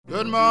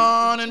Good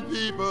morning,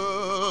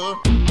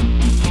 people.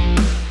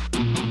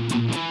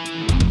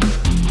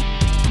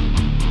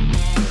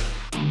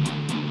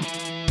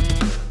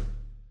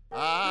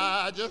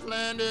 I just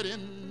landed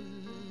in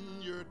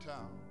your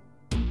town.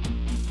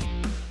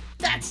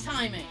 That's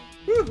timing.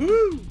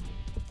 Woohoo!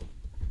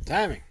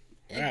 Timing.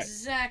 All right,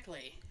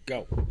 Exactly.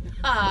 go.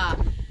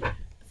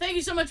 Thank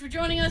you so much for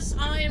joining us.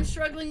 I am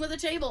struggling with a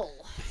table.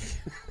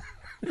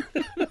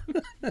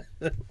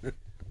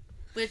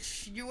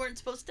 Which you weren't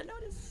supposed to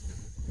notice.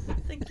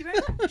 Thank you very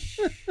much.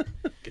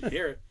 Can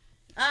hear it.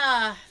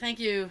 Thank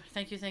you.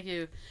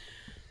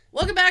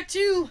 Welcome back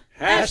to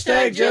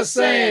Hashtag just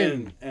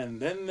saying. And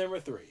then there were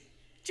 3.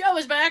 Joe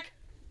is back.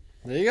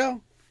 There you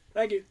go.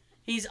 Thank you.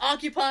 He's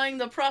occupying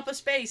the proper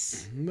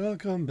space.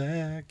 Welcome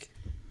back.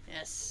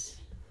 Yes.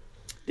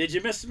 Did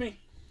you miss me?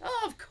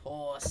 Of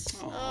course.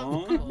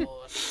 Aww. Of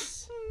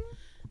course.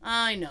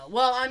 I know.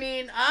 Well, I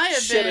mean, I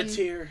have Shed a been...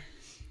 tear.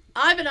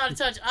 I've been out of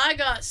touch. I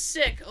got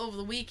sick over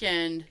the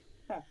weekend.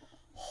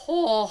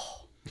 Oh.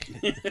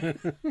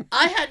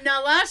 I had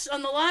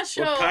on the last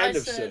show. What kind I of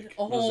said, sick?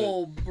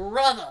 "Oh,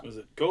 brother." Was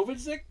it COVID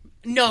sick?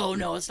 No,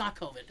 it's not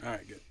COVID. All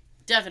right, good.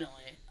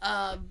 Definitely.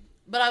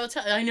 But I will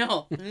tell you, I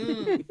know.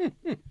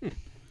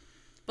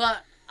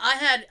 But I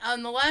had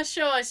on the last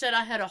show. I said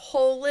I had a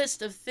whole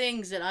list of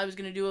things that I was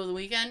going to do over the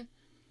weekend.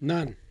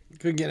 None.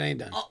 Couldn't get any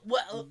done.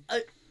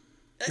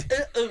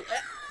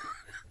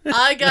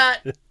 I got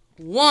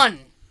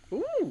one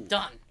Ooh.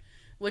 done,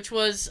 which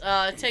was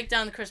take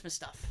down the Christmas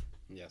stuff.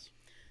 Yes.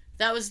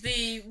 That was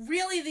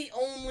really the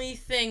only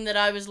thing that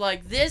I was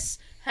like, this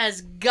has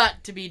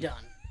got to be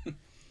done. Should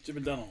have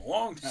been done a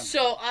long time ago.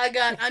 So I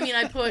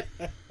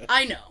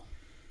know.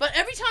 But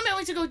every time I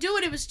went to go do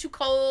it, it was too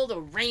cold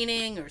or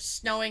raining or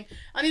snowing.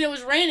 I mean, it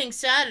was raining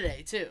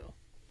Saturday, too.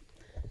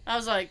 I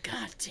was like,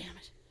 God damn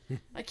it.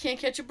 I can't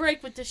catch a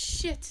break with this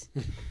shit.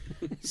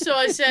 So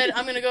I said,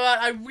 I'm going to go out.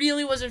 I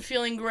really wasn't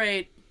feeling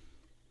great.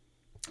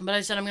 But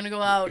I said, I'm going to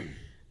go out.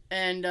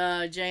 And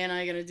Jay and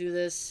I are going to do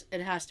this. It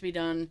has to be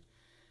done.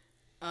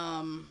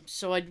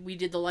 So we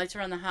did the lights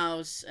around the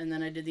house. And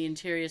then I did the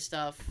interior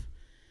stuff.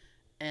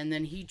 And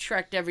then he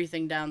trekked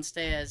everything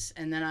downstairs.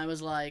 And then I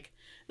was like...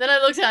 Then I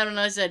looked at him and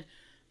I said,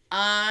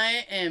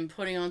 I am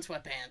putting on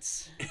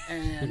sweatpants.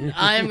 And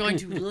I am going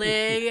to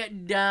lay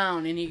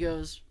down. And he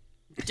goes,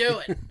 do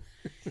it.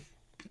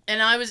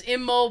 And I was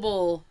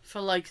immobile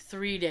for like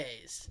 3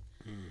 days.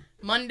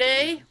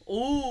 Monday,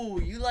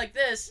 ooh, you like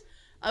this.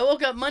 I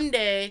woke up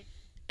Monday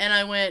and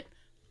I went,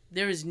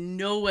 there is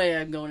no way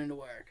I'm going into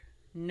work.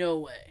 No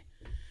way.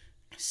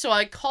 So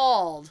I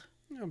called.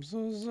 I'm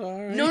so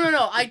sorry.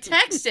 No. I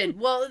texted.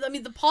 Well, I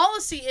mean, the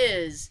policy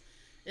is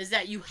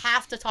that you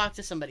have to talk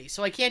to somebody.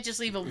 So I can't just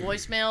leave a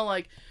voicemail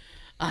like,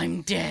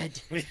 I'm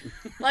dead.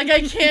 Like,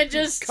 I can't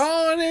just...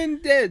 Calling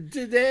in dead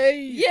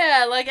today.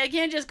 Yeah, like, I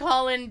can't just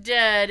call in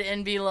dead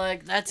and be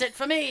like, that's it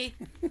for me.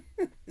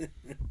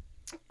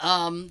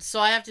 So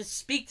I have to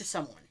speak to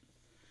someone.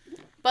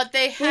 But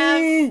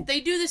they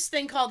do this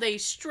thing called a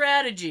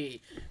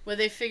strategy, where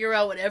they figure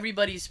out what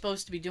everybody's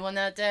supposed to be doing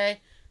that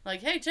day.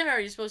 Like, hey, Tara,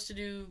 you're supposed to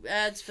do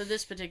ads for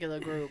this particular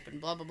group,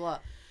 and blah, blah, blah.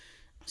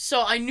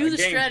 So I knew the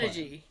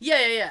strategy.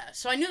 Yeah.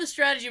 So I knew the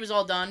strategy was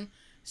all done.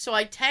 So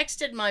I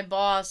texted my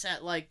boss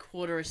at like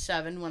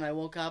 6:45 when I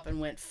woke up and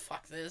went,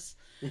 fuck this.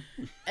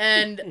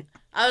 And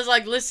I was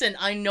like, listen,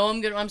 I know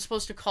I'm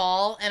supposed to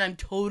call, and I'm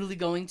totally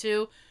going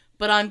to,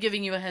 but I'm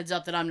giving you a heads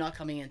up that I'm not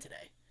coming in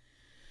today.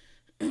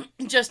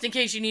 Just in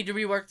case you need to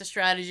rework the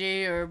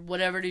strategy or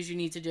whatever it is you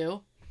need to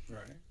do.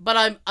 Right.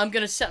 But I'm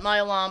going to set my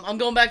alarm. I'm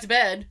going back to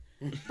bed,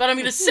 but I'm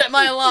going to set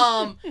my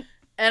alarm,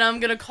 and I'm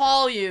going to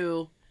call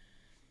you,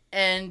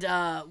 and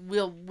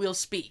we'll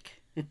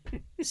speak.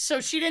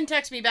 So she didn't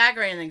text me back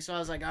or anything, so I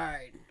was like, all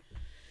right.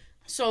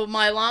 So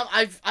my alarm,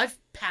 I've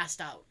passed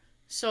out.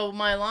 So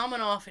my alarm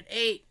went off at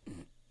 8,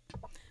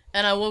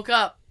 and I woke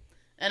up,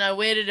 and I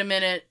waited a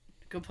minute,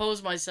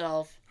 composed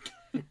myself,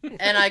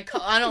 and I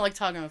don't like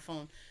talking on the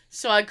phone.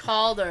 So I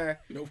called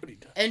her. Nobody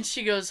does. And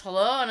she goes,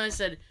 hello? And I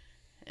said,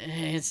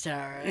 hey, it's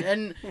Tara.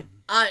 And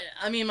I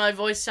mean, my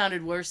voice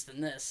sounded worse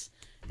than this.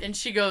 And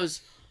she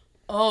goes,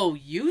 oh,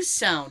 you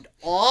sound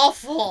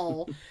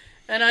awful.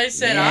 And I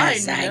said,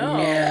 yes, I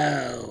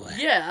know.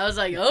 Yeah, I was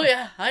like, oh,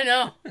 yeah, I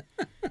know.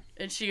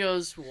 And she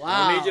goes,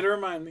 wow. I need you to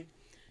remind me.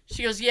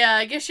 She goes, yeah,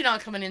 I guess you're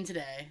not coming in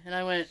today. And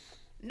I went,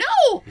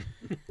 no.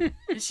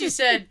 And she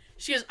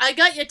goes, I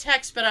got your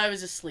text, but I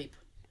was asleep.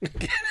 I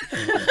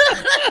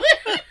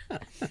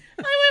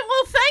went,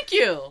 well, thank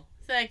you.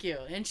 Thank you.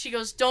 And she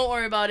goes, don't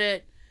worry about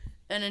it.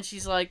 And then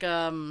she's like, she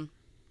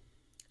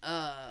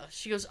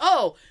goes,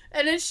 oh.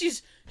 And then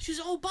she's,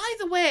 oh, by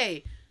the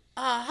way,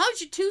 how's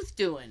your tooth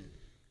doing?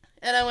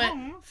 And I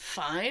went,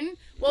 fine.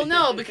 Well,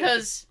 no,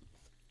 because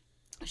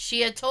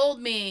she had told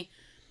me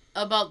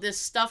about this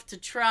stuff to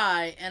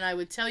try, and I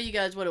would tell you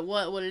guys what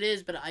it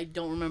is, but I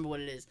don't remember what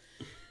it is.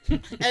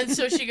 And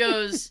so she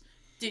goes,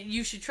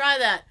 you should try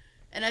that.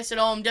 And I said,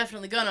 oh, I'm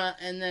definitely gonna.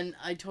 And then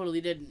I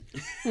totally didn't.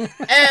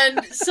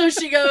 And so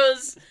she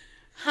goes,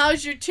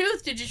 how's your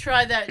tooth? Did you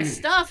try that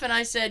stuff? And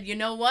I said, you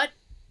know what?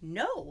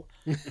 No.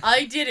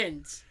 I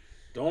didn't.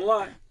 Don't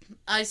lie.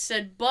 I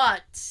said,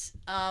 but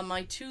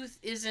my tooth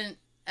isn't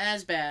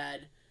as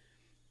bad.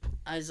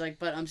 I was like,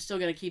 but I'm still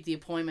going to keep the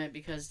appointment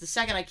because the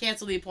second I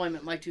cancel the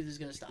appointment, my tooth is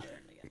going to stop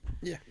hurting again.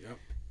 Yeah. Yep.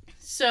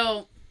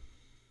 So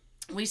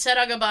we said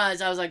our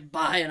goodbyes. I was like,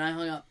 bye, and I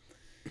hung up.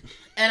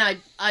 And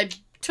I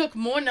took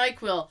more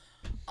NyQuil.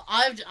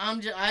 I've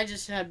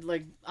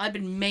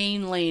been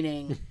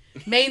mainlining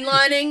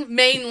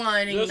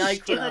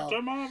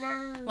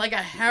NyQuil like a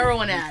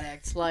heroin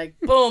addict. Like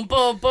boom,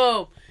 boom,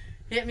 boom,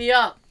 hit me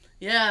up.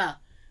 Yeah,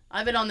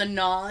 I've been on the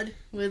nod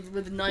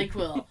with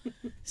NyQuil.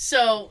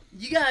 So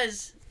you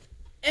guys,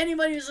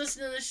 anybody who's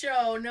listening to the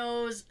show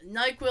knows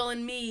NyQuil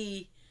and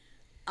me.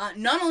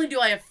 Not only do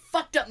I have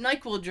fucked up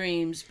NyQuil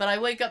dreams, but I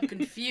wake up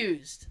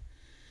confused.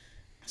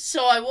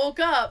 So I woke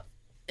up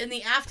in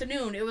the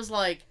afternoon. It was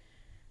like,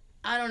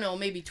 I don't know,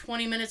 maybe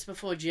 20 minutes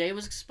before Jay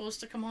was supposed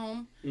to come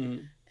home.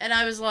 Mm-hmm. And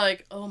I was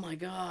like, oh my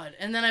God.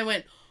 And then I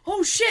went,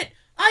 oh shit,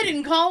 I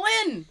didn't call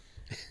in.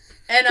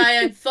 And I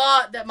had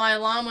thought that my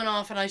alarm went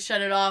off and I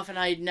shut it off and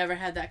I had never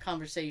had that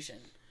conversation.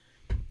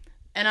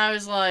 And I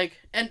was like,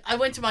 and I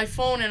went to my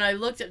phone and I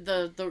looked at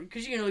the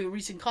because you know,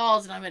 recent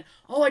calls, and I went,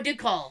 oh, I did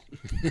call.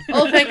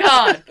 Oh, thank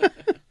God.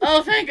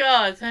 Oh, thank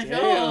God. Thank God.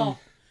 Oh.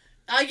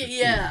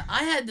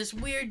 I had this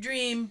weird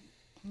dream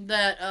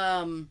that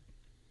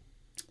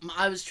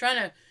I was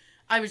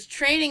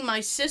training my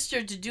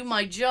sister to do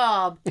my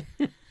job,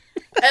 and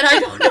I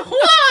don't know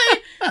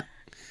why.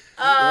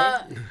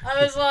 I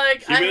was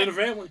like, Keep it in the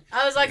family.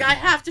 I was like, I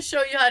have to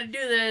show you how to do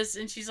this,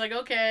 and she's like,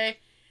 okay.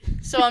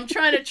 So I'm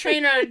trying to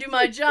train her to do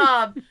my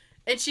job,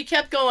 and she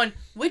kept going,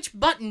 which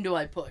button do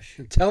I push?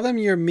 Tell them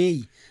you're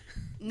me.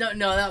 No,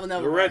 that will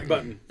never The work. red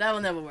button. That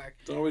will never work.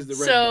 It's always the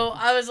red So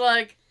button. I was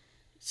like,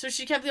 so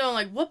she kept going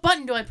like, what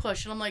button do I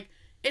push? And I'm like,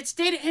 it's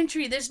data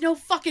entry. There's no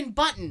fucking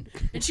button.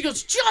 And she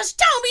goes, just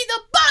tell me the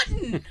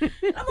button.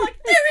 And I'm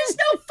like, there is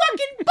no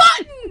fucking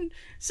button.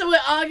 So we're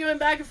arguing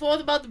back and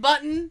forth about the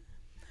button.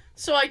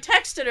 So I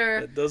texted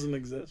her. That doesn't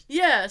exist.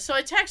 Yeah, so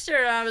I texted her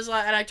and I was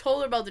like, and I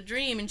told her about the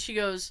dream, and she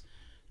goes,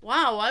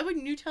 wow, why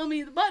wouldn't you tell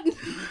me the button?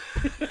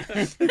 And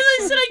I said,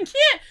 I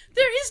can't.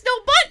 There is no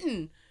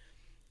button.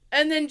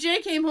 And then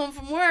Jay came home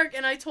from work,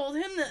 and I told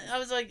him that, I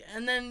was like,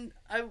 and then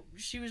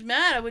she was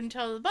mad I wouldn't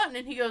tell her the button,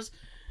 and he goes,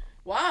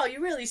 wow,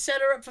 you really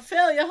set her up for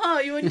failure, huh?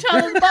 You wouldn't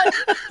tell her the button?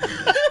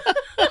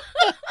 I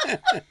was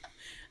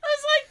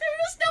like, there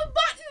is no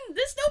button.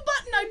 There's no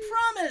button, I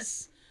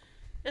promise.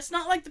 It's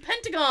not like the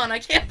Pentagon. I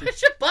can't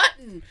push a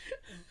button.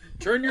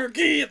 Turn your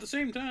key at the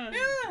same time.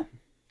 Yeah.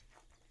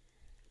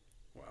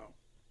 Wow.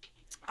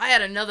 I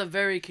had another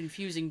very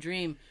confusing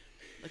dream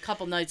a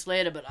couple nights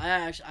later, but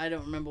I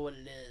don't remember what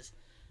it is.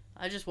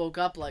 I just woke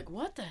up like,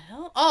 what the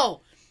hell?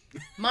 Oh,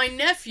 my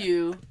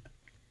nephew.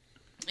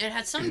 It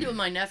had something to do with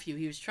my nephew.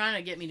 He was trying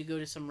to get me to go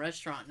to some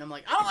restaurant, and I'm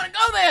like, I don't want to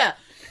go there.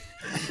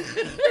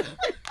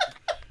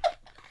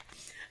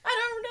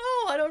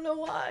 I don't know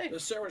why. The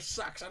service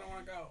sucks. I don't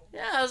want to go.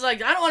 Yeah, I was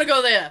like, I don't want to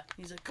go there.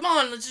 He's like, come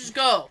on, let's just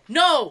go.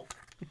 No.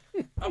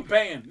 I'm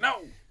paying.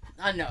 No.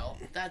 I know.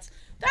 That's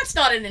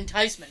not an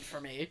enticement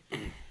for me.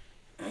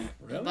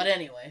 Really? But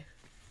anyway.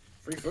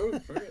 Free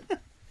food. Forget.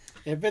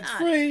 If it's Ah.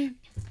 free.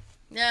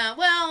 Yeah,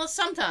 well,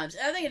 sometimes.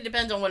 I think it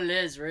depends on what it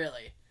is,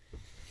 really.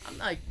 I'm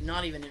like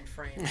not even in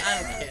frame.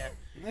 I don't care.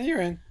 No,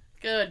 you're in.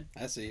 Good.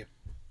 I see you.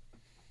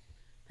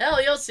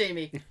 Hell, you'll see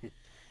me.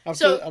 Up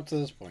So- to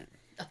this point.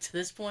 Up to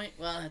this point,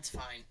 well, that's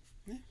fine.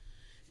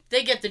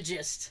 They get the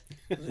gist.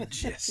 The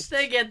gist.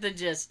 They get the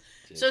gist.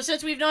 So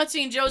since we've not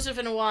seen Joseph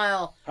in a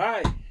while,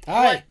 Hi.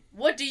 Hi.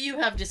 what do you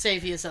have to say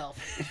for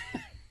yourself?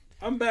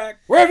 I'm back.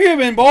 Where have you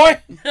been, boy?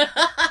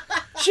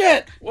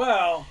 Shit.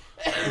 Well.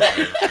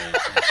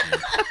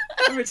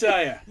 Let me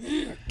tell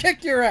you.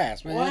 Kick your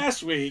ass, man.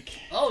 Last week,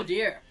 Oh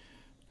dear.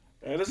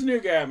 there's a new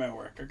guy at my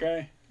work.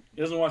 Okay.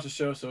 He doesn't watch the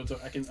show, so it's,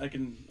 I can.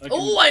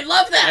 Oh, I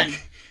love that.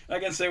 I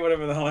can say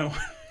whatever the hell I want.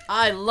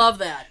 I love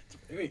that.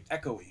 Maybe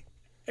echoey.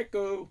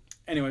 Echo.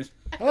 Anyways,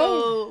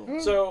 Oh.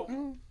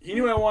 so he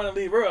knew I wanted to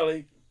leave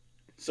early,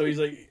 so he's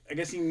like, I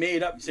guess he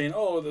made up saying,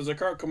 "Oh, there's a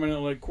car coming in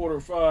at like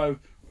 4:45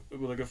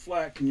 with like a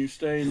flat. Can you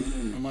stay?" And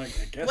I'm like,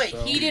 I guess Wait,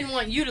 so. he didn't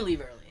want you to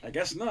leave early. I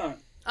guess not.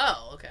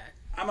 Oh, okay.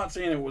 I'm not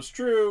saying it was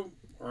true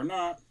or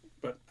not,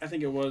 but I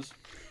think it was.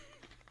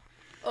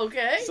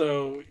 Okay.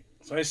 So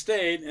I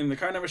stayed, and the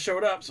car never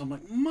showed up. So I'm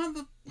like,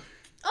 mother.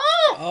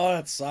 Oh. Oh,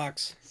 that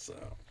sucks. So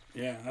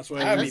yeah, that's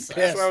why I'd be that's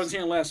pissed. why I was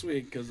here last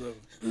week because of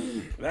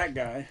that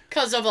guy.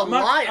 Because of a I'm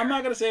not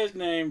liar. gonna say his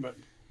name, but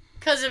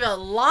Because of a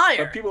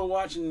liar. people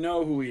watching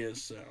know who he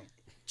is. So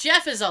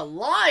Jeff is a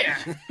liar.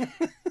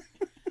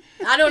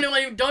 I don't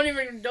know. Don't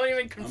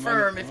even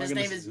confirm if his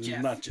name is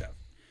Jeff. Not Jeff.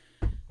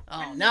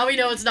 Oh, now we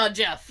know it's not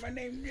Jeff. My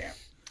name's Jeff.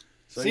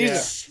 So Caesar. yeah,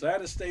 so I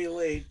had to stay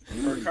late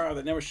for a car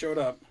that never showed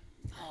up.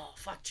 Oh,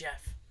 fuck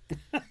Jeff.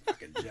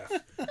 Fucking Jeff.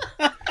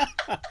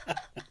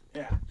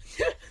 Yeah.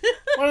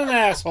 What an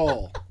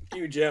asshole.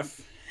 You,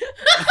 Jeff.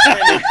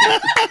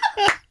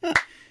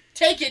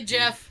 Take it,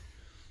 Jeff.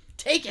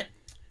 Take it.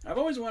 I've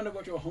always wanted to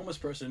go to a homeless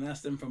person and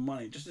ask them for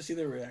money just to see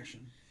their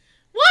reaction.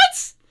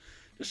 What?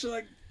 Just to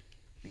like,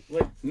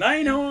 Like, now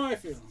you know how I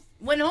feel.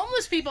 When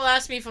homeless people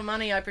ask me for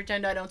money, I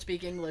pretend I don't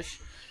speak English.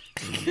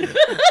 I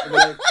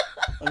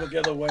look the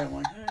other way. I'm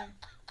like, hey.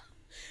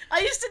 I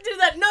used to do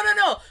that.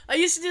 No. I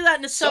used to do that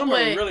in the Some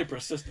subway. are really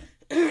persistent.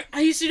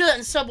 I used to do that in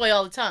the subway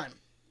all the time.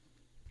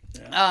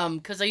 Yeah.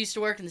 Because I used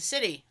to work in the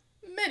city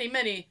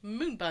many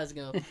moon pies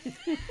ago,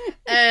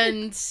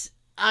 and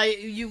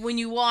when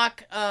you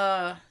walk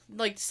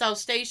like South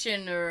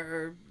Station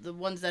or the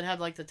ones that have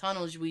like the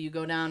tunnels where you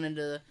go down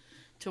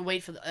to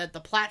wait for at the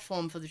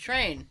platform for the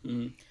train.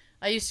 Mm-hmm.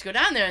 I used to go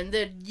down there, and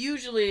they'd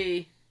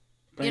usually,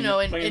 Playing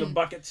the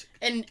buckets.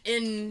 and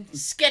in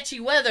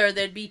sketchy weather,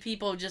 there'd be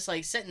people just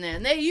like sitting there,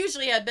 and they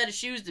usually had better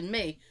shoes than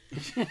me.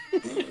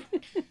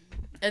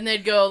 And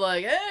they'd go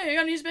like, "Hey, you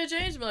got any spare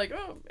change?" And be like,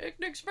 "Oh,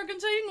 Nick's freaking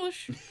say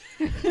English."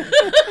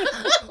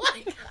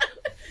 Like,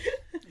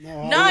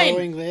 No, Nine. no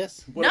English.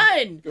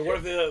 9. What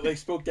if they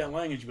spoke that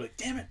language? You'd be like,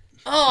 damn it.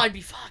 Oh, I'd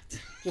be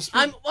fucked. Just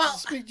speak, well-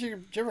 just speak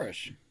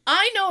gibberish.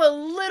 I know a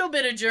little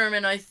bit of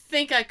German. I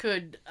think I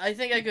could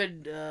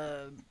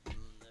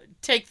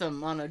take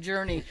them on a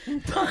journey.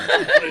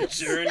 A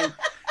journey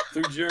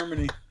through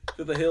Germany,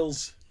 to the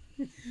hills.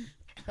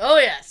 Oh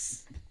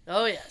yes.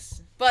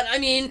 But I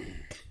mean,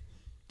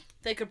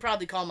 they could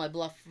probably call my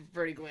bluff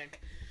pretty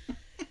quick.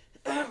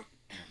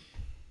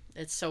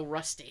 It's so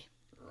rusty.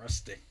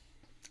 Rusty.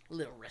 A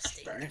little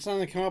rusty. Next time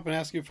they come up and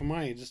ask you for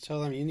money, just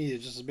tell them you need it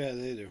just as bad as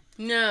they do.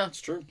 No.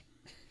 It's true.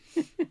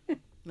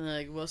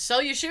 Like, well,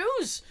 sell your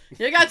shoes.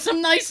 You got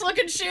some nice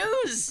looking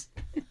shoes.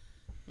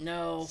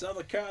 No. Sell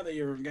the car that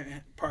you're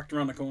parked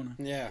around the corner.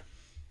 Yeah.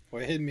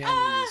 Or hit me out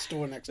in the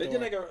store next They door.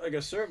 did like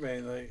a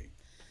survey,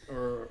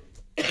 or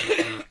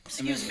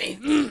Excuse me.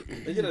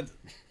 they did I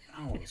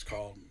don't know what it's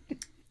called.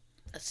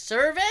 A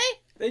survey?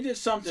 They did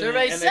something,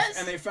 Survey and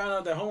says? they found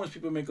out that homeless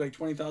people make like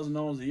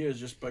 $20,000 a year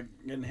just by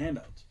getting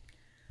handouts.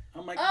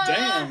 I'm like, Uh,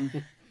 damn.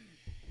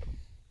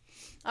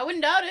 I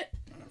wouldn't doubt it.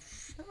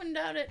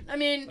 I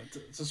mean,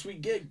 It's a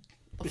sweet gig.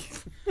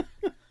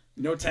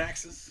 No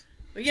taxes.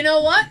 you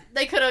know what?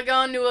 They could have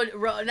gone to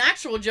an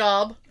actual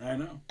job I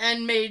know.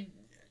 and made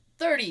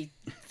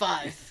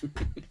 35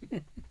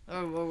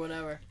 or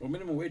whatever. Well,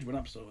 minimum wage went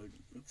up, so like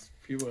it's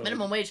people.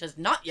 Minimum wage has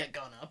not yet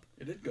gone up.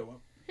 It did go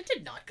up. It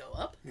did not go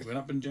up. It went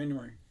up in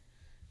January.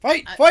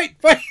 Fight! I- Fight!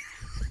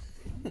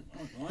 Oh,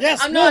 well, Yes,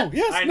 I'm no, not-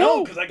 yes, I know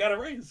no. because I got a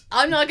raise.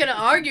 I'm not gonna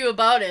argue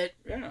about it.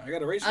 Yeah, I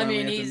got a raise. I mean,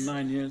 Finally after he's-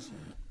 9 years.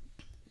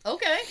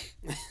 Okay.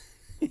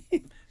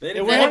 They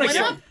didn't went want to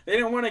up? give. They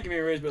didn't want to give me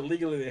a raise, but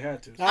legally they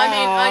had to. I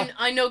Ah. mean,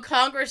 I know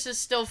Congress is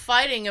still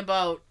fighting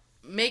about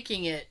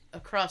making it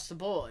across the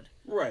board.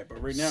 Right,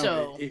 but right now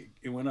So-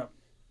 it went up.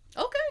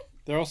 Okay.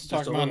 They're also Just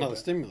talking a about little another bit.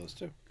 stimulus,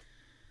 too.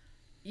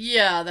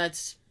 Yeah,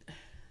 that's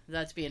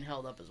being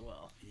held up as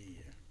well. Yeah.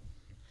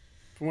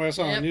 From what I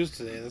saw on Yep. the news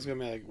today, that's going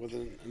to be like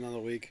within another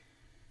week.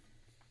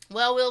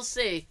 Well, we'll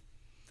see.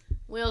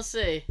 We'll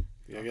see.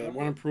 You gotta get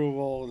one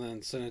approval and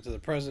then send it to the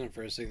president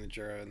for his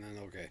signature, and then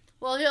okay.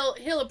 Well,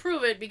 he'll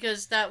approve it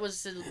because that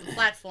was the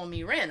platform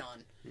he ran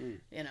on. Mm.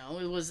 You know,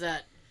 it was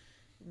that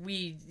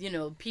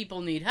people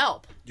need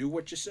help. Do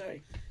what you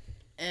say.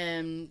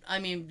 And I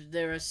mean,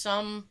 there are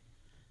some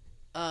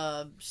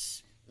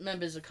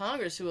members of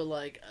Congress who are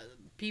like,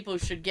 people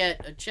should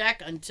get a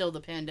check until the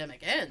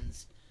pandemic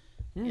ends.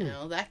 You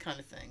know, that kind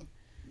of thing.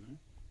 Mhm.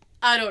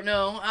 I don't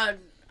know.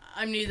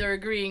 I'm neither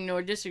agreeing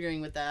nor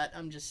disagreeing with that.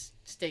 I'm just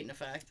stating a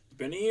fact. It's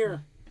been a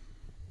year.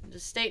 I'm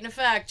just stating a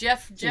fact.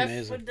 Jeff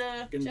amazing. would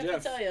Fucking Jeff Jeff.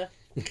 would tell you.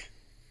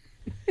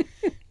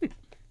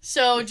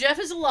 So Jeff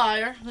is a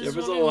liar. This Jeff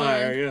is what a we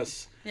liar. learned.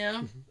 Yes.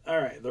 Yeah. All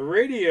right. The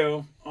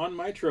radio on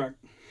my truck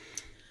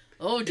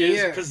Oh is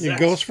dear. possessed. Your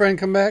ghost friend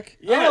come back?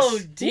 Yes. Oh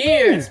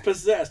dear. It's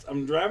possessed.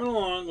 I'm driving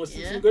along,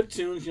 listening to Yeah. some good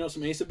tunes,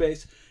 some Ace of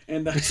Base,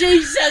 and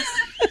Jesus!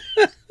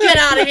 Get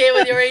out of here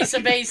with your Ace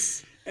of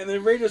Base. and the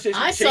radio station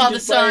I changes saw the by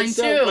sign,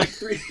 itself too. like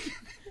three,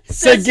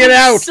 Says get you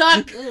out.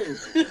 Suck.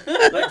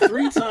 like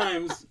 3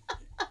 times,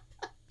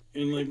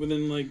 in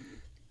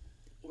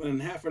within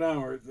half an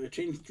hour. They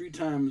changed 3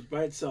 times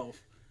by itself.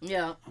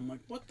 Yeah. I'm like,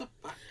 what the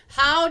fuck?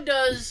 How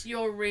does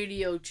your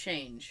radio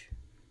change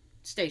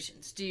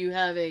stations? Do you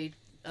have a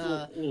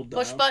Little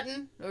push dial.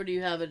 button or do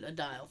you have a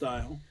dial?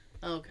 Dial.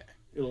 Okay.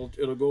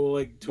 It'll go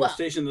like to Well- a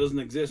station that doesn't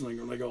exist, like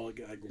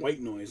white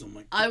noise. I'm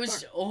like, I what the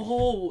was. fuck?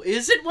 Oh,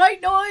 is it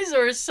white noise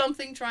or is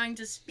something trying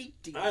to speak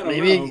to you? I don't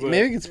Maybe know. But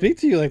maybe it can speak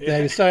to you like that. Yeah.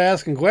 You start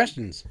asking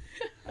questions.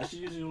 I should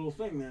use your little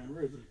thing there.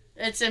 Where is it?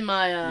 It's in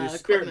my Your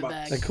spirit equipment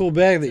box. bag. That cool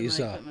bag that It's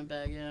you in my saw. equipment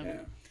bag. Yeah.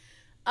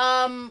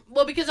 Yeah.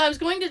 Well, because I was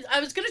going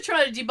to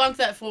try to debunk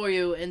that for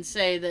you and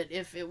say that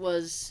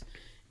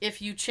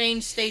if you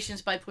change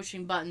stations by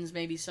pushing buttons,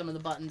 maybe some of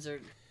the buttons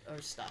are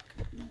stuck.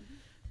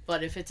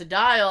 But if it's a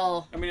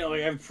dial, I mean,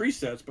 like I have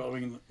presets, but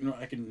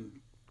I can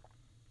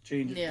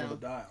change it Yeah. for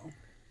the dial,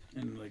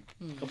 and like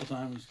a couple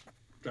times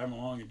driving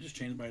along, it just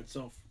changed by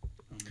itself.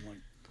 I'm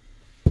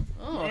like,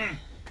 oh,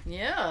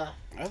 yeah.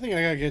 I think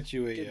I gotta get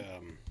you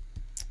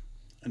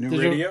a new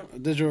radio. a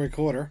digital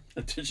recorder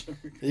A digital.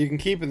 that you can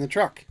keep in the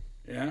truck.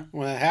 Yeah,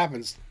 When that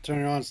happens, turn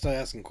it on and start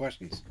asking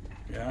questions.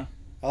 yeah.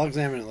 I'll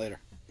examine it later.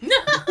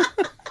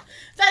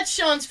 That's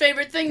Sean's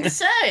favorite thing to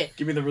say.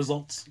 Give me the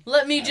results.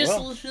 Let me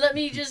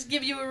will. just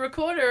give you a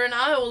recorder, and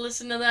I will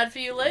listen to that for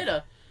you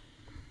later.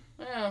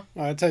 Yeah.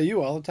 I tell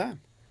you all the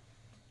time.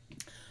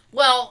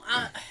 Well,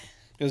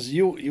 Because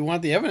you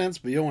want the evidence,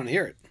 but you don't want to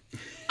hear it.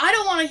 I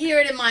don't want to hear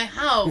it in my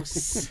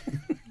house.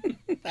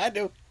 I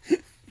do.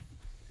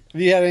 Have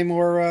you had any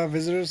more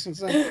visitors since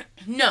then?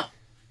 No.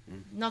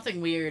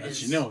 Nothing weird That is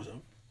she knows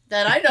of.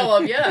 that I know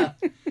of. Yeah.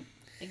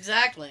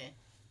 Exactly.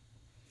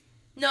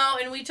 No,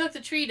 and we took the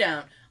tree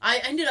down. I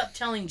ended up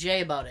telling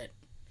Jay about it.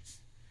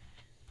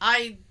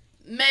 I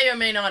may or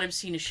may not have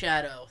seen a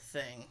shadow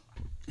thing.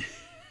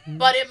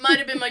 But it might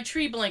have been my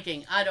tree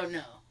blinking. I don't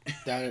know.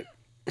 Doubt it.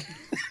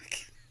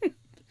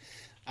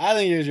 I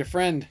think it was your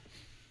friend.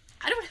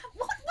 I don't have...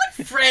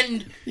 What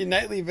friend? Your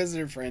nightly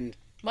visitor friend.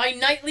 My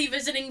nightly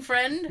visiting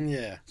friend?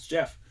 Yeah. It's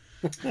Jeff.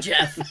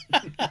 Jeff.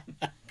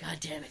 God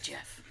damn it,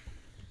 Jeff.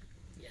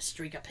 You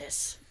streak of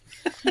piss.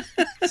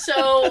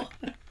 So...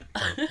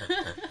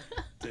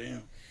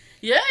 Damn.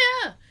 Yeah.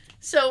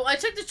 So I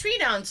took the tree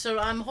down. So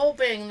I'm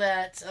hoping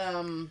that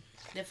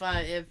if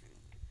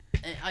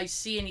I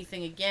see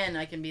anything again,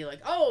 I can be like,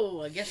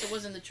 oh, I guess it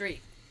wasn't the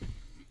tree.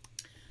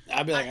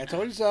 I'll be like, I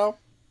told you so.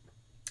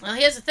 Well,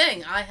 here's the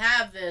thing. I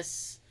have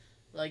this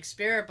like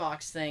spirit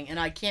box thing, and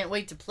I can't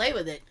wait to play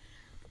with it.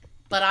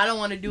 But I don't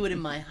want to do it in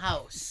my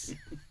house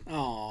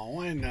Oh,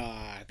 why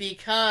not?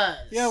 because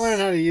You gotta learn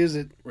how to use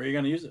it. Where are you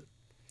gonna use it?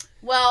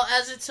 well,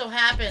 as it so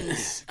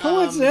happens,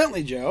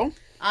 Coincidentally, Joe.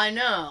 I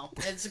know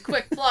it's a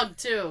quick plug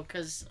too,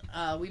 because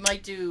we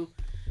might do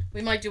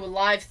a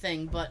live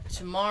thing. But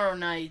tomorrow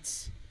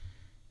night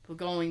we're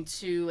going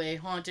to a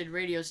haunted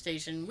radio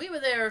station. We were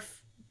there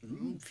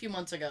a few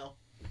months ago.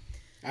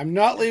 I'm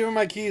not leaving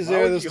my keys Why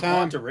there would this you time.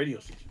 haunt a radio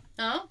station?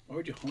 Huh? Why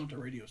would you haunt a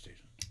radio station?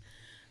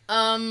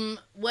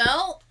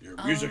 Well, Your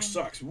music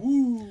sucks.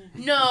 Woo.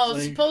 no.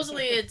 Like-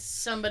 Supposedly it's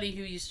somebody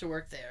who used to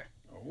work there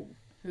Oh.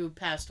 who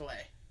passed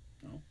away.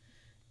 Oh.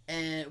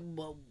 And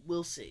well,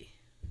 we'll see.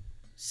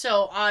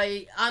 So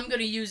I'm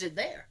gonna use it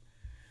there.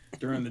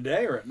 During the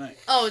day or at night?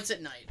 Oh, it's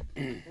at night.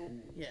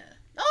 Yeah.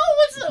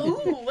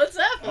 Oh, what's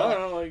that I don't for?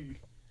 know.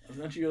 Like,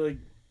 aren't you like?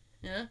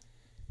 Yeah.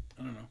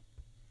 I don't know.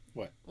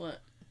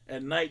 What?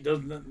 At night,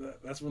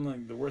 that's when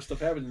like the worst stuff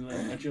happens?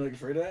 Like, aren't you like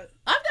afraid of that?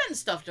 I've done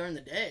stuff during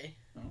the day.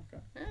 Oh,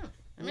 okay. Yeah.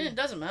 I mean, it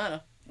doesn't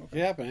matter. It can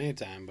happen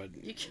anytime, but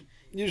You can,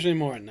 usually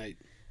more at night.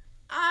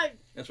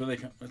 That's when they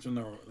come. That's when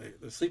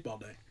they sleep all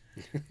day.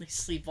 they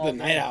sleep all The day.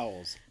 night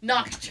owls.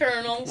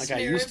 Nocturnal Like I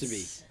used to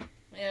spirits.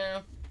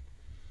 Yeah.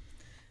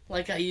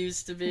 Like I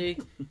used to be.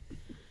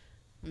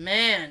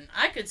 Man,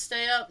 I could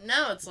stay up.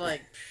 Now it's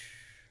like...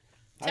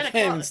 I 10 can't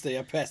even o'clock. stay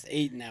up past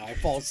 8 now. I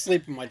fall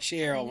asleep in my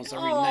chair almost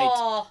every night.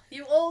 Oh,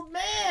 you old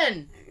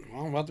man.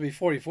 Well, I'm about to be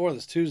 44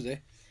 this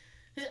Tuesday.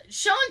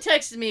 Sean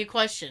texted me a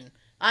question.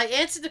 I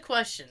answered the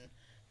question.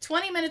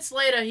 20 minutes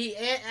later, he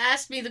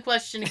asked me the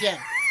question again.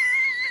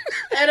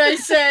 And I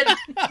said,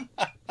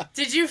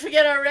 did you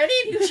forget already?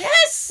 And he goes,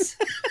 yes!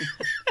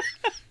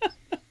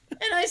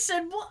 And I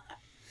said, what?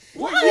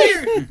 What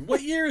Why? year?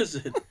 What year is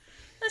it?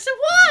 I said,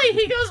 why?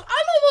 He goes,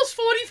 I'm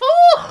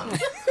almost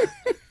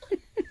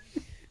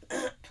 44.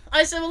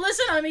 I said, well,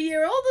 listen, I'm a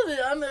year older than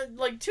I'm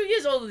like 2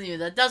 years older than you.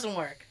 That doesn't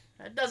work.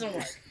 That doesn't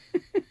work.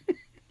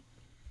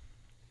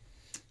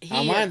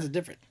 Mine's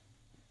different.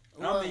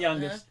 I'm the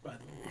youngest, by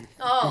the way.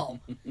 Oh,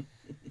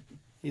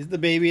 He's the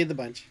baby of the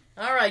bunch.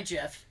 all right,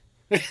 Jeff.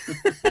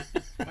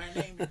 My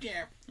name's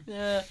Jeff.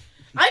 Yeah.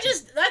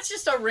 That's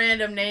just a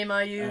random name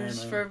I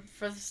use know.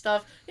 for the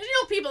stuff. You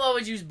know, people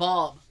always use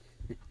Bob.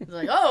 It's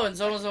like, oh, and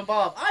so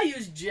Bob. I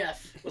use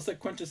Jeff. What's that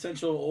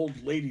quintessential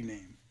old lady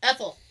name?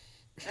 Ethel.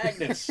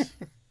 Agnes.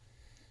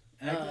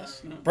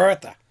 Agnes? No.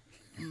 Bertha.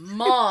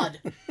 Maud.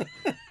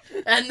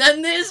 And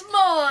then there's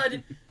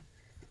Maud.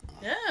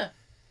 Yeah.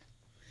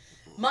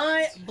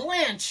 My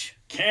Blanche.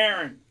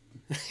 Karen.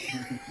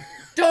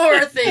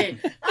 Dorothy.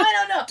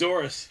 I don't know.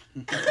 Doris.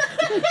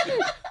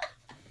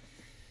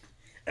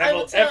 I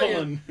will tell you.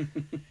 Evelyn.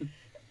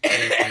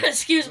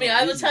 Excuse me,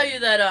 I will tell you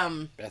that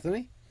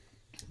Bethany?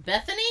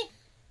 Bethany?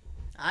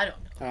 I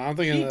don't know. Oh, I'm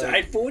thinking He of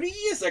died 40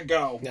 years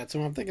ago. That's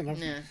what I'm thinking of.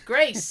 Yeah.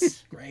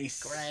 Grace.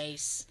 Grace.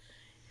 Grace.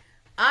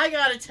 I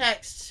got a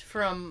text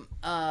from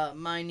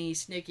my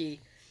niece Nikki,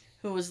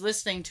 who was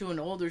listening to an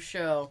older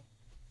show,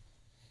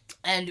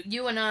 and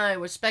you and I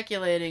were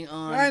speculating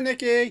on. Hi,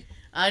 Nikki.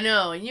 I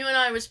know, and you and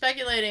I were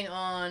speculating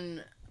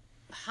on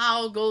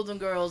how Golden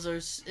Girls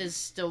is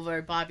still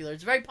very popular.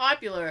 It's very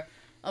popular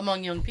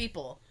among young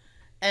people,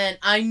 and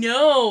I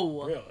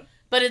know, Really?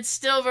 but it's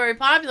still very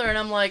popular, and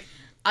I'm like,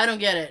 I don't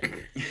get it.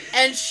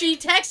 And she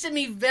texted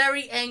me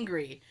very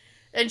angry,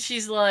 and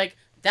she's like,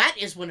 that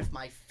is one of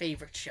my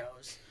favorite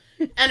shows.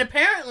 And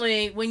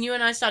apparently, when you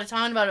and I started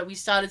talking about it, we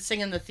started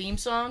singing the theme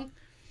song,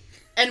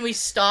 and we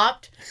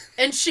stopped,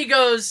 and she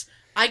goes,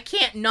 I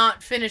can't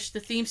not finish the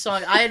theme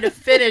song. I had to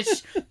finish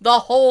the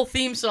whole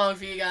theme song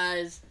for you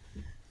guys.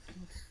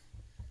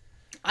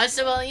 I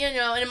said, well, you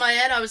know, and in my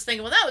head I was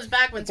thinking, well, that was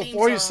back when It's a theme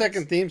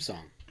 40-second theme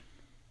song.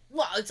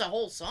 Well, it's a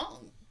whole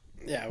song.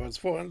 Yeah, well,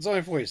 it's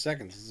only 40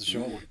 seconds. It's a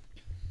short one.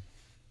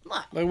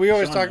 What? Like we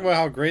always Sean talk knows. about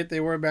how great they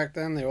were back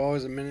then. They were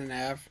always a minute and a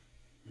half.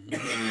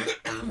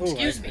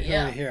 Excuse I me, can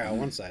yeah. only hear out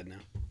one side now.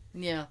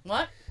 Yeah.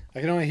 What? I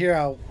can only hear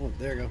out. Oh,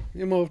 there you go.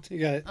 You moved. You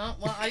got it. Oh,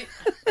 well,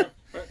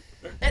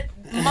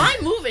 my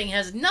moving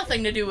has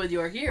nothing to do with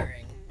your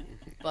hearing.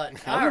 But,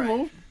 How all to right.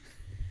 move?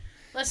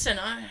 Listen,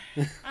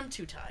 I'm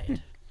too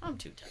tired. I'm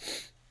too tired.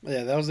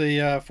 Yeah, that was a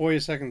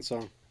 40-second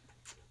song.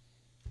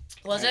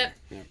 Was it?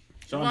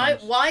 Sean Why,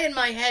 knows. why in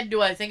my head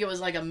do I think it was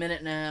like a minute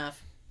and a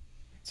half?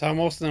 That's how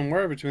most of them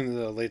were between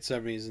the late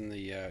 70s and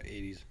the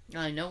 80s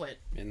I know it.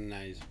 and the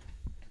 90s.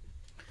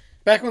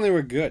 Back when they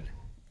were good.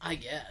 I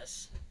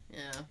guess.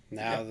 Yeah.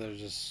 Now they're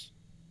just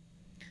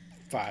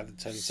 5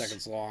 to 10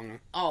 seconds long.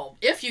 Oh,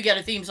 if you get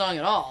a theme song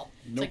at all.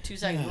 It's Nope. like 2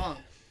 seconds long.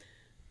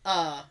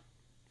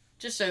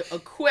 Just a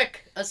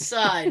quick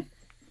aside.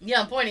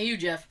 Yeah, I'm pointing at you,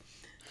 Jeff.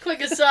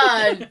 Quick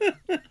aside.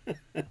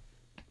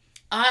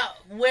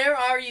 Where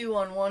are you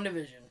on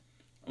WandaVision?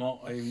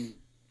 Well, I'm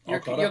all You're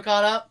caught you're up.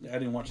 caught up? I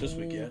didn't watch this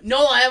week yet.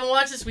 No, I haven't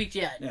watched this week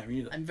yet. Yeah, me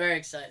either. I'm very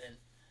excited.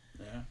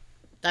 Yeah.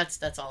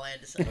 That's all I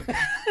had to say.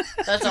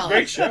 That's all.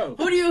 Great show.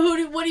 What do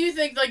you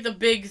think like the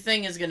big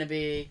thing is gonna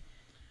be?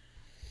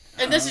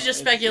 And this is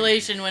just it's-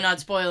 speculation. We're not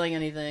spoiling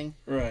anything.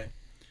 Right.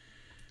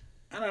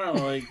 I don't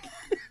know, like,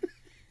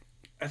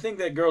 I think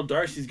that girl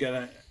Darcy's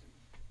gotta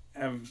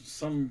have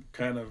some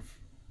kind of,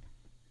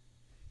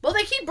 Well,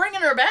 they keep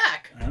bringing her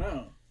back. I don't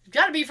know. It's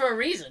got to be for a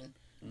reason.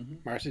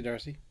 Marcy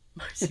Darcy.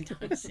 Marcy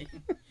Darcy.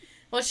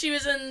 Well, she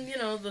was in,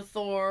 the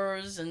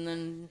Thors, and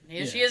then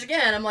here she Yeah. is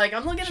again. I'm like,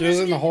 I'm looking at She this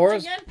was in the again.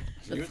 Whores?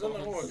 She was on the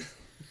horse.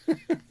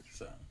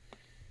 So,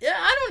 Yeah,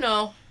 I don't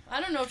know. I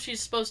don't know if she's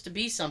supposed to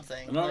be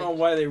something. I don't know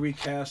why they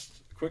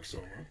recast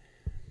Quicksilver.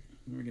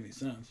 Doesn't make any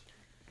sense.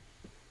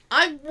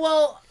 I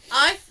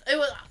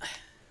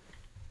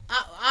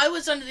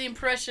was under the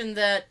impression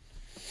that,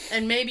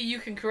 and maybe you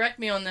can correct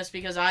me on this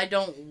because I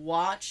don't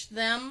watch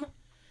them,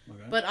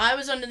 Okay. but I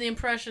was under the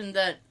impression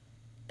that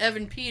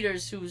Evan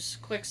Peters, who's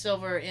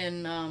Quicksilver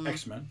in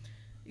X-Men.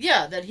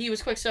 yeah, that he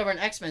was Quicksilver in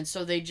X-Men,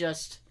 so they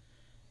just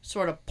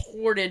sort of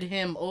ported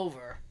him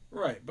over.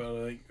 Right, but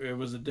like, it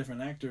was a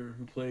different actor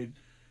who played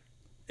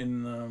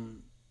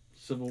in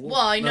Civil War.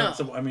 Well, I No, know.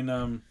 Civil, I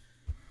mean,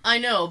 I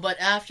know, but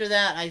after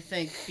that, I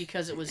think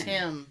because it was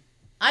him,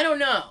 I don't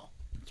know.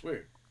 it's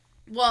weird.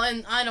 Well,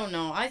 and I don't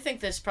know. I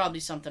think there's probably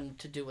something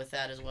to do with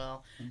that as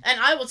well. And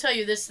I will tell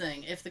you this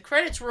thing: if the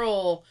credits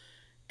roll,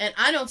 and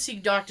I don't see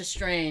Doctor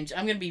Strange,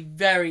 I'm gonna be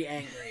very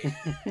angry.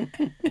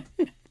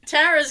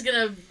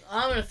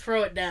 I'm gonna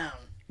throw it down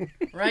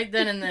right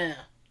then and there.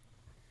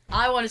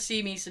 I want to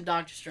see me some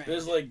Doctor Strange.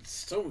 There's like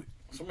so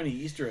many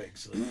Easter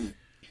eggs. Like,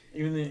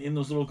 even in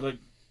those little like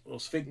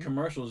those fake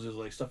commercials, there's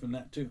like stuff in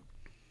that too.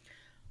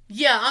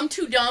 Yeah, I'm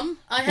too dumb.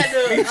 I had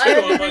Me to. too. I had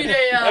I'm to like, read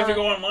a. I have to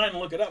go online and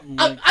look it up. I'm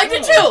I, like, I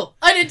did oh. too.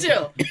 I did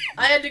too.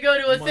 I had to go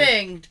to a I'm like-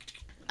 thing.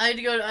 I had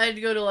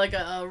to go to like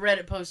a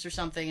Reddit post or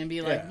something and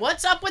be like, Yeah.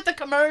 "What's up with the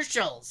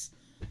commercials?"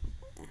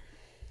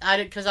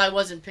 Because I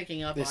wasn't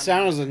picking up They on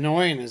sound it. as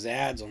annoying as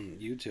ads on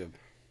YouTube.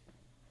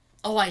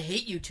 Oh, I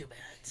hate YouTube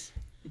ads.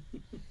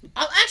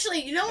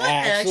 Actually, you know what?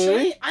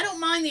 Actually? I don't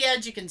mind the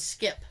ads you can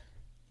skip.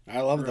 I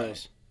love Right.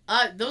 those.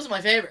 Those are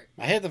my favorite.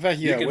 I hate the fact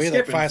you You gotta can wait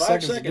skip like in 5 5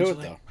 seconds to seconds, do it,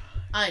 like- though.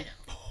 I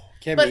know.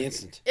 Can't But- be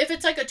instant. If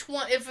it's like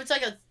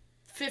a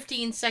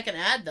 15-second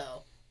ad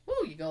though, woo,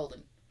 you're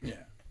golden.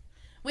 Yeah.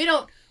 We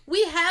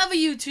have a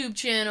YouTube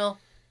channel.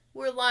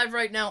 We're live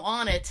right now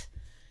on it.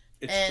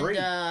 It's And free.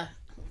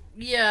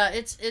 yeah,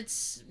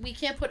 it's we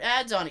can't put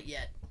ads on it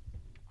yet.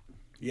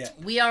 Yeah.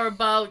 We are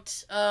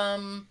about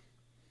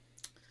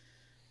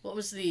what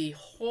was the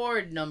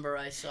horde number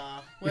I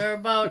saw? We're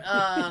about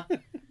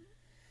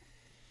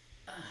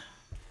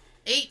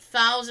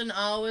 8,000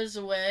 hours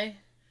away.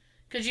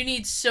 Cuz you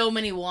need so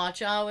many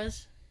watch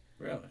hours.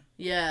 Really.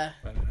 Yeah.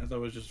 I thought it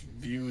was just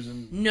views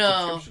and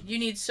No, subscriptions. you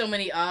need so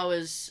many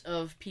hours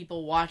of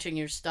people watching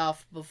your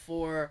stuff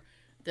before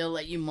they'll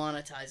let you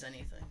monetize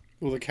anything.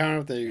 Will it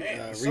count if they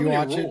Man, so many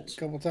rewatch it rules. a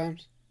couple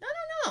times?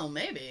 No,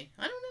 maybe.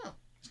 I don't know.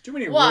 It's too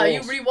many Why, are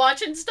you rules.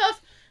 rewatching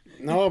stuff?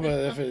 No,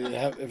 but if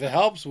it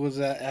helps, was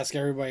ask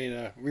everybody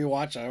to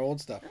rewatch our old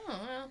stuff. Oh,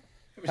 well,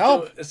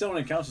 Help. It still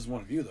only counts as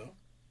one view, though.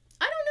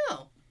 I don't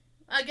know.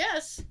 I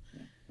guess.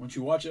 Once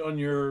you watch it on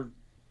your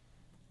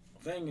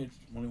thing, it's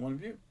only one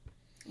view.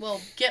 Well,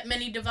 get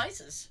many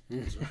devices.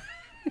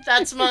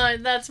 That's my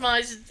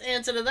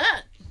answer to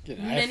that. Get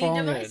an Many iPhone,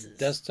 get devices. a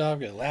desktop,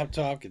 get a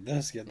laptop, get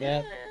this, get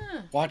that.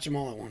 Yeah. Watch them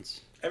all at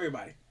once.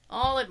 Everybody.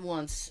 All at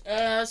once.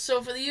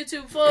 So for the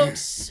YouTube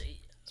folks,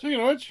 Speaking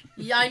of which,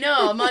 yeah, I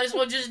know. I might as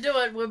well just do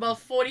it. We're about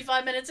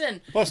 45 minutes in.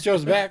 plus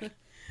Joe's back.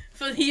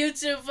 For the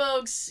YouTube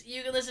folks,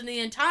 you can listen to the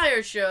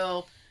entire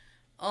show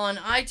on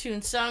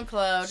iTunes,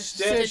 SoundCloud,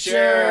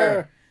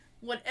 Stitcher.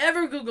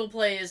 whatever Google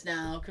Play is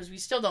now, because we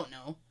still don't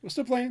know. We're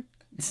still playing.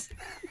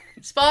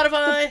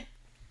 Spotify,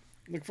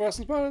 Look for us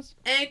and spot us.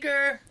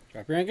 Anchor,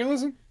 Drop your anchor,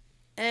 listen.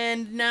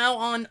 and now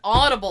on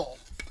Audible.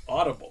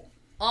 Audible.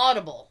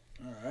 Audible,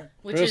 All right.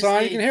 which Put is us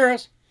on, you can hear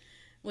us.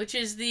 which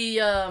is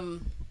the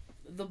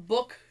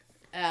book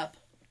app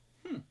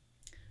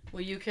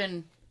where you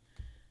can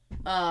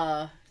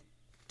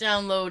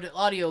download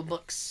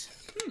audiobooks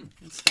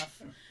and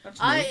stuff. That's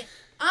I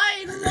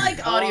like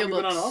How long have you audiobooks.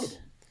 been on Audible?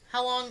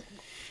 How long?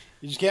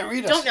 You just can't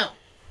read us. Don't know.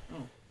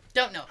 Oh.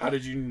 Don't know. How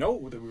did you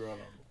know that we were on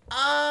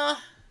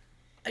Audible?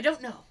 I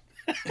don't know.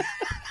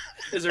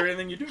 Is there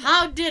anything you do?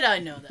 How did I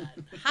know that?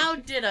 How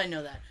did I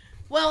know that?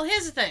 Well,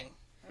 here's the thing.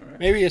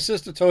 Maybe your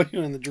sister told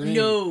you in the dream.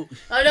 No,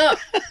 I know.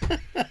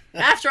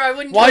 After I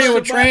wouldn't. While tell you her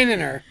were to- training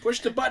her. Push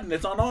the button.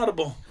 It's on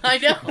Audible. I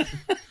know.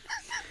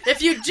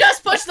 If you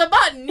just push the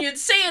button, you'd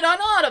see it on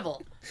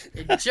Audible.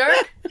 You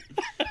jerk.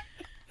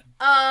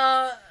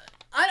 I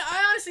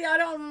honestly I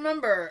don't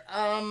remember.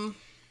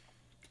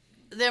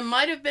 There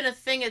might have been a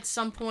thing at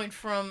some point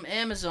from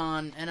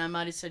Amazon, and I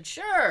might have said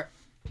sure.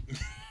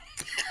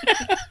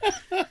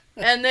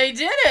 And they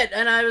did it,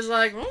 and I was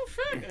like, oh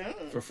fuck.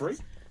 For free?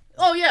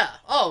 Oh yeah.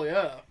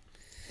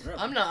 Really?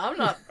 I'm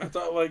not I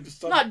thought like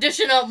stuff. not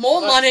dishing out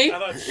more money. I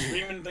thought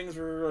streaming things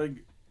were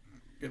like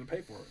gonna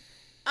pay for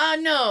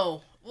it.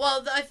 No.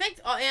 Well, I think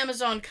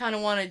Amazon kind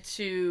of wanted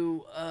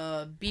to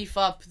beef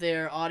up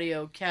their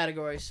audio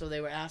category, so they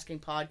were asking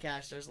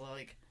podcasters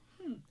like,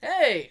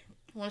 "Hey,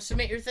 want to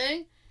submit your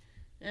thing?"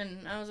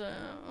 And I was like,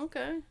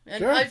 "Okay." And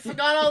Sure. I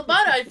forgot all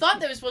about it. I thought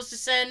they were supposed to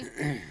send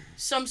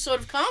some sort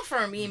of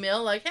confirm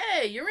email like,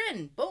 "Hey, you're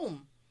in.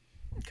 Boom.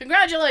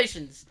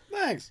 Congratulations."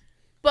 Thanks.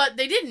 But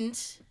they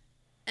didn't.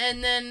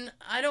 And then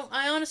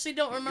I honestly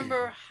don't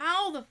remember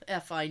how the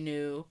F I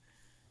knew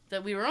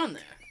that we were on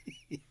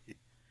there.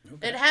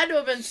 Okay. It had to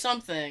have been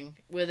something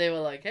where they were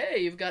like, "Hey,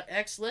 you've got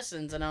X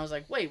listens," and I was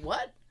like, "Wait,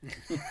 what?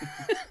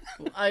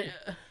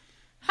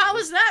 How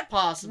is that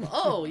possible?"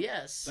 Oh,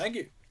 yes, Thank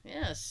you.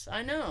 yes,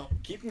 I know.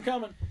 Keep them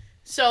coming.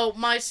 So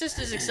my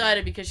sister's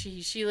excited because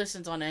she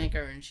listens on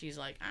Anchor, and she's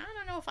like, "I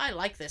don't know if I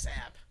like this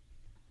app."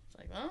 It's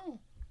like, "Oh,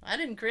 I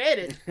didn't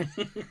create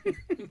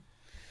it."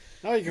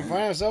 No, you can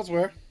find us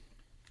elsewhere.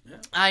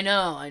 I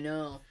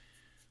know.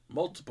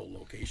 Multiple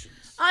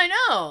locations. I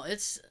know.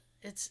 It's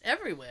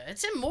everywhere.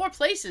 It's in more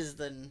places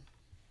than.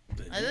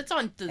 It's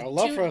on the. I would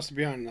love for us to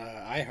be on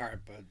iHeart,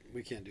 but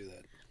we can't do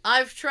that.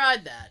 I've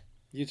tried that.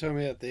 You told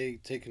me that they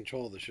take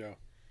control of the show.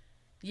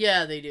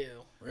 Yeah, they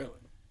do. Really?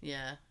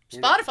 Yeah. We're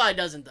not- Spotify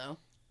doesn't though.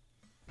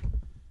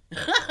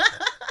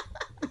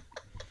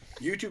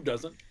 YouTube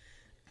doesn't.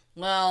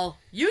 Well,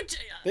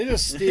 They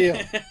just steal.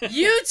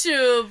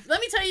 YouTube.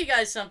 Let me tell you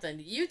guys something.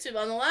 YouTube.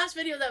 On the last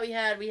video that we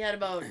had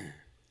about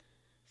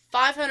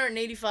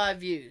 585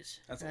 views.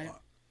 That's right? a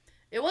lot.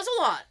 It was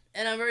a lot,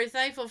 and I'm very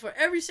thankful for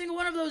every single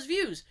one of those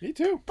views. Me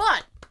too.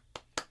 But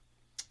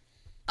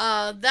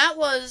that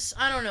was,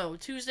 I don't know,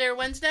 Tuesday or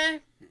Wednesday,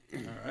 All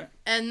right.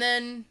 and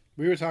then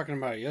We were talking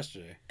about it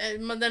yesterday. it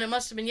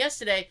must have been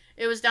yesterday.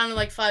 It was down to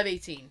like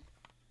 518.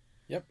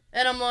 Yep.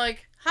 And I'm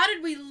like, how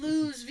did we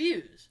lose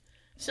views?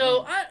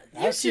 So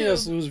I've seen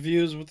us YouTube, lose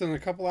views within a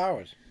couple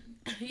hours.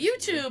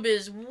 YouTube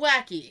is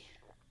wacky.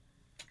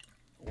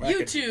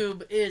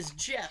 Wackadoo. YouTube is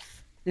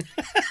Jeff.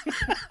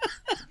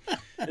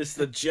 It's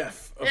the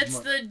Jeff. Of It's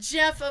the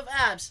Jeff of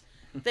apps.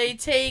 They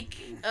take,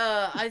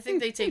 I think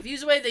they take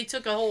views away. They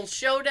took a whole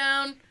show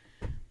down.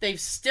 They've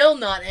still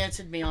not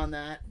answered me on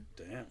that.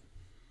 Damn.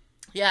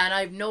 Yeah, and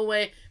I have no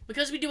way,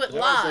 because we do it That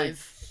was like live.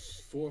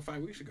 4 or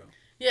 5 weeks ago.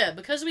 Yeah,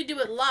 because we do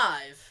it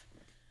live.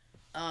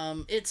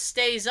 It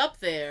stays up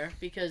there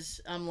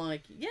because I'm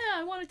like, yeah,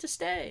 I want it to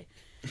stay.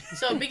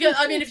 So because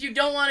I mean, if you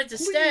don't want it to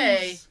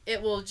stay,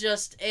 it will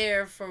just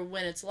air for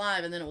when it's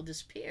live, and then it will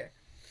disappear.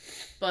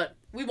 But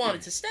we want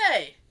it to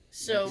stay,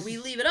 so we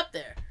leave it up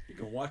there. You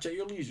can watch at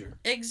your leisure.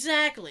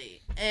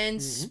 Exactly,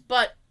 and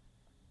but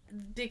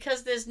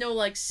because there's no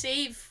like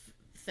save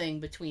thing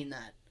between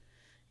that,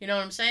 you know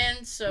what I'm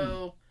saying?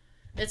 So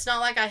it's not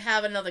like I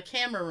have another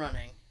camera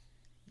running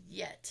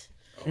yet.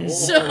 Oh.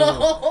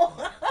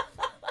 So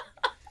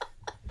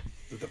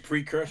The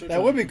precursor. That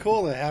to would be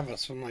cool to have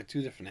us from like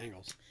two different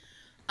angles.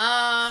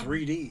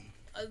 3D.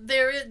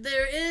 there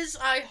is,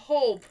 I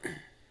hope,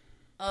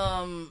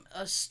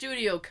 a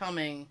studio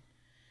coming.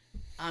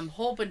 I'm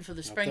hoping for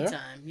the Up there?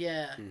 springtime.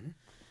 Yeah.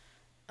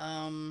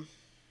 Mhm.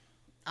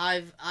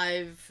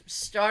 I've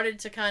started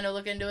to kind of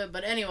look into it,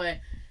 but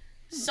anyway,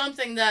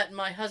 something that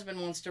my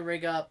husband wants to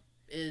rig up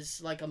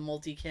is like a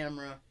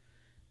multi-camera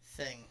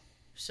thing.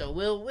 So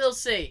we'll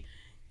see.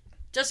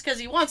 Just because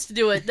he wants to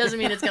do it doesn't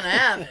mean it's gonna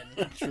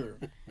happen. Sure.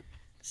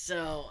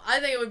 So I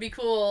think it would be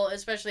cool,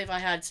 especially if I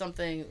had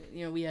something,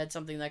 we had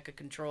something that could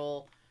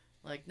control,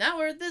 like, now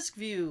we're at this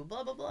view,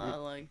 blah, blah, blah.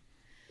 Like,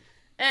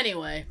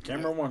 anyway.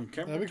 Camera one.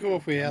 Camera That'd be two, cool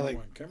if we had camera like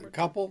one, camera a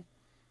couple,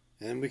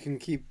 and then we can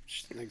keep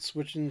like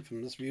switching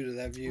from this view to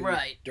that view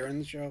Right. during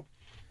the show.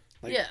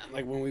 Like, Yeah.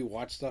 Like when we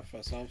watch stuff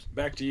ourselves. two.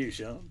 Back to you,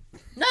 Sean.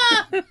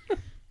 Nah!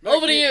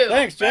 Over to you.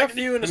 Thanks, Back Jeff.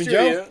 to you in the I mean,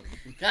 studio.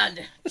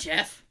 God,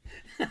 Jeff.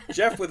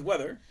 Jeff with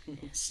weather.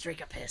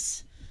 Streak of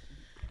piss.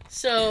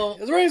 So,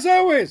 It's raining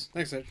sideways.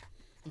 Thanks, Edge.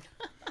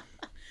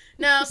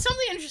 now,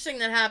 something interesting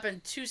that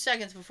happened 2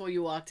 seconds before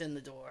you walked in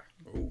the door.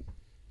 Oh.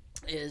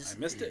 is I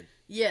missed it.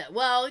 yeah.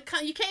 Well,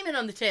 you came in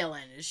on the tail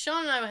end.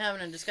 Sean and I were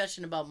having a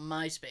discussion about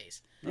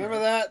MySpace. Remember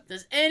that?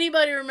 Does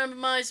anybody remember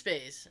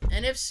MySpace?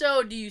 And if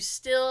so, do you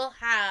still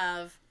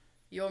have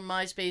your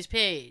MySpace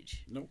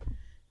page? Nope.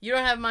 You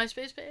don't have a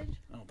MySpace page?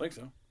 I don't think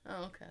so.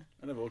 Oh, okay.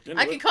 I never looked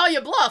into I it. can call you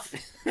bluff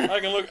I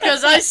can look.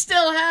 because I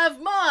still have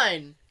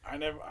mine.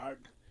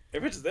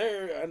 If it's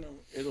there, I know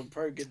it'll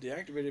probably get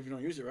deactivated if you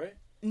don't use it, right?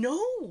 No.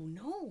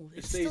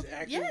 It stays still,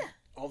 active Yeah.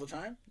 all the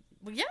time.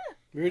 Well, yeah.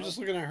 We were just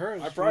looking at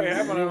hers. I probably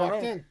have one, I don't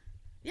walked know. in.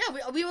 Yeah,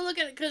 we were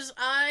looking at because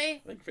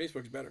I think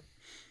Facebook's better.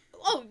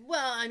 Oh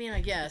well, I mean,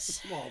 I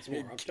guess Well, it's more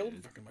It killed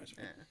updated. fucking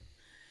MySpace.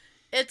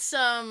 it's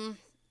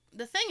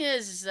the thing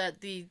is that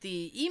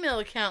the email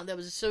account that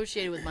was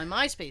associated with my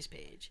MySpace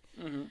page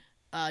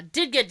Mm-hmm.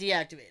 did get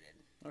deactivated.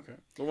 Okay.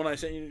 The one I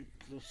sent you.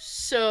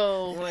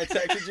 So The one I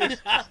texted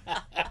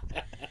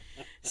you.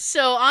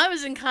 so I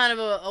was in kind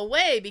of a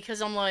way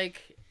because I'm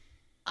like,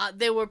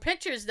 there were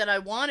pictures that I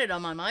wanted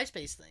on my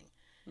MySpace thing,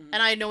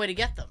 and I had no way to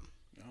get them.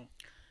 No.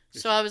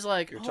 So I was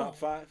like, Your oh, top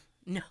 5.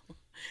 no,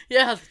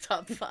 yeah, the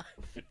top 5.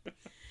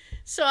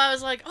 So I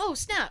was like, oh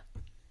snap,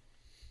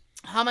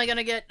 how am I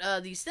gonna get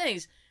these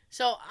things?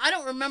 So I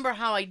don't remember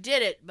how I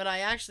did it, but I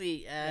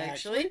actually,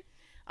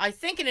 I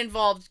think it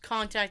involved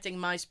contacting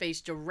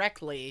MySpace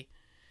directly,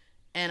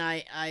 and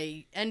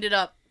I ended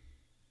up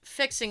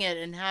fixing it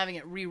and having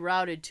it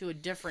rerouted to a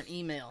different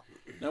email.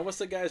 Now, what's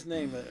the guy's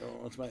name?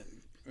 What's my?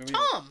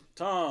 Tom.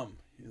 Tom.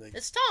 He's like,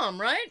 It's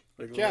Tom, right?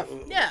 Jeff.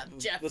 Yeah,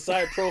 Jeff. The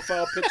side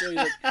profile picture. He's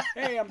like,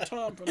 hey, I'm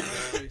Tom from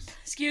MySpace.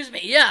 Excuse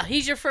me. Yeah,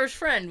 he's your first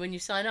friend when you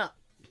sign up.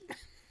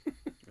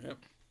 Yep.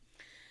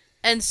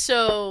 And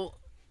so,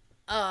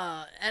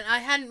 and I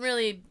hadn't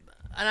really,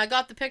 and I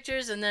got the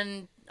pictures, and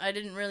then I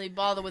didn't really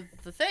bother with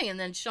the thing. And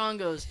then Sean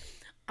goes,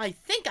 I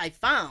think I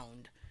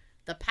found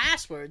the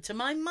password to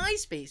my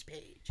MySpace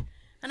page.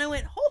 And I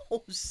went,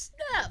 oh,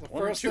 snap. The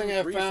 1, first 2, thing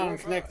I 3, found 4,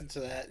 5. connected to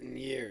that in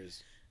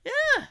years.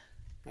 Yeah.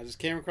 I just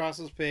came across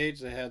this page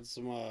that had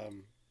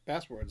some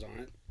passwords on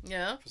it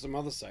Yeah. for some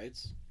other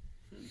sites.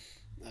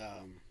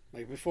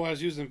 Like before, I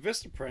was using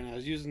Vistaprint. I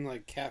was using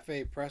like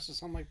Cafe Press or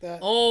something like that.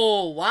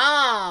 Oh,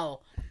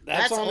 wow.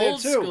 That's on there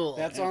old too. school.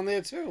 That's on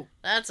there too.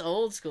 That's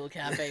old school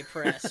Cafe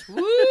Press.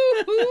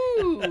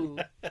 Woo-hoo.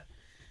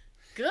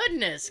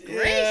 Goodness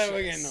gracious. Yeah,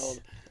 we're getting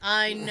old.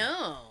 I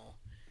know.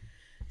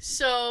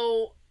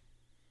 So,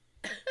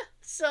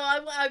 so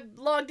I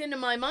logged into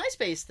my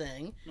MySpace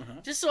thing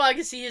just so I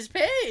could see his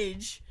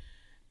page.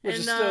 Which And,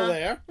 is still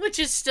there. Which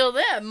is still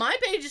there. My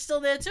page is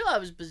still there too. I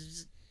was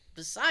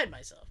beside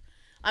myself.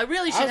 I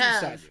really should I was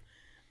have. beside you.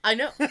 I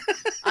know.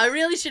 I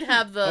really should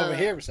have Over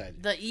here beside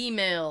you. the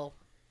email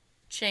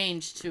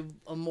changed to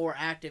a more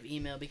active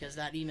email because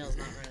that email's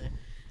not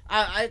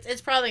really.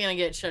 It's probably gonna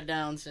get shut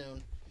down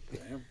soon.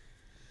 Damn.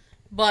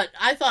 But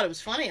I thought it was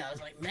funny. I was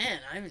like, man,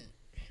 I haven't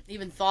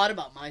even thought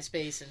about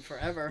MySpace in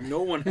forever.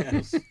 No one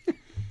has.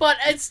 But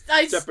I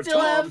Except for still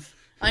Tom. have.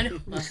 I know.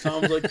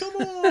 Tom's like, come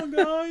on,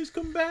 guys,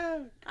 come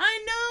back.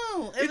 I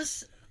know.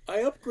 I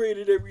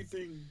upgraded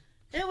everything.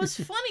 It was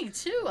funny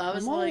too. I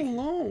was I'm all like,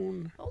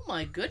 alone. oh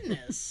my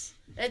goodness.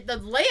 The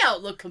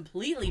layout looked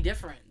completely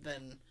different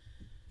than.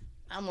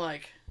 I'm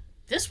like,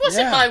 this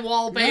wasn't Yeah, my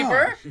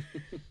wallpaper.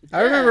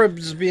 I remember it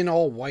just being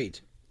all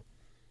white.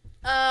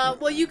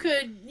 Well, you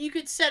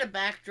could set a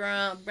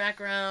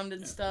background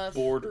and stuff.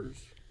 Borders.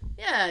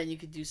 Yeah, and you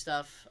could do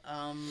stuff.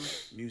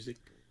 Music.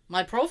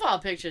 My profile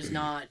picture's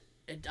not.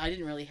 I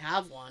didn't really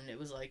have one. It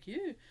was like, yeah.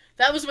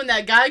 That was when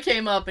that guy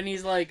came up and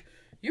he's like,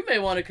 you may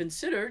want to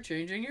consider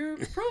changing your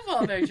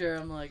profile picture.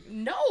 I'm like,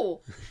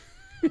 no,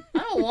 I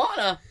don't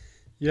wanna.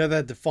 You have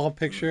that default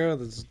picture of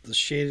the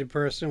shaded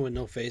person with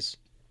no face.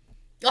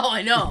 Oh,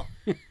 I know.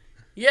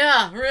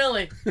 Yeah,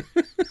 really.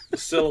 The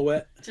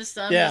silhouette. Just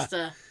I'm Yeah. just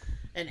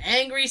an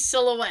angry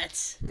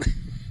silhouette.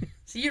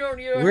 So you don't.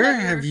 Where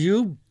have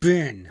you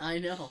been? I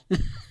know.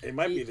 It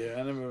might be there.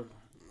 I never.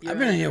 You're I've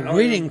been right. here I don't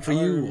waiting even- for I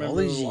don't you remember all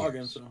these the login,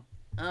 years. so.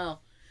 Oh,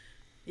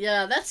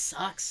 yeah, that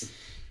sucks.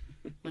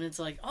 When it's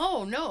like,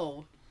 oh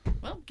no,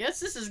 well, guess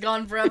this is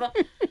gone forever.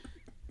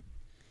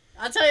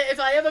 I'll tell you, if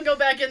I ever go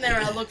back in there,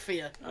 I'll look for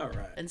you All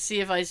right. and see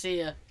if I see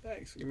you.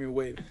 Thanks. Give me a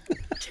wave.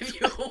 Give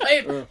you a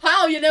wave. Or-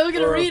 How? You're never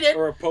gonna read it.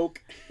 Or a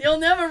poke. You'll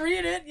never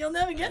read it. You'll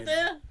never I get know.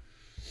 there.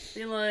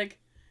 Be like,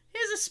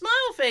 here's a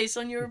smile face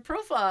on your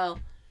profile.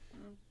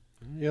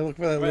 Yeah, look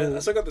for that I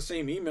little, still got the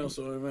same email,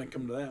 so it might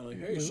come to that. Like,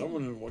 hey,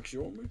 someone watch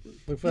your me.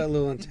 look for that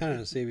little antenna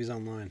to see if he's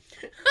online.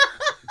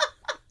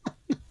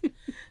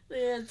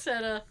 The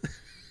antenna.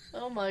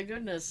 Oh my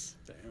goodness.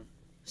 Damn.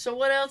 So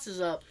what else is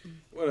up?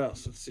 What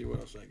else? Let's see what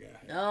else I got.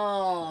 Here.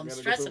 Oh, I'm Gotta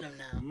go stressing through him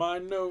now. My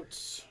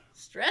notes.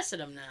 Stressing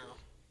him now.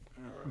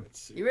 All right, let's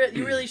see. You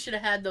really should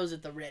have had those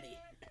at the ready.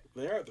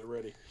 They are. They're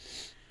ready.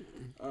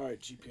 All right,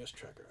 GPS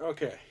tracker.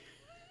 Okay.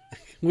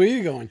 Where are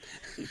you going?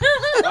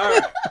 All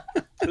right.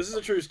 This is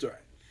a true story.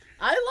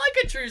 I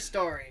like a true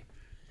story.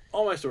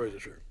 All my stories are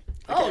true.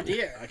 Oh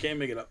dear. I can't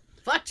make it up.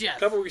 Fuck A Jeff.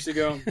 couple weeks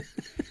ago,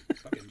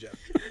 fucking Jeff.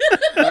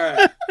 All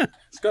right.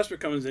 This customer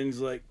comes in.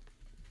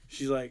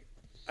 She's like,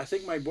 I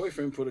think my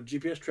boyfriend put a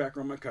GPS tracker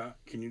on my car.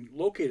 Can you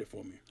locate it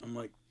for me? I'm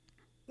like,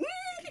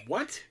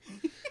 what?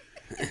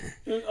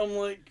 And I'm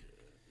like,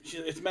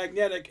 it's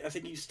magnetic. I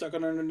think he's stuck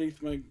it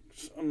underneath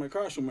on my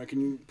car somewhere.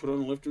 Can you put it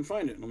on the lift and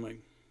find it? And I'm like,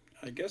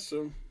 I guess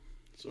so.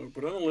 So I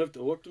put it on the lift. I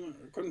looked,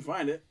 I couldn't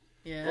find it.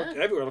 Yeah. Looked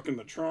everywhere. Looking in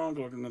the trunk,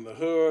 looking in the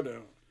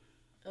hood.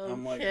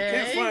 I'm like, I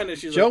can't find it.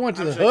 She's Joe like, went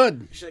to I'm the like-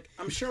 hood. She's like,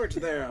 I'm sure it's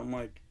there. I'm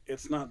like,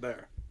 it's not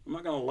there. I'm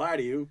not gonna lie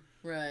to you.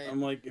 Right.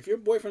 I'm like, if your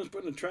boyfriend's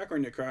putting a tracker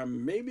in your car,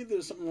 maybe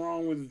there's something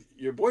wrong with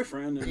your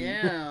boyfriend. And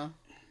Yeah.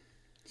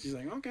 she's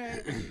like, okay.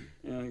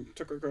 And I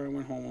took her car and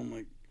went home. I'm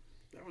like,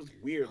 that was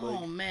weird. Oh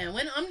Like, man,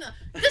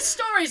 this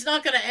story's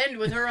not gonna end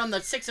with her on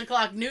the 6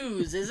 o'clock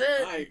news, is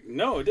it?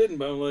 no, it didn't.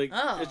 But I'm like,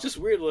 Oh. it's just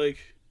weird. Like,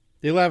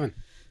 The 11.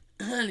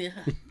 Yeah.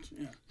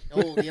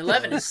 Oh, the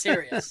 11 is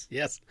serious.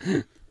 Yes.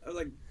 I was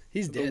like,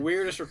 He's the dead.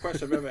 weirdest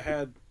request I've ever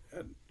had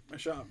at my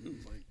shop. It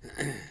was like,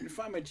 can you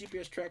find my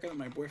GPS tracker that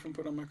my boyfriend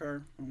put on my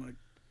car? I'm like,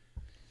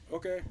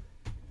 okay.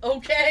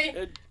 Okay.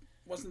 It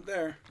wasn't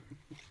there.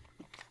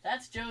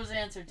 That's Joe's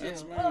answer too.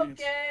 That's my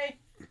Okay.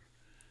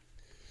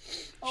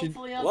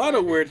 Hopefully, A lot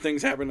of weird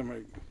things happen to my.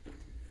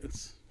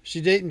 It's. She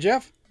dating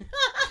Jeff?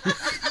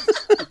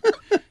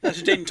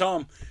 She's dating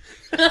Tom.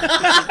 From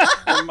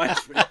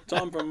MySpace.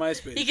 Tom from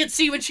MySpace. He can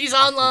see when she's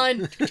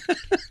online.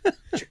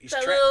 He's,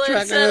 That tra- little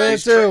Tracking antenna. her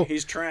he's, too.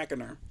 he's tracking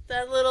her.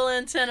 That little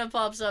antenna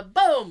pops up.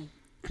 Boom.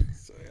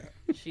 So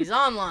yeah. She's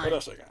What online.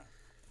 else I got?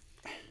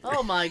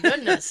 Oh my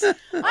goodness. I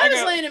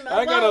was laying in.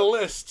 I got a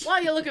list.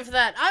 While you're looking for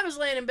that, I was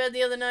laying in bed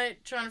the other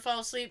night trying to fall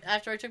asleep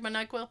after I took my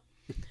NyQuil.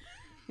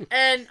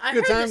 And I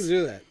Good heard time this. to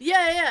do that.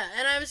 Yeah.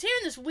 And I was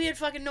hearing this weird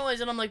fucking noise,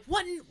 and I'm like,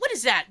 what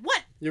is that?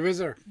 What? Your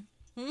visitor.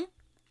 Hmm?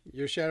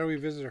 Your shadowy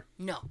visitor.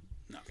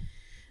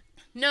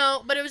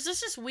 No, but it was just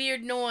this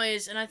weird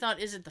noise, and I thought,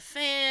 is it the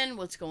fan?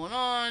 What's going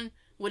on?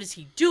 What is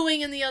he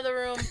doing in the other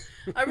room?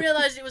 I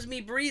realized it was me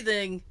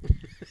breathing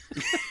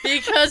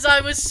because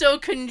I was so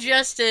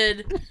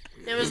congested.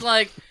 It was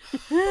like,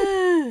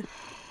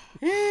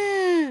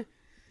 it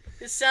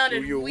sounded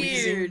Were you weird.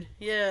 wheezing?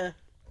 Yeah.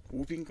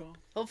 Whooping call.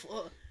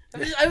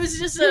 I was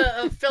just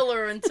a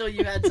filler until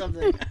you had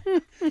something.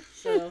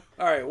 So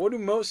All right. What do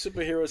most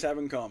superheroes have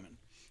in common?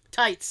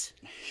 tights.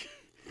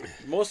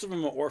 Most of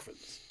them are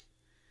orphans.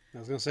 I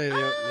was going to say they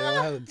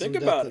all had Think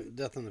some about death, it.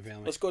 death in the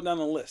family. Let's go down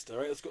the list. All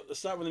right. Let's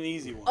start with an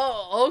easy one.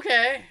 Oh,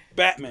 okay.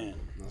 Batman,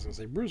 I was going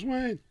to say Bruce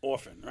Wayne.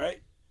 orphan, right?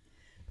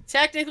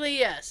 Technically,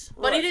 yes,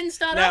 but he Right. didn't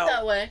start Now- out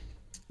that way.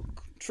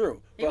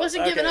 True. He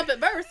wasn't given up at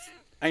birth.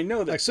 I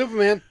know that. Like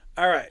Superman.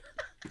 All right.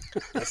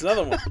 That's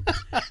another one.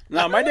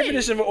 Now, my Wait.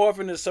 definition of an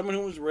orphan is someone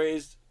who was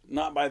raised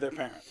not by their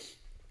parents.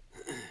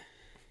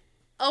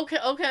 Okay.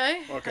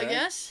 Okay. I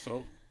guess.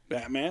 So,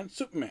 Batman,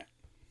 Superman.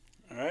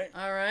 All right?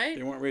 All right.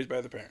 They weren't raised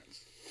by their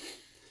parents.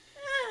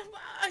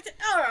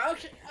 All right.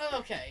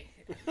 Okay.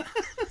 Well,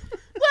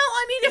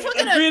 I mean, if we're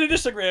Agree gonna to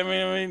disagree. I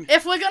mean,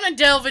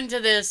 delve into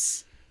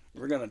this,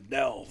 we're going to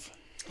delve.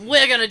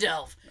 we're gonna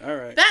delve. All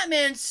right.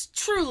 Batman's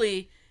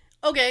truly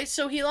okay.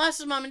 So he lost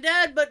his mom and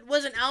dad, but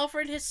wasn't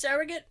Alfred his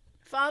surrogate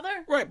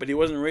father? Right, but he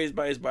wasn't raised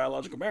by his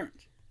biological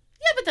parents.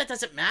 Yeah, but that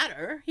doesn't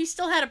matter. He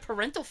still had a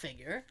parental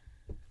figure.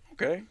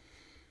 Okay.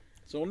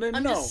 So then,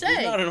 I'm no, just saying.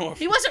 he's not an orphan.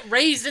 He wasn't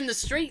raised in the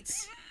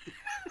streets.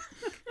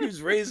 He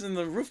was raised in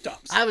the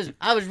rooftops. I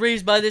was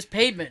raised by this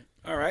pavement.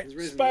 All right. He's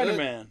raised in the hood.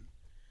 Spider-Man.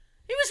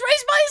 He was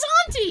raised by his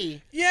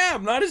auntie. Yeah,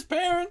 not his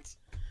parents.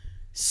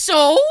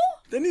 So?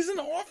 Then he's an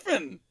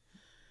orphan.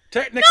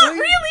 Technically. Not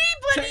really,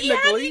 but he had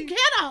technically.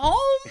 a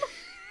home.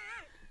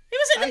 He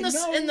wasn't I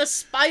know. in the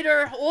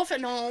spider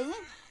orphan home.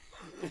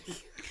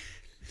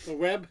 The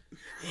web.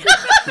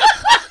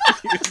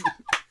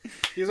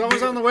 He's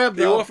always on the web,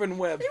 The though. orphan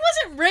web. He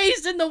wasn't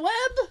raised in the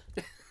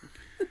web.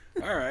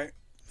 All right.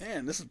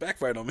 Man, this is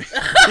backfired on me.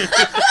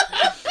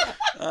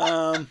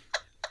 All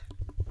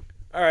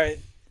right.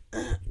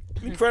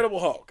 Incredible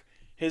Hulk.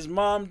 His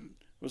mom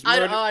was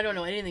murdered. I don't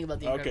know anything about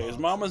the Okay, Incredible his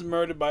Hulk. mom was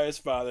murdered by his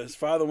father. His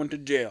father went to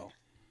jail.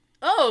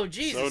 Oh,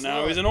 Jesus. So now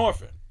Lord. he's an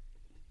orphan.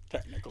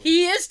 Technically.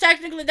 He is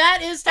technically, that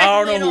is I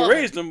don't technically know who an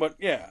orphan. raised him, but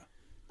yeah.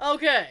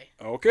 Okay.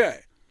 Okay.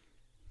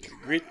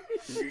 You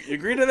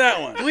agree to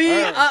that one. We,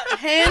 All right.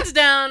 hands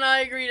down, I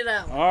agree to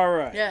that one. All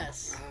right.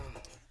 Yes.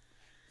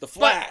 The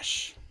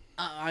Flash.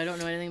 I don't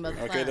know anything about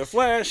the Okay, Flash. the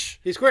Flash.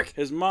 He's quick.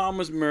 His mom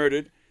was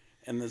murdered,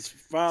 and his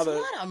father.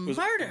 That's a lot of was,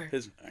 murder.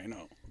 I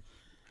know.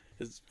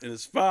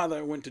 His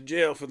father went to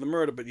jail for the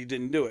murder, but he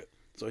didn't do it.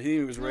 So he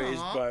was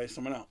raised Aw. by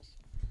someone else.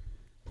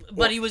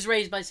 But he was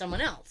raised by someone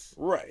else.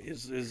 Right,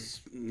 his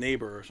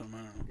neighbor or something.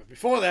 I don't know. But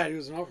before that, he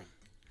was an orphan.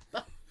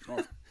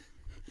 Orphan.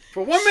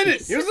 For 1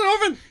 minute, he was an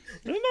orphan.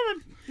 He was an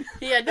orphan.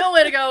 He had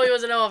nowhere to go. He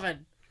was an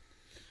orphan.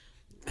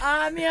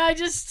 I mean,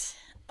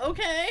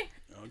 okay.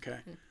 Okay.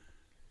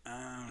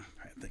 I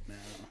think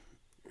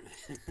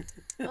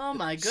now. Oh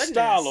my goodness.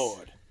 Star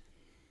Lord.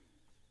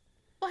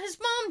 Well, his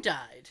mom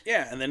died.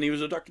 Yeah, and then he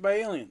was abducted by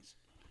aliens.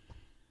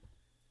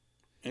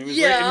 And he was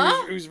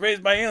Yeah? he was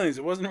raised by aliens.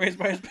 It wasn't raised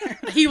by his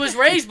parents. He was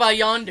raised by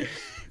Yondu.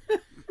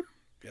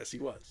 Yes, he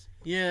was.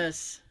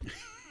 Yes.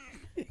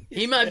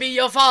 He might be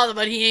your father,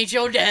 but he ain't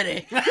your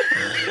daddy.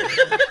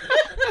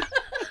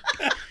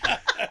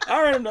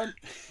 All right, I'm done.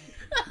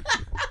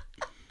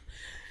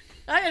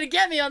 I gotta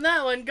get me on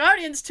that one.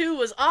 Guardians 2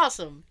 was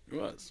awesome. It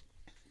was.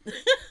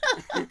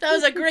 That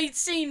was a great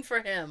scene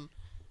for him.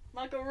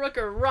 Michael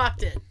Rooker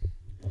rocked it.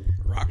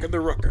 Rockin' the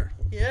Rooker.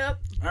 Yep.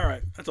 All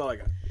right, that's all I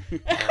got.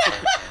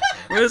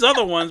 Well, there's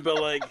other ones, but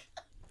like,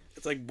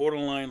 it's like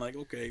borderline. Like,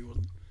 okay, he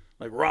wasn't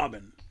like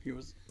Robin.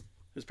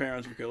 His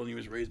parents were killed, and he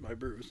was raised by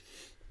Bruce.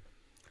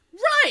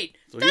 Right.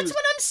 So That's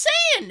what I'm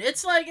saying.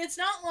 It's like it's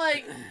not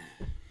like,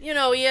 he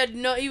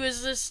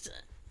was just,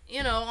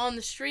 on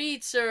the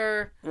streets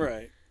or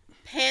Right.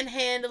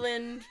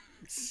 panhandling.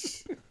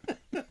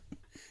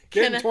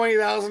 Getting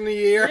 $20,000 a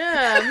year.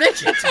 Yeah,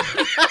 making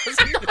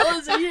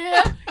 $20,000 a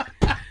year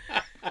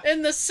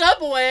in the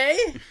subway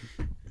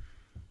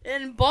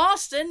in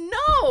Boston.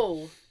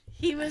 No,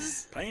 he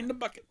was. Playing the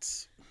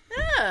buckets.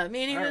 Yeah, I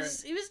mean he All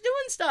was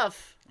doing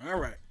stuff. All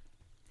right.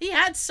 He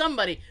had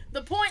somebody.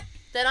 The point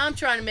that I'm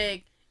trying to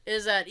make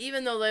is that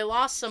even though they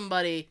lost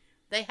somebody,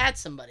 they had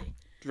somebody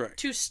Right.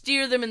 to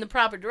steer them in the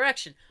proper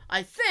direction.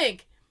 I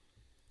think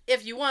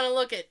if you want to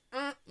look at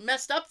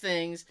messed up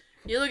things,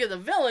 you look at the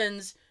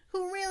villains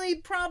who really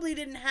probably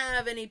didn't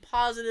have any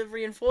positive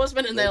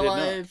reinforcement in They their did not.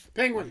 life.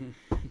 Penguin.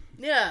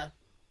 Yeah.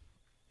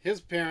 His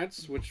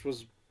parents,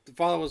 the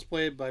father was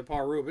played by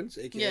Paul Rubens,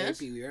 a.k.a. Yes.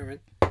 Pee Wee Herman,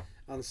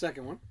 on the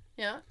second one.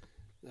 Yeah.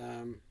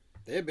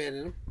 They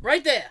abandoned him.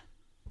 Right there.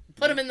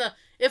 Put him in the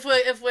if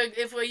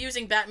we're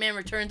using Batman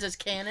Returns as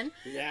canon,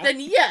 Yeah. then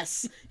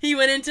yes, he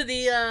went into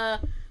the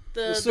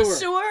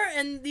sewer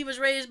and he was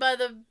raised by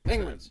the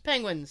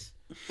penguins.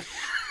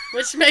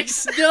 Which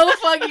makes no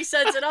fucking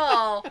sense at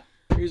all.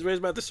 He was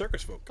raised by the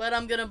circus folk. But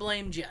I'm gonna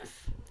blame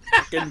Jeff.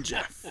 Fucking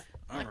Jeff.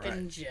 All Fucking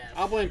right. Jeff.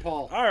 I'll blame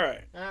Paul. All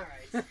right. All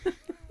right.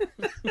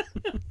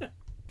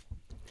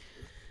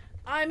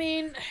 I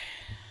mean,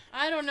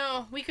 I don't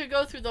know. We could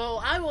go through the whole.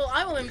 I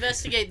will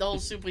investigate the whole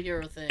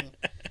superhero thing.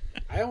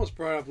 I almost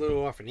brought up Little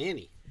Orphan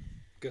Annie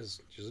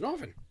because she's an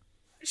orphan.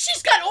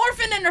 She's got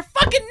orphan in her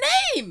fucking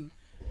name.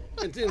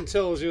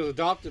 Until she was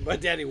adopted by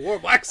Daddy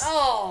Warbucks.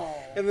 Oh.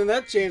 And then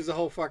that changed the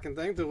whole fucking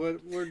thing to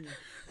what we're...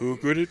 Who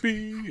could it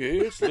be?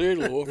 It's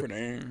Little Orphan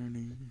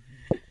Annie.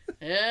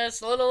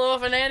 Yes, Little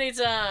Orphan Annie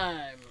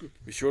time.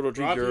 Be sure to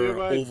drink Brought to you your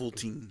by-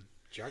 Ovaltine.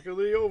 Chocolate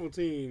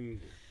Ovaltine.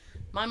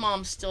 My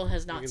mom still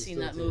has not can seen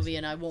still that taste movie, it.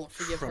 and I won't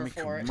forgive her From a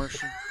for it.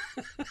 commercial.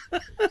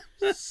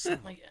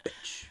 Like,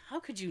 how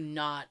could you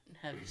not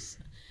have?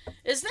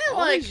 Isn't that All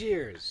like? these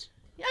years.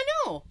 Yeah, I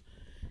know.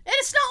 And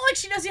it's not like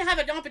she doesn't have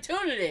an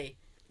opportunity.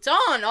 It's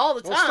on all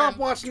the time. Well, stop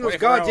watching those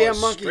 24 goddamn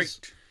hours monkeys.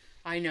 straight.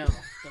 I know.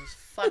 Those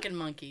fucking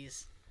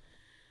monkeys.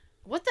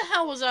 What the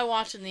hell was I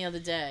watching the other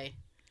day?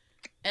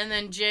 And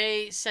then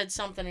Jay said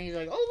something, and he's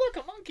like, "Oh,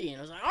 look, a monkey!" And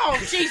I was like, "Oh,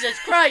 Jesus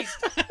Christ!"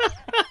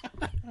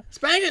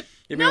 Spank it.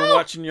 You been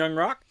watching Young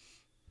Rock?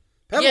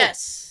 Pebble.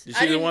 Yes. Did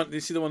you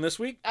see the one this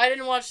week? I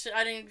didn't watch.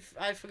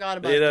 I forgot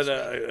about They it. had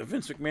this week. a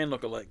Vince McMahon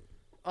lookalike.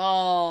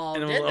 Oh,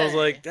 And did I was they?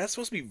 like, that's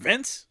supposed to be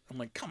Vince? I'm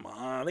like, come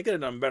on. They could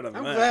have done better than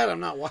I'm that. glad I'm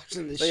not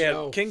watching this They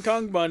show. had King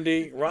Kong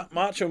Bundy,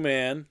 Macho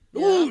Man,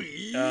 Ooh,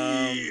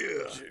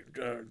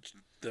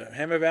 the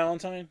Hammer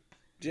Valentine,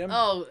 Jim,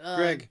 Oh,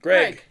 Greg.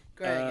 Greg,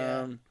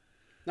 yeah.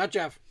 Not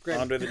Jeff. Greg.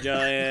 Andre the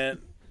Giant,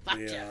 Fuck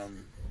the Jeff.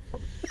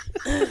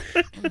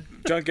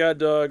 Junkyard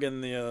Dog,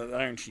 and the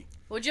Iron Sheik.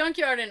 Well,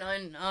 Junkyard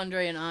and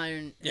Andre and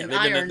Iron Yeah, and they've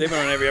Iron been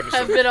on every have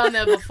episode. been on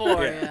there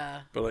before. Yeah.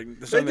 Yeah. But like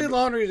this They time did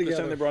laundry this time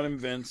together. they brought in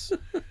Vince.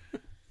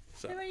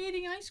 So They were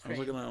eating ice I was cream.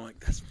 looking at it, I'm like,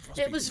 that's supposed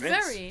to It be was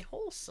Vince. very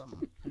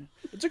wholesome.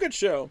 It's a good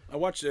show. I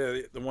watched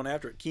the one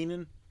after it,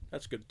 Keenan.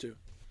 That's good too.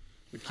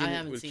 With I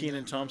haven't with seen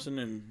Keenan that, Thompson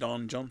and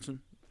Don Johnson.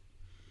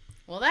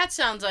 Well, that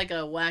sounds like a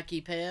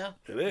wacky pair.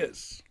 It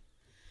is.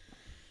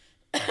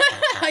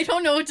 I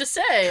don't know what to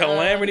say.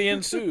 Calamity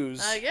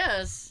ensues. I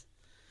guess.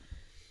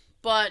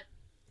 But,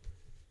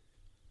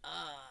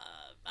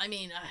 I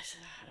mean, I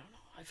don't know.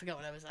 I forgot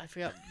what I was. I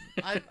forgot.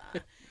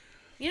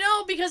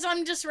 Because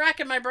I'm just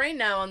racking my brain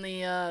now on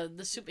the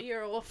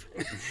superhero wolf.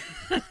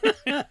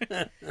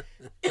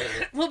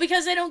 Well,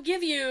 because they don't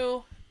give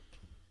you.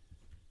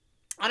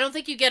 I don't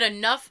think you get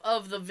enough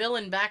of the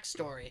villain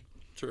backstory.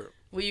 True.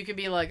 Where you could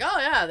be like, oh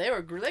yeah, they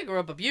grew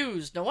up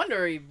abused. No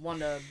wonder he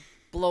wanted to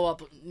blow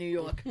up New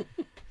York.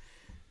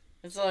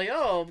 It's like,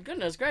 oh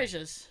goodness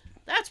gracious,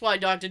 that's why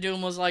Dr.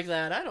 Doom was like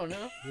that. I don't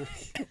know.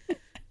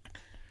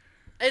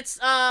 It's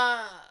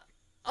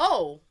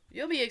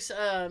you'll be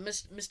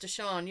Mr.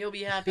 Sean, you'll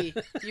be happy.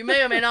 You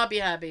may or may not be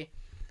happy.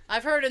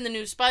 I've heard in the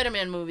new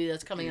Spider-Man movie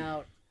that's coming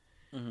out,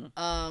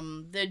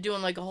 they're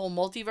doing like a whole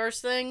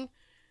multiverse thing,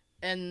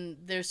 and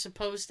they're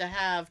supposed to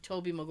have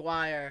Tobey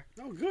Maguire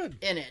Oh, good.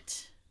 in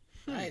it.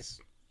 Nice.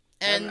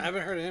 And I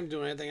haven't heard of him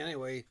doing anything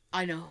anyway,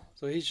 I know.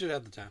 so he should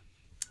have the time.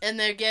 And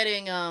they're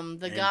getting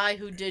the guy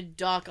who did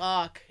Doc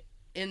Ock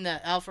in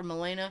that, Alfred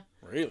Molina.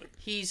 Really?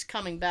 He's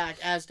coming back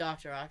as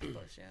Dr.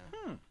 Octopus,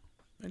 yeah.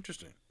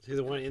 Interesting. Is he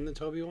the one in the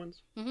Toby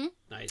ones? Mm-hmm.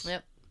 Nice.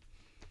 Yep.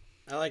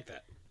 I like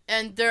that.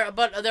 And they're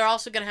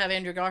also gonna have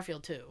Andrew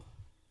Garfield too,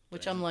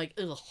 which I'm like,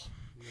 ugh.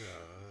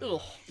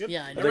 Ugh. Yep.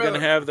 Yeah, I They're know. gonna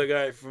have the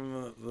guy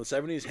from the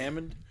 '70s,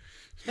 Hammond.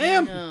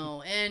 Ham.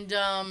 No, and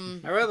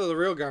I'd rather the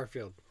real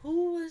Garfield.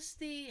 who was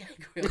the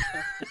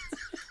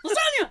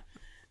lasagna?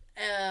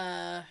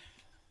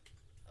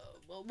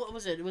 What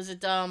was it? Was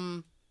it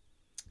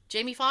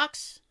Jamie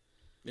Foxx?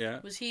 Yeah.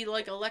 Was he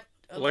like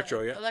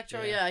Electro, yeah.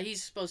 Electro, Yeah. yeah.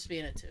 He's supposed to be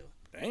in it too.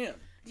 Damn.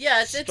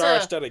 Yeah, it's a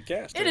Star-studded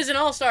cast. it is an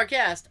all-star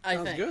cast. I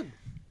Sounds think. good.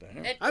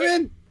 Damn. I'm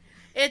in.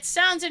 It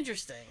sounds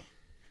interesting.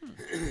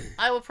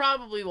 I will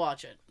probably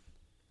watch it.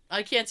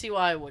 I can't see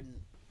why I wouldn't.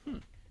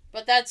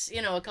 But that's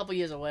a couple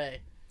years away.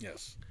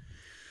 Yes.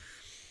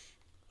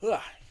 Ugh.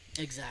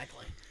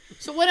 Exactly.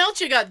 So what else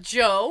you got,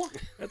 Joe?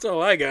 That's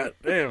all I got.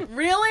 Damn.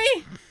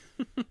 Really?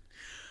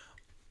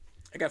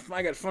 I got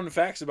fun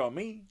facts about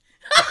me.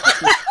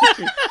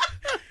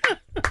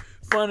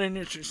 Fun and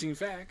interesting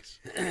facts.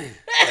 Whoa.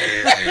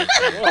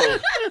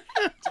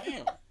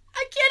 Damn.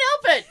 I can't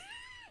help it.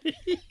 I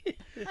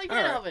can't All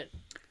right. help it.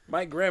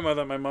 My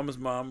grandmother, my mom's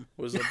mom,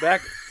 was a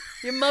back.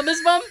 Your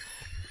mama's mum?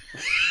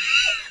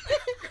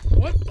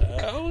 What the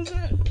hell was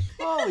that?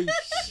 Holy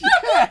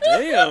shit.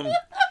 Damn.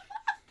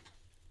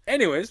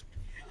 Anyways,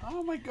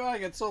 Oh my god, I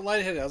got so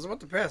lightheaded. I was about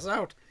to pass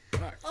out.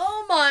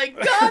 Oh my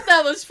god,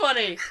 that was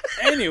funny.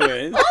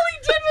 anyways, All he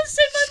did was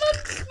say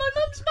my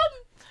mom's mum.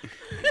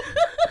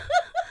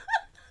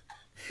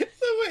 The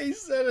way he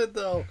said it,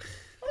 though.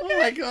 Oh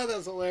my god,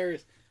 that's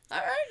hilarious. All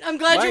right, I'm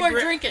glad My you weren't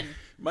gra- drinking.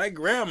 my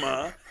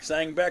grandma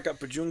sang backup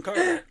for June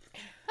Carter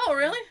Oh,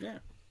 really? Yeah.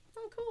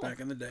 Oh, cool. back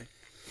in the day.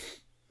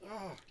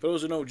 Oh, For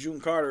those who know,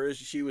 June Carter is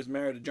she was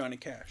married to Johnny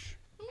Cash.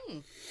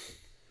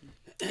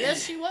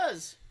 Yes, she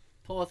was.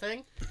 Poor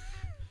thing.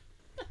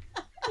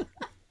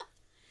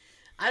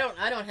 I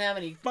don't have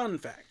any Fun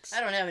facts.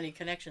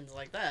 connections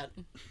like that.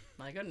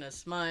 My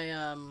goodness, my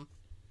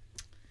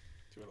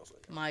See what else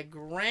I got. my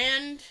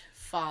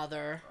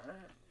grandfather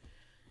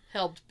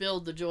helped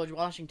build the George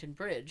Washington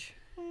Bridge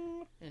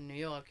in New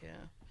York. Yeah,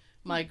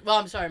 my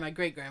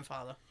great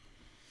grandfather.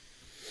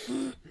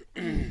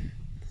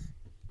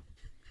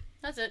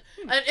 That's it.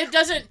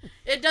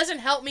 It doesn't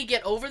help me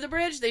get over the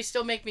bridge. They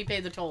still make me pay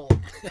the toll.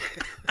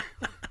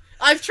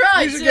 I've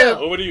tried You should too. get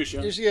Over to you,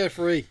 Sean. you should get it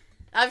free.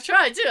 I've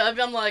tried too.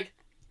 I'm like,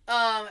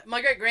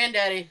 my great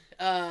granddaddy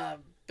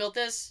built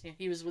this.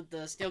 He was with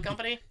the steel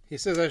company. He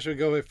says I should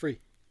go with free.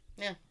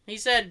 Yeah, he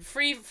said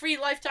free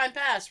lifetime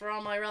pass for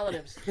all my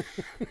relatives.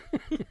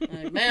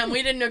 Like, man,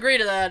 we didn't agree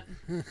to that.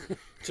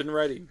 It's in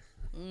writing.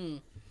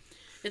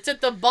 It's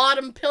at the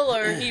bottom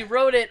pillar. He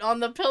wrote it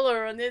on the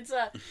pillar on the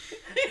inside.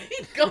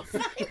 Go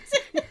find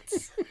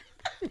it.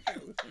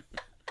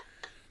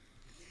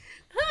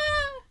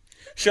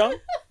 Sean?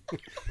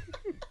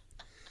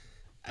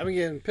 I've been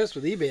getting pissed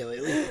with eBay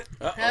lately.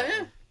 Uh-oh. Have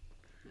you?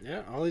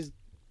 Yeah, all these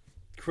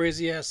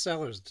crazy ass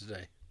sellers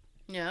today.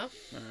 Yeah.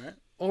 All right.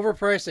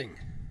 Overpricing.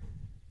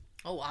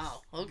 Oh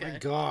wow. My Okay.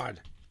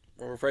 God.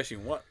 Overpricing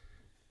what?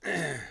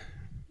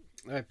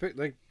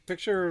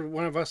 Picture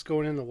one of us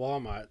going into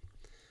Walmart,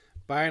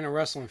 buying a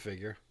wrestling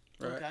figure,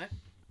 Right. Okay.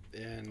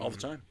 and All the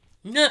time.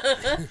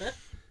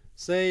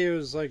 say it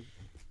was like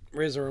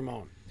Razor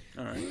Ramon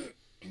All right.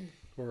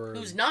 or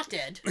Who's not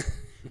dead?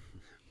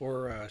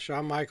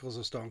 Shawn Michaels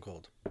or Stone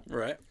Cold.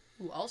 Right.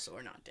 Who also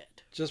are not dead.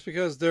 Just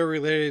because they're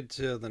related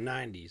to the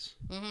 90s.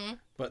 Mm-hmm.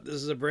 But this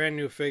is a brand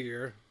new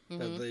figure Mhm.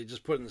 that they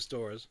just put in the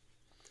stores.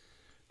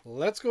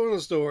 Let's go in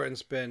the store and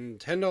spend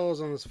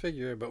 $10 on this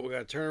figure, but we got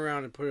to turn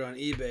around and put it on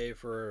eBay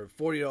for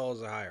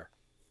 $40 or higher.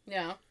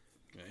 Yeah.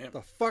 Damn.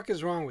 The fuck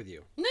is wrong with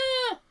you? No.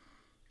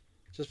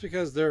 Just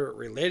because they're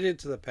related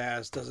to the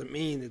past doesn't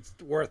mean it's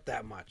worth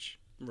that much.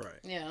 Right.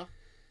 Yeah.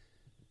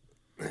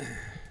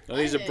 Now,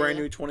 these I are hear brand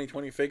ya. new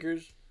 2020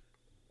 figures.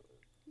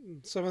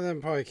 Some of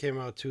them probably came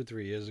out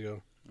 2-3 years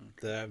ago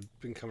that I've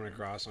been coming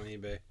across on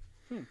eBay.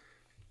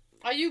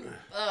 Are you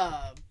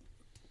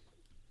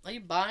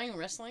buying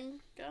wrestling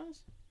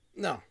guys?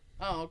 No,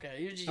 Oh,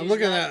 okay. You just I'm use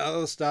looking that? at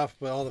other stuff,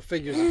 but all the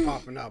figures are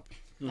popping up.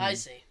 I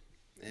see.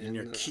 In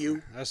your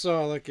queue. I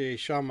saw like a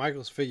Shawn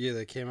Michaels figure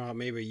that came out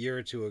maybe a year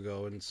or two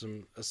ago in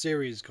a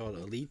series called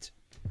Elite.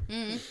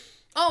 Mm-hmm.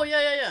 Oh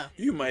yeah.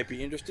 You might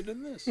be interested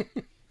in this.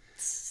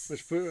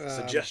 Which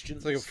Suggestions?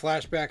 It's like a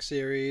flashback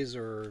series,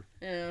 or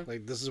Yeah.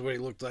 like this is what he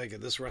looked like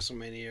at this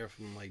WrestleMania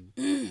from like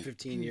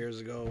 15 years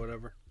ago, or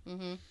whatever.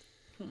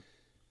 Mm-hmm.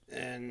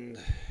 And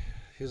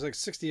he was like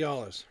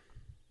 $60.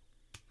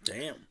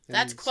 Damn.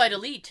 That's And- quite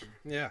elite.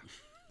 Yeah.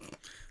 And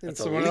That's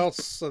someone elite.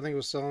 else, I think,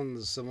 was selling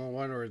the similar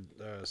one or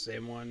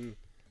same one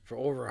for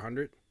over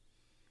 100.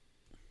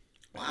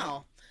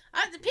 Wow.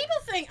 The people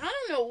think I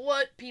don't know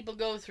what people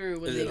go through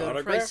when Is they it go to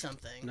autographed? price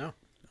something. No.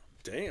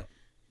 Damn.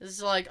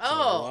 It's like, That's a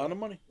oh, lot of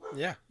money.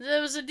 Yeah.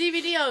 there was a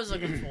DVD I was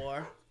looking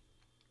for.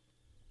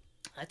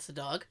 That's the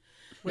dog.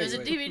 There's a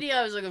wait. DVD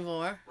I was looking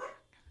for.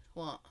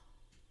 What?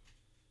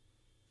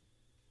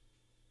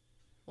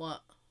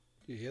 What?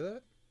 Do you hear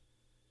that?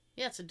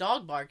 Yeah, it's a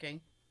dog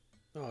barking.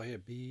 Oh, yeah.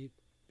 Beep,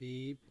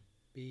 beep,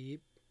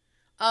 beep.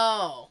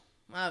 Oh,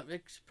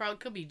 it probably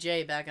could be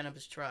Jay backing up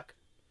his truck.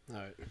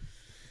 All right.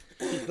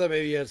 I thought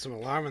maybe you had some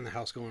alarm in the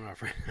house going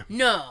off right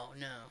now.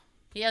 No.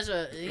 He has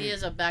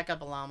a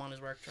backup alarm on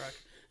his work truck.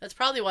 That's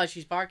probably why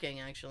she's barking.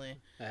 Actually.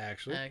 There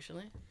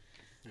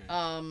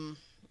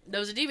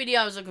was a DVD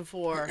I was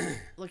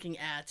looking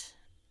at,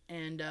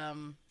 and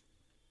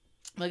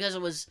because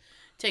it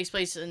takes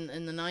place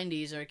in the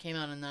 90s, or it came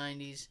out in the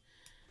 90s.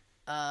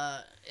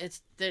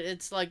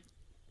 It's like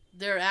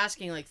they're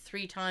asking like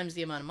 3 times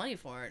the amount of money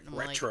for it. And I'm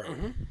retro.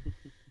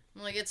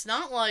 I'm like, it's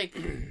not like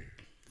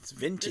It's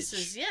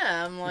vintage.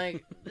 I'm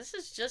like, this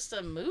is just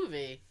a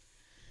movie.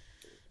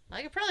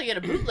 I could probably get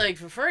a bootleg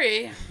for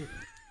free.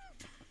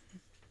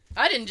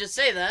 I didn't just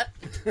say that.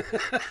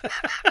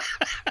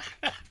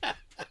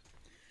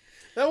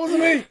 That wasn't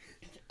me.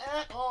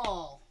 At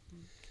all.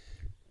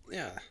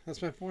 Yeah,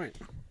 that's my point.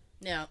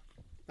 Yeah.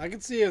 I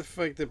can see if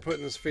like they're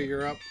putting this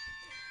figure up.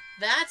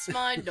 That's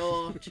my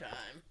door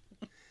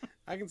chime.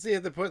 I can see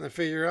if they're putting the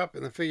figure up,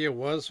 and the figure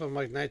was from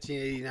like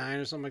 1989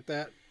 or something like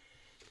that.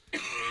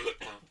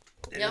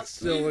 And Yep. it's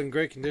still in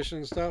great condition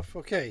and stuff.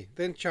 Okay,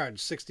 then charge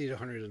 $60 to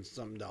 $100 and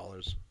something.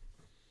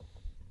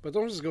 But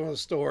don't just go to the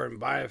store and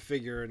buy a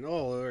figure and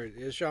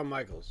here's Shawn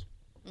Michaels.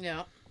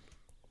 Yeah.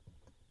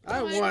 I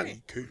I want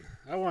agree.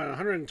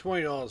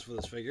 $120 for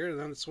this figure, and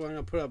that's what I'm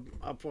gonna put up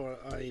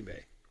on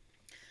eBay.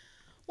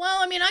 Well,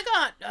 I mean, I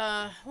got,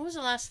 what was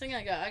the last thing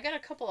I got? I got a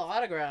couple of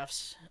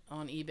autographs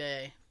on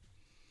eBay.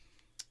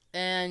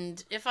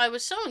 And if I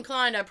was so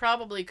inclined, I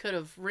probably could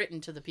have written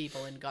to the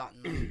people and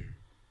gotten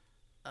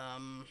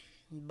them.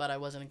 But I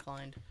wasn't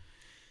inclined.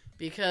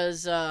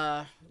 Because,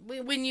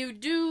 when you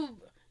do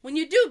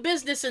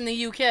business in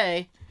the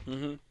UK,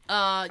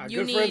 Our you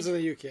good need... friends in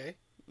the UK.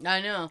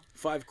 I know.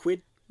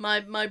 £5.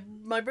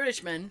 My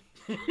British men.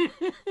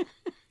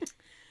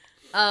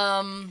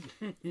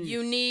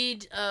 You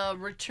need a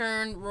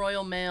return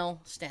Royal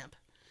Mail stamp.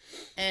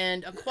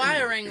 And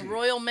acquiring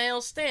Royal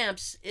Mail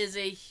stamps is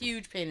a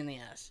huge pain in the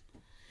ass.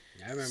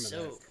 I remember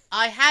So that.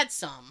 I had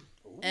some,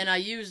 and I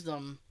used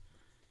them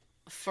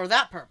for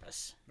that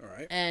purpose. All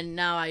right. And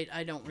now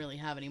I don't really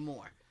have any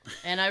more.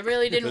 And I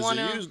really didn't want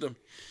to... used them.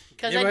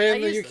 Because Anybody I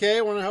in the used UK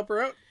them. want to help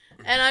her out?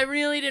 And I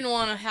really didn't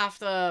want to have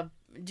to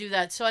do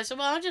that. So I said,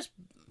 well, I'll just,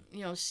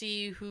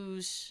 see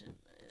who's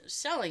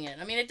selling it.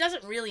 I mean, it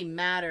doesn't really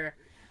matter.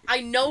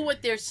 I know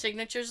what their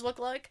signatures look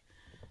like,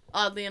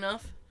 oddly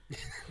enough.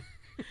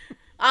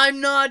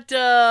 I'm not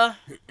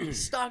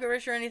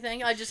stalkerish or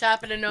anything. I just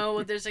happen to know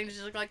what their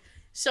signatures look like.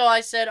 So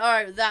I said, all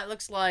right, that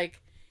looks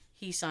like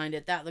he signed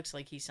it. That looks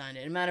like he signed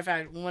it. As a matter of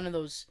fact, one of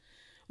those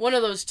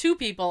 2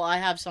 people I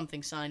have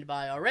something signed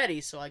by already,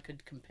 so I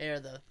could compare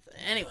the...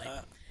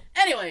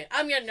 Anyway,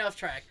 I'm getting off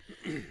track.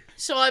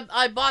 So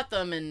I bought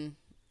them, and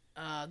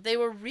they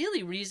were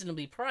really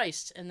reasonably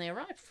priced, and they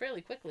arrived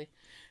fairly quickly.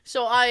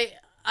 So I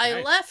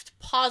Nice. left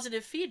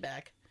positive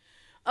feedback.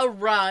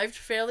 Arrived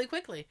fairly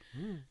quickly.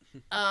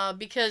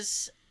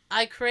 Because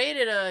I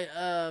created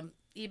a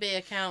eBay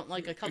account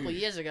like a couple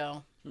years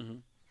ago.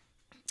 And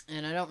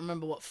I don't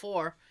remember what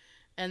for.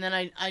 And then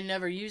I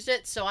never used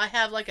it, so I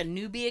have like a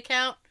newbie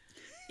account.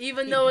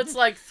 Even though it's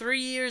like 3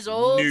 years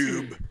old.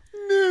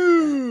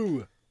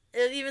 No!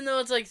 Even though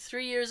it's like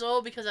 3 years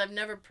old because I've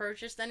never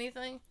purchased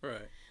anything.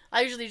 Right.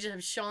 I usually just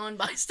have Sean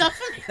buy stuff.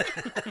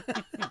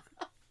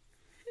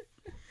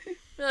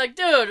 They're like,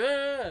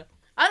 dude,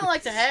 I don't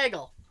like to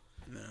haggle.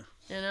 No.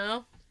 You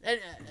know? And,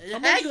 How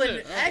much is haggling,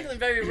 it? Okay. haggling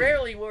very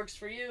rarely works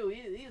for you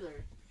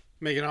either.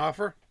 Make an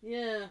offer?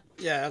 Yeah.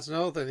 Yeah, that's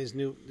another thing.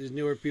 These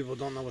newer people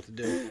don't know what to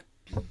do.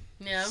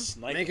 Yeah.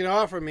 Snipe. Make an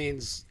offer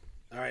means,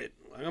 all right,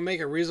 I'm going to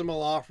make a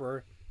reasonable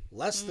offer,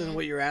 less than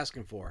what you're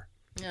asking for.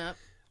 Yeah.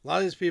 A lot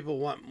of these people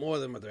want more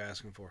than what they're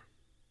asking for.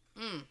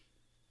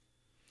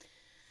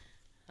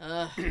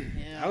 Yeah.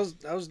 I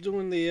was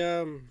doing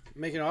the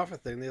make an offer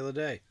thing the other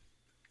day.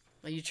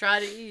 Well, you try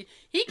to... He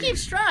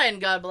keeps trying,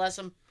 God bless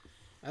him.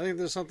 I think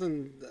there's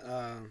something.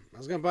 I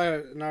was going to buy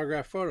an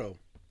autographed photo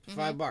for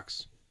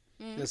 $5.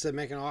 It said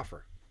make an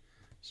offer.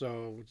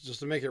 So just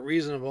to make it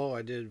reasonable,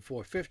 I did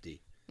 $4.50.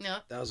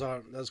 Yeah.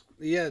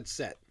 It's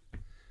set.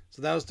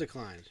 So that was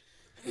declined.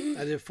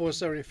 I did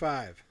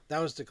 $4.75. That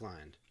was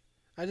declined.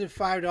 I did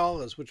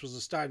 $5, which was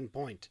the starting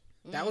point.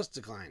 That was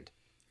declined.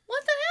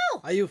 What the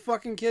hell? Are you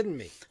fucking kidding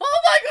me? Oh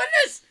my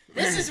goodness!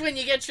 This is when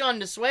you get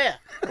Sean to swear.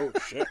 Oh,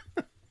 shit.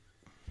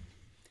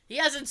 He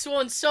hasn't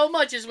sworn so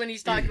much as when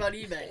he's talking about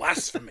eBay.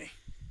 Blasphemy.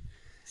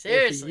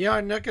 Seriously. If you're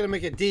not going to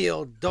make a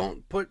deal,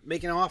 don't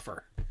make an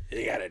offer.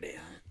 You got a deal.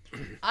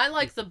 I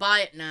like the buy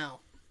it now.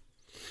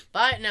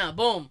 Buy it now.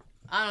 Boom.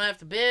 I don't have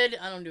to bid.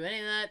 I don't do any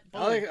of that.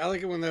 Boom. I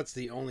like it when that's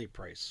the only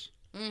price.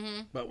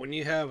 But when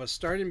you have a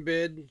starting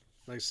bid,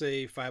 like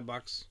say $5,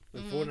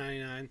 like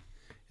 $4.99, and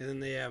then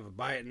they have a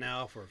buy it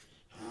now for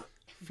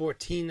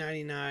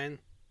 $14.99,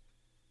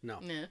 no,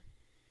 Yeah.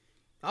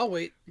 I'll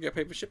wait. You got to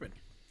pay for shipping.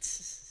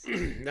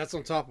 That's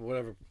on top of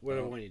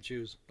whatever one you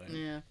choose.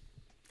 Yeah.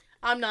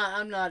 I'm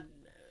not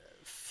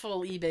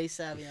full eBay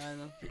savvy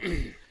either.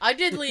 I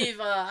did leave.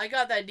 I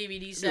got that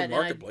DVD set, Good and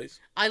marketplace.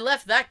 I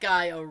left that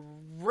guy a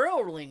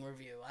rolling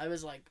review. I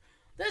was like,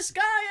 "This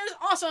guy is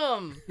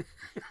awesome."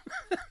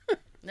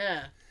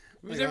 Yeah.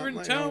 If he's ever in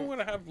Like, town, we're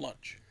going to have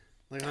lunch.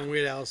 Like on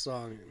Weird Al's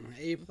song,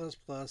 A++,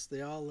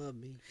 they all love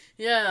me.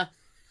 Yeah.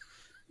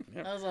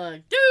 Yep. I was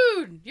like,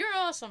 dude, you're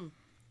awesome.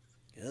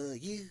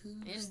 You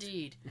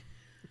Indeed.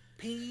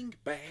 pink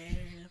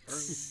bathroom.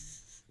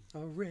 A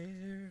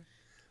rare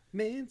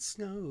mint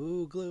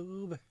snow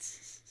globe.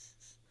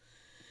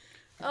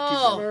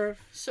 Oh, Smurf.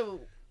 so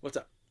What's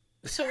up?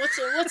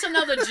 what's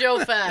another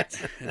Joe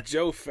fact?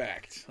 Joe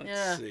fact.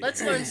 Yeah, See.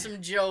 let's learn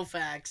some Joe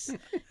facts.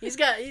 He's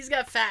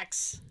got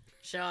facts,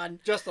 Sean.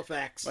 Just the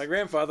facts. My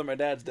grandfather, my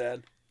dad's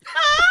dad,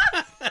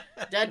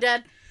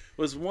 Dad,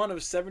 was one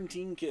of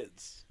 17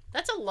 kids.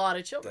 that's a lot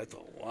of children. That's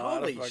a lot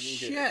Holy of fucking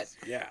shit. kids.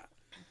 Yeah.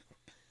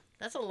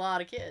 That's a lot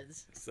of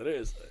kids. Yes, it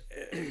is.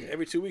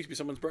 Every 2 weeks be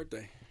someone's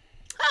birthday.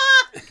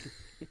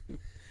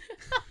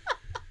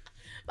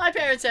 My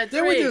parents had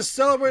Didn't we three. just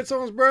celebrate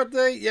someone's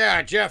birthday?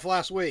 Yeah, Jeff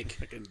last week.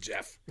 Fucking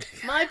Jeff.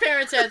 My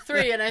parents had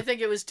three, and I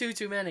think it was too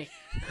many.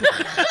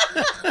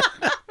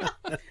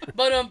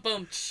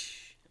 Bum.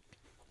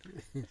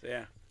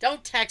 Yeah.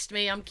 Don't text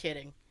me. I'm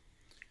kidding.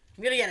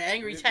 I'm gonna get an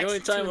angry text. The only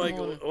at 2 time in the like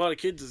morning. a lot of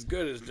kids is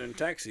good is during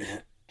tax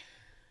season.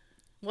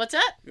 What's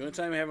that? The only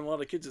time having a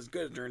lot of kids is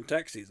good is during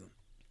tax season.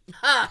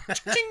 Ha!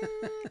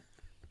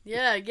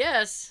 Yeah, I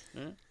guess.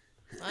 Huh?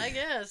 I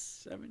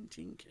guess.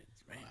 17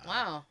 kids, man.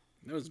 Wow.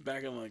 That was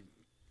back in like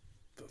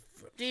the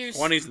Do you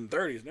 20s and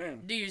 30s,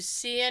 man. do you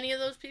see any of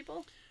those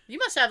people? You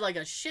must have like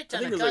a shit I ton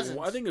think of there's cousins.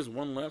 I think there's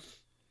one left.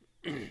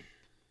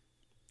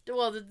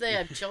 Well, did they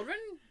have children?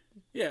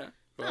 Yeah,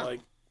 but Oh. like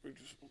we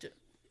just,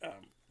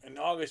 in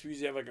August we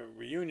usually have like a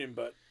reunion,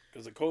 but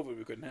because of COVID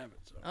we couldn't have it.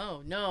 So.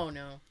 Oh no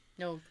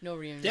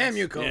reunions. Damn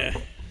you, Cole. Yeah,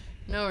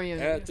 No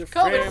reunions. at the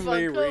COVID,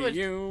 family COVID.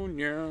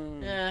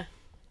 reunion. Yeah,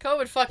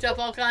 COVID fucked up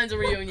all kinds of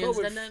reunions,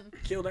 COVID didn't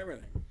it? killed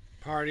everything.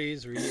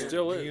 Parties,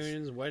 Still is.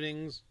 reunions,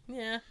 weddings,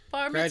 Yeah,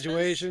 bar mitzvahs.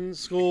 graduations,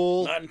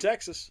 school. Not in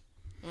Texas.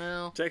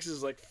 Well, Texas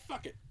is like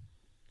fuck it.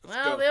 Let's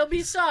well, go. they'll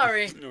be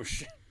sorry. No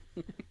shit.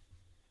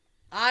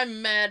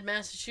 I'm mad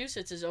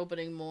Massachusetts is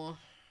opening more.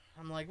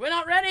 I'm like, we're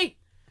not ready.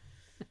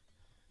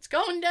 It's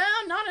going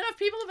down. Not enough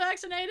people are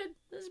vaccinated.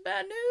 This is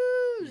bad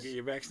You news. get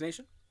your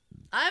vaccination?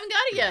 I haven't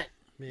got it yet.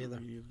 Me either.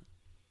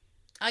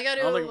 I got I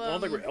to. don't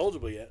think we're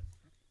eligible yet.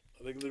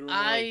 I think they're doing,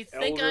 I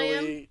like, think I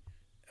am.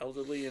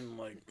 elderly and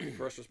like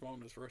first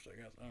responders first. I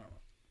guess I don't know.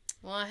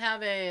 Well, I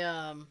have a.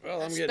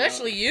 Well, I'm getting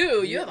especially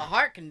you. You have a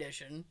heart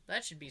condition.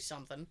 That should be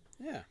something.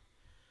 Yeah.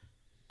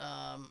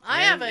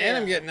 I have a. And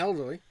I'm getting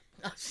elderly.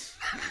 I'm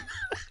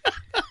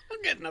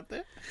getting up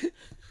there.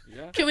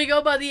 Yeah. Can we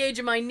go by the age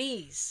of my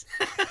knees?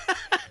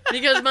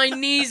 Because my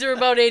knees are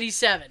about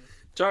 87.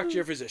 Talk to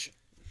your physician.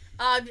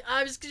 I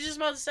was just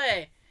about to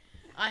say,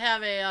 I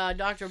have a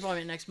doctor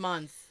appointment next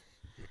month,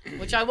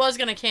 which I was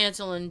gonna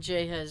cancel, and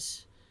Jay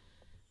has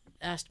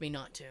asked me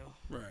not to.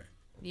 Right.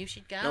 You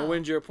should go. Now,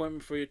 when's your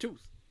appointment for your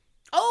tooth?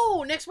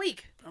 Oh, next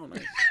week. Oh,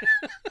 nice.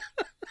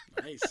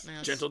 Nice.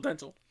 Yes. Gentle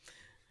dental.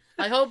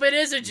 I hope it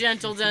is a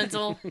gentle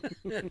dental.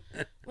 Well,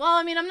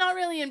 I mean, I'm not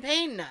really in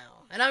pain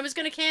now, and I was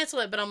gonna cancel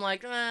it, but I'm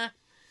like, I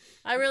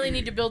really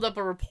need to build up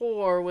a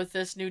rapport with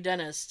this new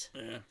dentist.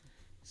 Yeah.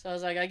 So I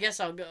was like, I guess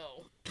I'll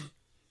go.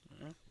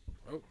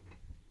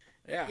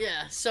 Yeah.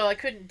 Yeah. So I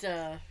couldn't.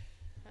 I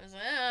was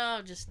like,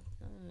 I'll just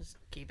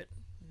keep it.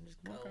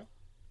 Just go. Okay.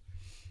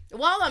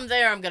 While I'm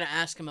there, I'm gonna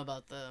ask him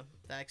about the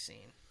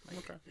vaccine.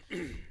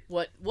 Okay.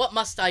 What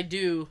must I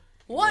do?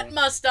 What Yeah.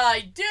 must I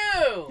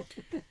do?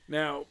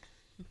 Now,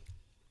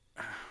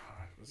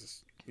 what's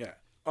this? Yeah.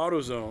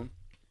 AutoZone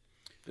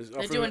is They're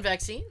offering doing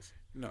vaccines?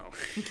 no.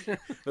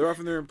 They're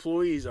offering their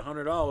employees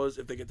 $100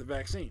 if they get the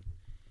vaccine.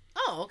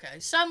 Oh, okay.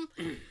 Some.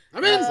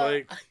 I'm in. It's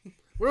like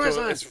Where do I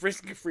so sign?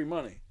 it's free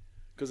money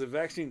because the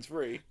vaccine's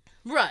free.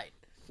 Right.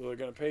 So they're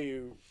gonna pay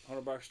you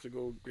 $100 to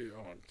go get it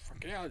on.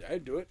 Fuck yeah,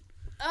 I'd do it.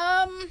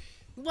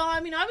 Well, I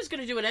mean, I was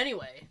gonna do it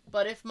anyway,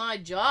 but if my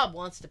job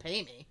wants to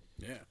pay me,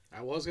 Yeah.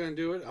 I was going to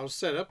do it. I was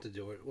set up to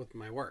do it with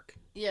my work.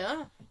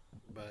 yeah.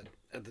 But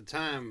at the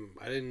time,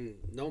 I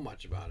didn't know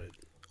much about it.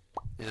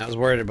 And I was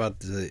worried about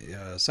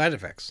the side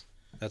effects.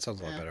 That sounds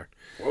a lot Yeah. better.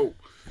 Whoa.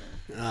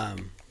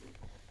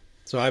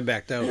 So I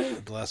backed out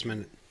at the last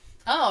minute.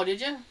 Oh,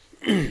 did you?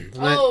 The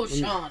Oh, night,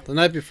 Sean. The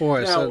night before,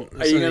 I Now, sent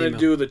are you an gonna email.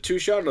 do the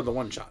 2-shot or the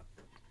 1-shot?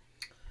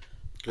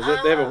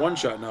 Because they have a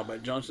 1-shot now by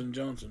Johnson &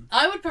 Johnson.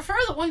 I would prefer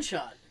the one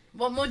shot.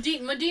 Well,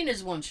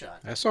 Modina's one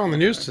shot. I saw on the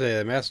news today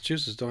that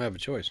Massachusetts don't have a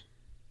choice.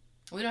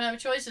 We don't have a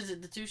choice. Is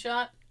it the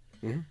 2-shot?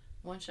 Mhm.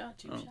 1 shot,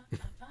 2 Oh. shot, 5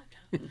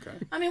 shot.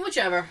 Okay. I mean,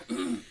 whichever.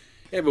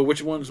 Yeah, but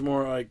which one's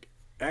more like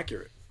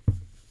accurate?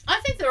 I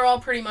think they're all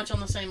pretty much on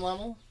the same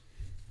level.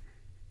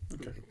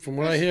 From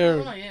what I hear,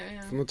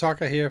 Yeah. from the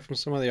talk I hear from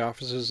some of the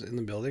officers in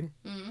the building,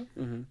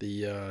 Mm-hmm.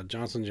 the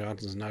Johnson &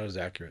 Johnson's not as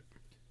accurate.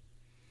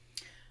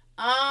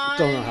 I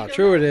Don't know how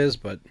true it is,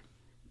 but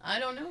I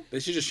don't know. They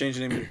should just change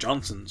the name to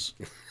Johnson's.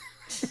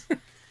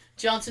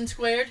 Johnson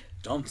squared.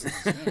 Johnson's.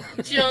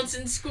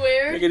 Johnson Make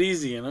squared. it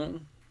easy, you know?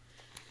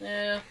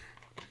 Yeah.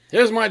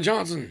 here's my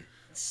Johnson.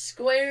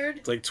 Squared.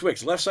 It's like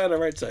Twix, left side or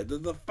right side. They're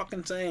the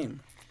fucking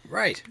same.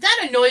 Right.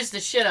 That annoys the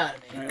shit out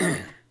of me. I know.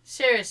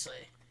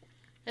 Seriously.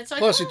 It's like,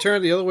 Plus, oh, you turn it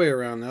the other way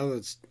around. Now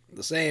it's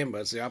the same,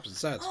 but it's the opposite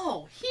sides.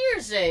 oh,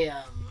 here's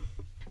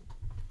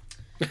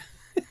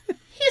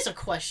a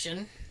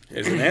question.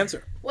 Here's an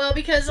answer. Well,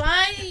 because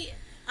I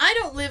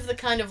don't live the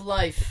kind of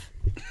life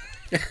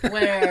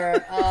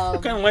where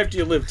What kind of life do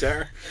you live,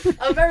 Tara?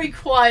 a very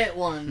quiet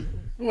one.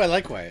 Ooh, I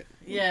like Wyatt.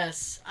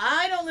 Yes,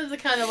 I don't live the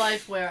kind of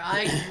life where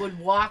I would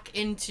walk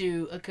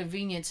into a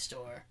convenience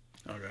store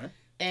Okay.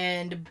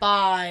 and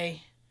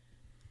buy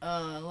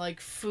like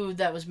food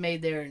that was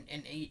made there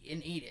and eat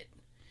it.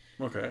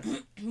 Okay.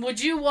 Would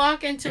you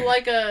walk into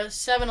like a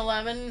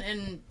 7-Eleven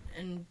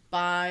and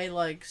buy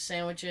like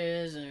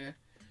sandwiches or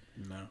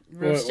No.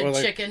 roasted or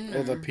like, chicken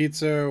or the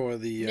pizza or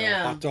the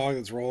Yeah. hot dog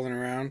that's rolling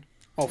around?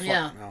 Oh, fuck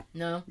Yeah. no.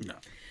 No. No.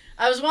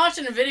 I was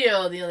watching a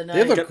video the other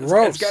They night. look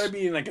gross. It's got to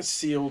be in like a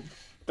sealed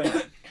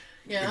thing.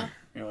 Yeah.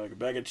 You know, like a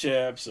bag of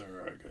chips or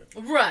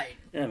like Right.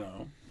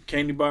 a,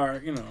 candy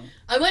bar.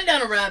 I went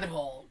down a rabbit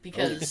hole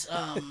because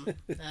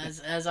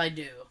as I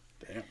do.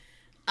 Damn.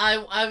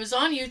 I was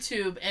on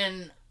YouTube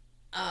and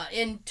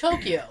in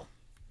Tokyo,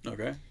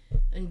 Okay.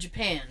 in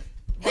Japan,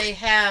 they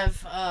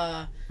have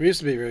We used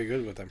to be very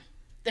good with them.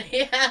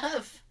 they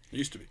have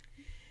Used to be.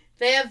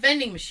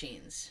 vending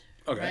machines,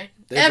 Okay. right?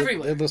 They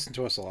Everywhere. listened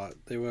to us a lot.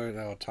 They were in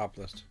our top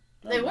list.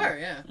 They were,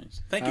 yeah.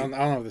 Nice. Thank I you. don't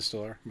know if they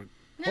still are, but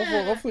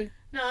Nah. hopefully.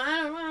 No,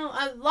 I don't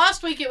know.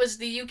 Last week it was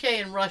the UK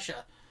and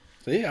Russia.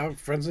 See, our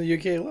friends in the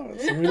UK love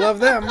us, and we love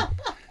them.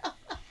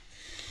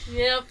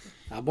 Yep.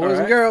 Our boys and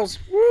Alright. girls.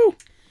 Woo!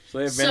 So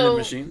they have vending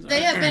machines. They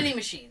All have right. vending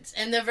machines,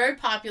 and they're very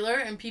popular,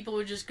 and people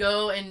would just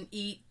go and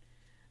eat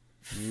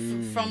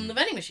from the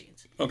vending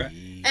machines. Okay.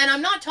 And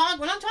I'm not talking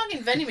when I'm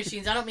talking vending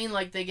machines, I don't mean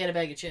like they get a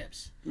bag of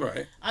chips.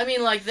 Right. I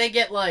mean like they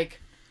get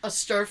like a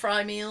stir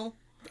fry meal,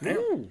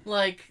 Ooh.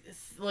 like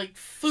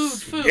food,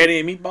 Spaghetti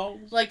and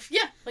meatballs. like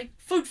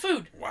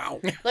food, Wow.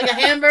 like a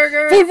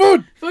hamburger,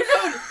 Food! food,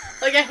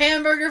 like a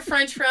hamburger,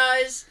 French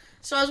fries.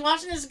 So I was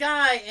watching this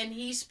guy, and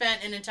he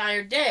spent an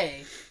entire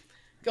day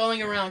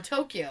going around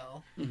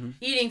Tokyo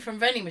eating from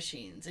vending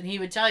machines, and he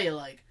would tell you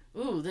like,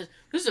 "Ooh, this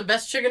is the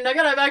best chicken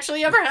nugget I've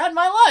actually ever had in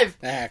my life."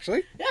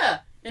 Actually? Yeah.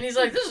 And he's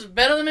like, "This is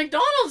better than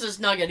McDonald's, this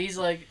nugget." He's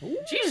like,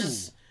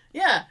 Jesus.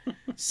 Yeah.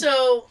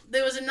 So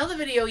there was another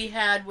video he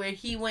had where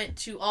he went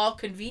to all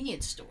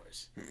convenience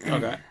stores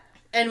Okay.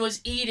 and was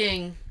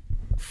eating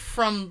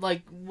from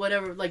like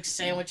whatever, like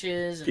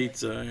sandwiches. And,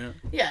 Pizza.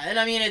 Yeah. yeah. And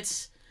I mean,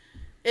 it's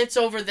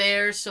over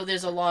there. So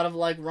there's a lot of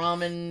like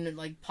ramen and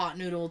like pot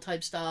noodle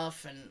type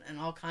stuff and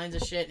all kinds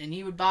of shit. And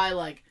he would buy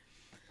like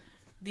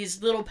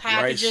these little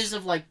packages Rice.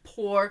 of like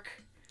pork.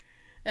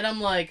 And I'm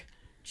like,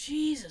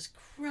 Jesus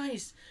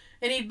Christ.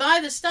 And he'd buy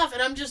the stuff,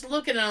 and I'm just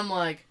looking, and I'm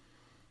like,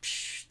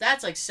 psh,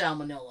 that's like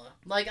salmonella.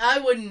 Like, I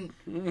wouldn't...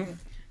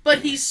 But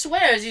he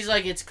swears, he's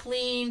like, it's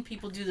clean,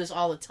 people do this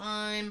all the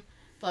time,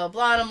 blah,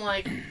 blah. And I'm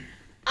like,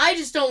 I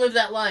just don't live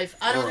that life.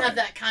 I don't have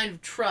that kind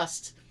of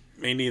trust.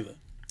 Me neither.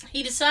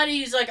 He decided,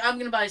 he's like, I'm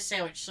going to buy a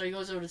sandwich. So he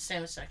goes over to the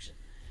sandwich section.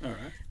 All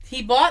right.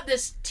 He bought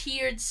this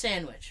tiered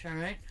sandwich, all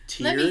right?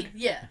 Tiered?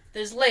 Yeah,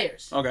 there's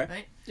layers. Okay.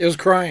 Right? It was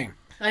crying.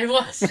 I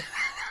was.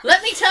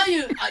 Let me tell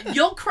you,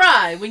 you'll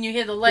cry when you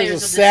hear the It layers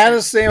was of the this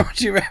saddest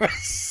sandwich you've ever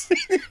seen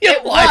in your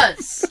It life.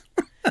 was.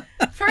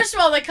 First of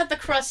all, they cut the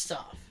crust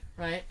off,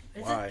 right?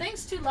 Is Why? it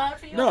things too loud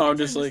for you? No, I'll I'm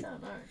just turn this like-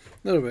 down. All right.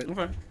 A little bit.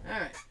 Okay. All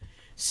right.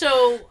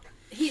 So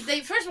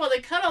they first of all they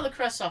cut all the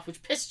crust off,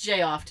 which pissed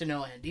Jay off to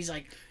no end. He's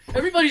like,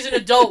 everybody's an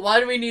adult. Why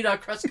do we need our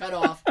crust cut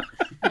off?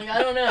 I'm like,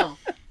 I don't know.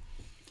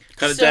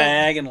 Cut it So-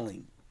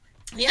 diagonally.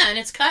 Yeah, and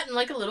it's cut in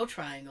like a little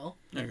triangle.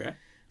 Okay.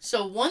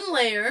 So one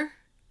layer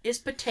is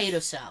potato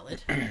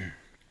salad.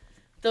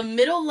 The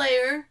middle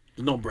layer,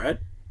 There's no bread.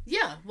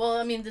 yeah. Well,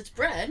 I mean, it's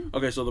bread,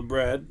 Okay, so the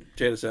bread,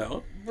 potato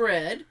salad.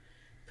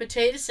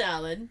 potato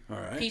salad, All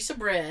right. piece of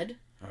bread.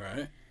 All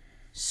right.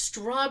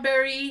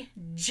 Strawberry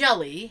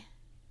jelly,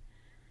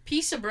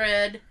 piece of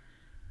bread,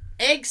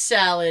 egg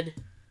salad,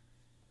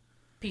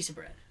 piece of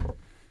bread.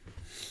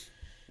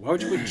 Why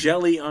would you put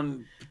jelly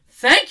on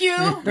Thank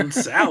you.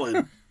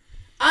 salad?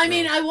 I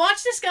mean, I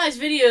watched this guy's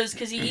videos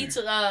because he eats,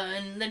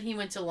 and then he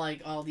went to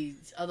like all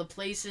these other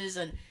places,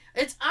 and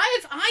it's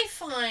I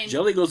find.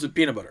 Jelly goes with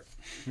peanut butter.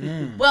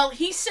 Well,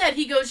 he said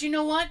he goes, you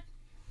know what?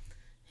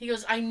 He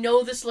goes, I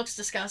know this looks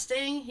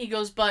disgusting. He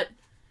goes, but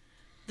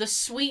the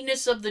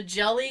sweetness of the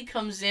jelly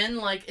comes in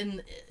like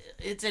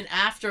it's an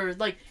after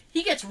like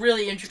he gets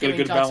really It's intricate got a when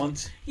he good talks.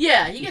 balance.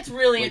 Yeah, he gets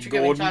really Like intricate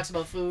when he Gordon? talks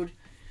about food.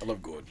 I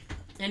love good.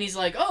 And he's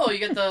like, oh, you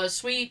get the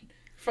sweet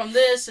from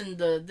this, and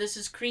this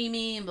is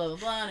creamy, and blah, blah,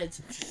 blah. And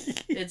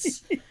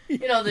it's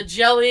the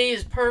jelly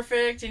is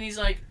perfect. And he's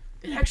like,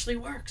 it actually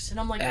works. And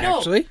I'm like,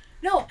 Actually?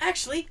 no,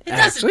 actually, it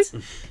Actually?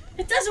 doesn't.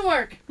 It doesn't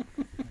work.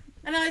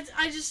 And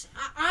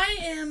I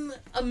am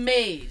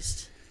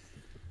amazed.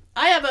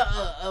 I have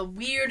a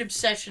weird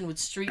obsession with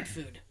street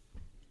food.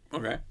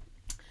 Okay.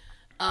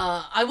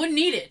 I wouldn't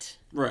eat it,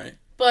 Right.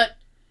 but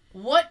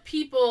what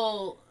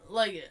people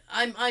like,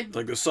 I'm Like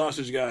the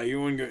sausage guy,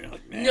 you wouldn't go.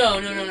 Like, nah,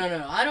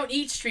 No. I don't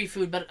eat street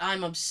food, but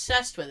I'm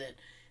obsessed with it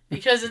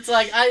because it's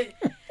like I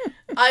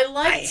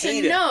like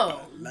to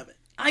know. I love it.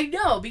 I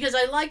know, because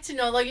I like to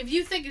know, like, if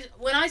you think,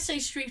 when I say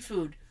street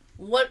food,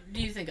 what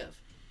do you think of?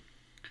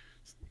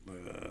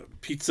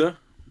 Pizza.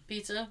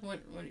 Pizza? What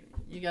do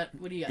you got?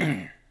 What do you got?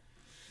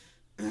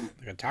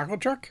 Like a taco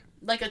truck?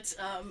 Like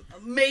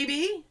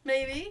maybe.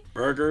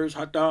 Burgers,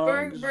 hot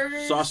dogs,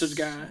 Burgers, sausage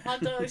guy.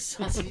 hot dogs,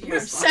 sausage. You're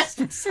obsessed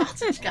with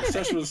sausage guy.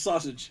 Obsessed with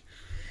sausage.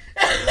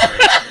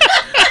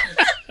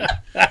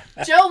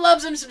 Joe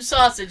loves him some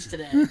sausage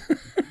today.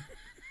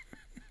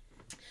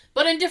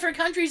 But in different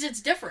countries,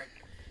 it's different.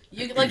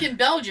 You like in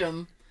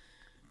Belgium,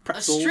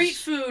 Pretzels. a street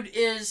food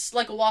is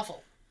like a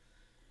waffle.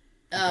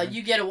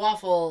 You get a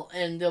waffle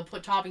and they'll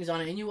put toppings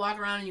on it, and you walk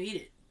around and you eat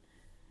it.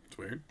 It's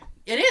weird.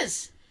 It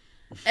is.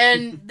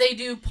 And they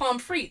do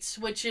pommes frites,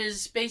 which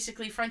is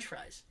basically French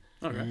fries.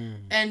 Okay.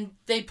 And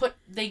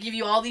they give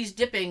you all these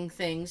dipping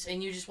things,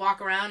 and you just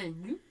walk around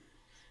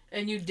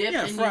and you dip.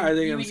 Yeah, and fries.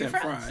 They you eat your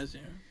understand fries.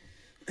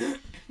 Yeah.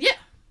 Yeah,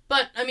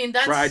 but I mean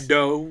that's Fried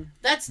dough.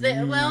 That's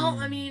the well.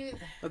 I mean,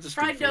 That's a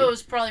fried street dough food.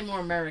 is probably more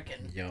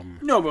American. Yum.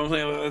 No, but I'm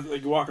saying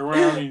like you walk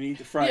around and you eat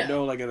the fried Yeah.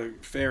 dough like at a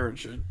fair and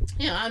shit.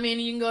 Yeah, I mean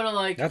you can go to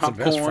like That's the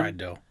best Popcorn. fried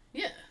dough.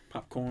 yeah.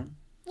 Popcorn.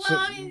 Well, So,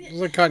 I mean it's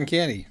like cotton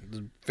candy.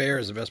 The fair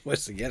is the best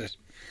place to get it.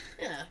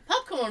 yeah,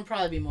 popcorn would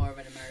probably be more of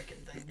an American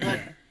thing,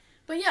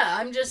 but yeah,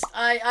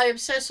 I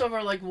obsess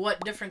over like what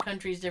different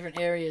countries, different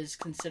areas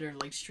consider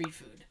like street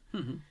food.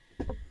 Mhm.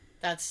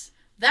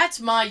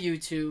 That's my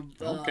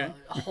YouTube Okay.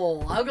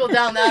 hole. I'll go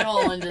down that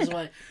hole and just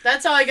like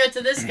that's how I got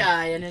to this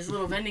guy and his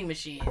little vending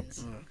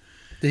machines.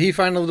 Did he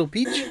find a little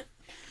peach?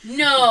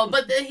 No,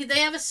 but they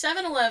have a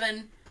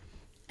 7-Eleven,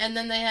 and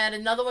then they had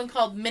another one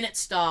called Minute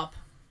Stop,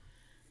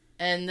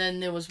 and then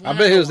there was one. I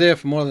bet he other was one. there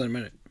for more than a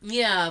minute.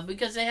 Yeah,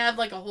 because they have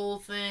like a whole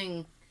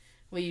thing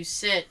where you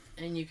sit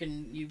and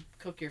you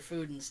cook your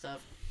food and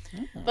stuff.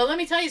 But let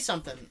me tell you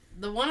something.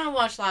 The one I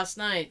watched last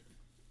night,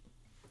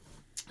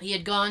 he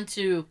had gone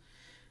to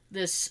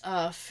this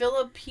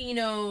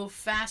Filipino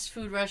fast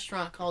food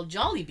restaurant called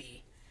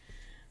Jollibee,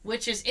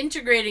 which is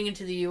integrating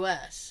into the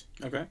U.S.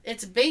 Okay.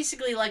 It's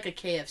basically like a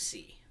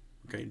KFC.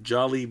 Okay.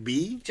 Jolly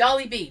Bee.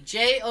 Jollibee,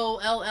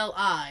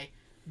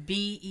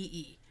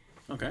 Jollibee.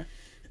 Okay.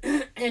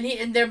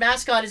 And their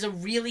mascot is a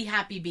really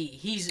happy bee.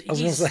 I was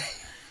gonna say.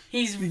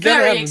 He's You gotta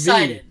have very a bee.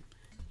 excited.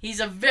 He's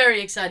a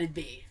very excited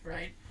bee,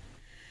 right?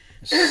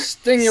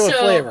 Sting you with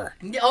flavor.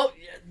 Oh,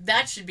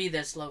 that should be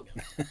their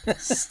slogan.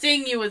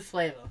 Sting you with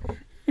flavor.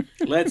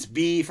 Let's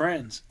be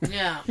friends.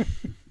 Yeah.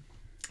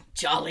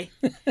 Jolly.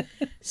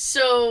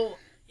 So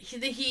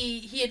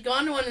he had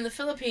gone to one in the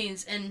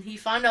Philippines, and he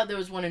found out there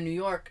was one in New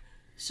York.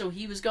 So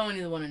he was going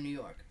to the one in New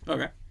York.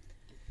 Okay.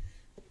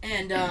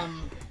 And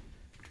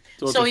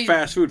So it's So a he-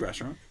 fast food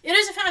restaurant. it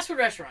is a fast food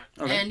restaurant.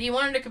 Okay. And he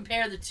wanted to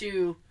compare the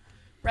two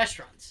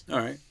restaurants. All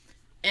right.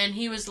 And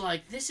he was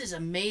like, "This is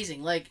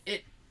amazing!" Like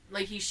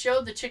he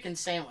showed the chicken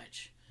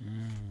sandwich,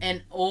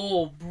 and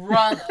oh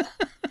brother,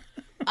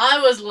 I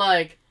was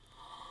like,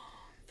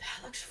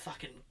 "That looks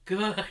fucking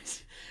good."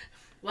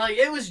 Like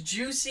it was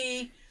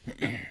juicy,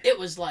 it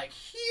was like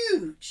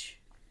huge.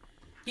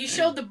 He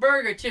showed the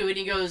burger too, and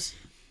he goes,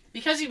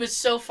 because he was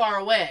so far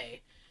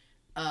away.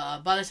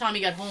 By the time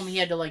he got home, he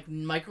had to like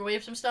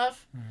microwave some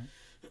stuff.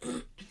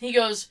 He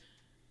goes,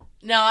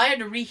 "Now I had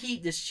to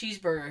reheat this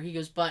cheeseburger." He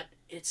goes, "But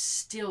it's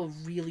still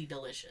really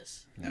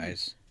delicious."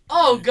 Nice.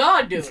 Oh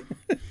God, dude!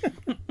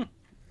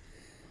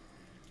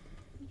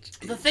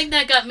 The thing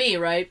that got me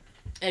right,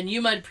 and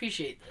you might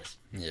appreciate this.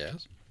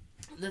 Yes.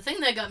 The thing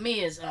that got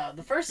me is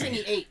the first thing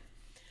he ate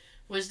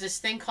was this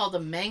thing called a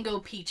mango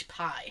peach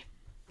pie.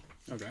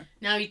 Okay.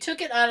 Now he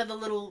took it out of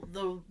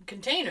the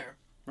container,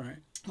 Right.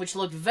 which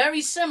looked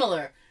very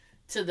similar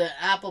to the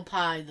apple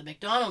pie the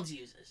McDonald's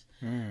uses.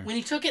 When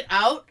he took it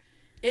out,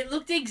 it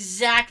looked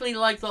exactly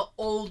like the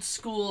old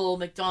school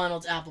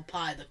McDonald's apple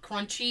pie, the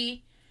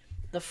crunchy,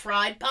 the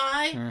fried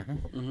pie.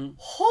 Mm-hmm.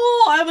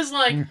 Oh, I was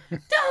like,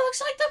 that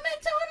looks like the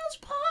McDonald's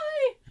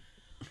pie.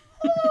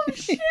 Oh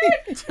shit!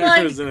 It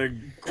Like, was in a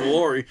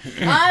glory.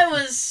 I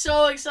was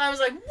so excited. I was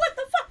like, what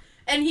the fuck?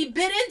 And he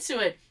bit into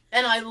it.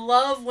 And I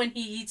love when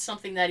he eats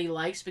something that he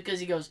likes because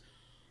he goes,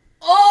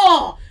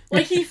 oh!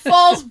 Like he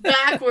falls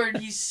backward.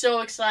 He's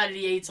so excited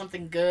he ate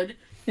something good.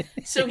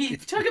 So he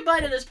took a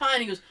bite of this pie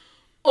and he goes,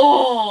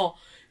 oh!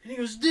 And he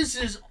goes, this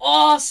is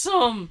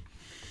awesome!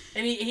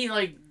 And he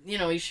like, you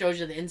know, he shows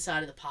you the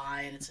inside of the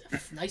pie and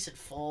it's nice and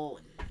full.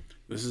 And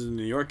This is in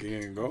New York. You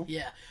can go.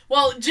 yeah.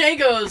 Well, Jay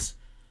goes,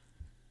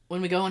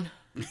 when we going?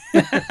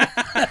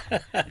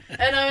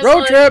 And I was Road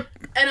like, trip.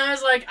 And I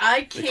was like,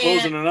 I They close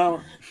in can't. an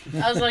hour.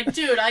 I was like,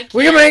 dude, I can't.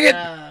 We can make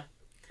it.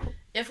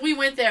 If we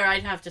went there,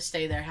 I'd have to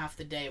stay there half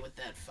the day with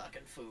that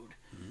fucking food.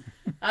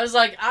 I was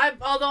like,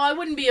 although I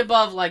wouldn't be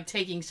above like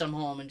taking some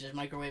home and just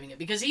microwaving it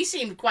because he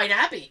seemed quite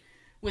happy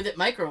with it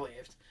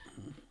microwaved.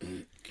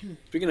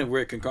 Speaking of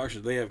weird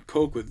concoctions, they have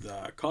Coke with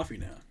coffee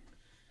now.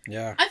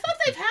 Yeah. I thought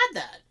they've had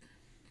that.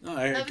 No,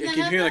 I Haven't keep they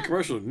hearing had that that?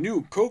 commercial.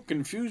 New Coke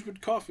infused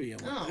with coffee. I'm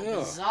like, Oh,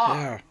 ugh. bizarre.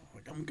 Yeah.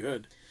 Like, I'm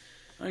good.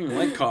 I don't even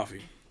like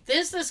coffee.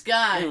 There's this I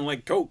guy. don't even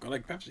like Coke. I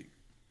like Pepsi.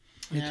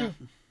 Me Yeah. too.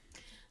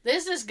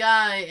 There's this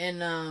guy,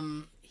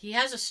 and he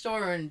has a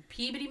store in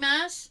Peabody,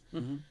 Mass.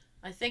 Mm-hmm.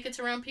 I think it's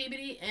around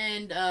Peabody,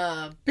 and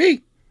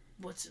Pete.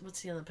 what's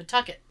the other,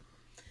 Pawtucket.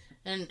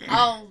 And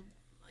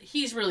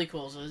he's really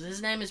cool. So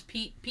his name is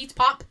Pete's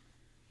Pop.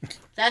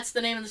 That's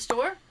the name of the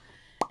store,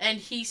 and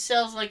he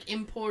sells like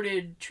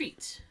imported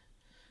treats.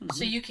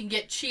 So you can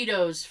get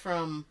Cheetos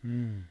from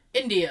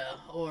India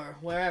or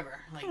wherever.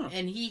 Like,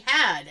 and he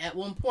had at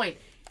one point,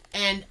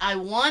 and I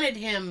wanted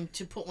him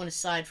to put one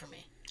aside for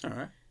me. All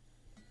right.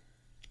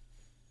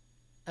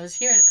 I was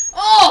hearing,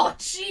 oh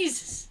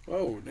Jesus!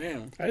 Oh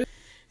damn.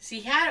 So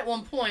he had at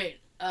one point.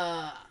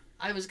 I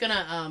was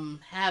gonna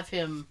have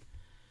him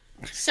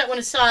set one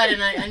aside,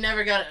 and I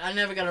never got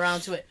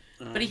around to it.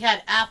 But he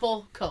had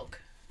apple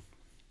Coke.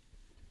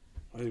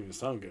 That doesn't even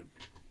sound good.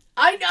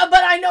 I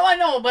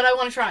know, but I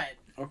want to try it.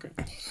 Okay.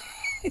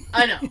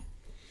 I know.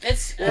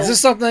 It's Is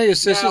this something that your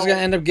sister's Now-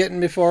 gonna end up getting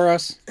before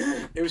us?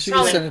 Ever see She can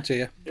Probably. send it to you.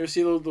 You ever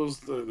see those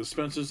the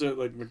dispensers at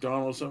like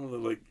McDonald's or something that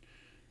like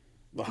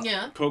the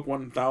Yeah. Coke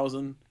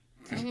 1000?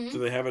 Mhm. Do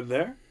they have it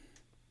there?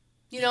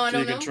 I don't So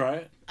you know. can try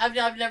it. I've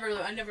never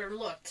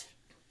looked.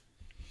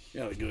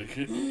 Yeah, I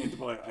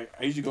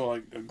usually go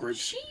like a grape.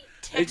 She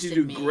I used to texted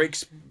do me. grape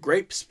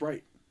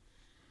Sprite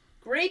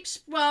Grapes.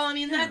 Well, I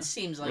mean that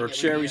seems like or it would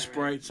cherry be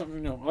Sprite,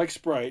 something. I like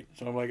Sprite,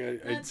 so I'm like I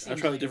That seems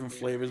try the like different it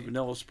would be flavors: alright.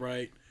 vanilla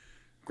Sprite,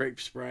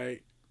 grape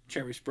Sprite,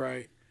 cherry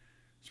Sprite,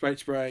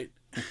 Sprite.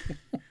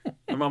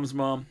 My mom's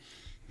mom,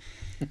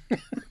 my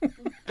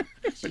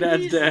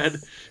dad's dad.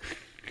 Jesus.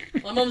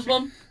 My mom's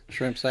mom.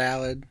 Shrimp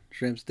salad,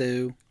 shrimp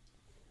stew.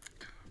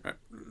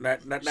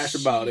 That's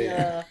about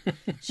it.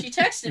 She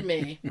texted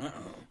me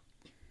Uh-oh.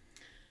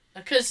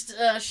 because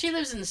she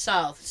lives in the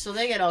South, so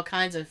they get all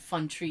kinds of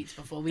fun treats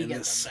before we In get the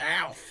them.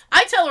 South.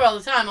 I tell her all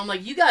the time. I'm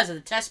like, you guys are the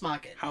test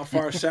market. How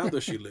far south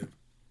does she live?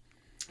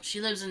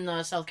 She lives in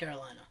South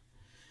Carolina.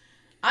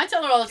 I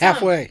tell her all the time.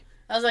 Halfway.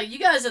 I was like, you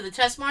guys are the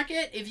test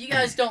market. If you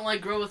guys don't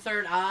like grow a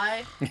third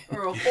eye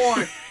or a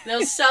horn,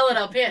 they'll sell it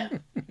up here,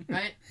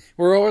 right?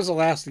 We're always the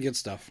last to get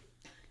stuff.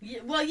 Yeah,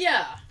 well,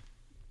 yeah.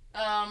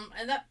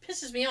 And that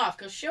pisses me off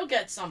because she'll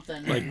get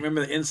something. Like,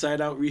 remember the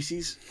Inside Out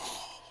Reese's?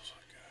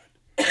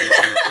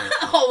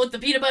 Oh, with the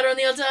peanut butter on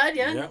the outside,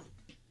 yeah? Yep.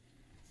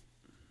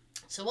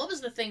 So what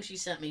was the thing she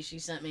sent me? She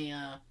sent me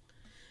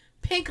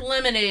pink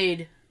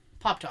lemonade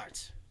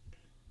Pop-Tarts.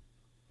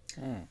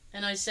 Mm.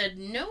 And I said,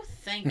 no,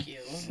 thank you.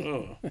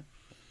 Oh.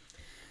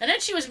 And then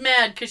she was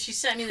mad because she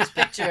sent me this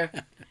picture.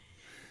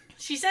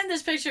 She sent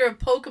this picture of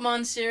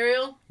Pokemon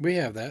cereal, We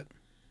have that.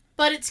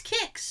 but it's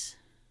Kix.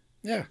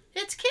 Yeah.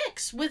 It's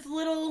Kix with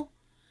little,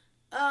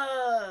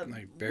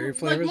 Like berry like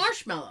flavors?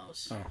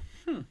 marshmallows.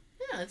 Oh.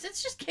 Yeah,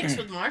 it's just Kix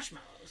with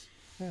marshmallows.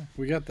 Yeah,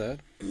 we got that.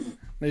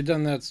 They've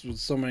done that with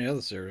so many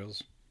other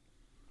cereals.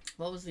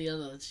 What was the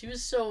other? She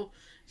was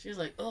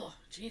like, oh,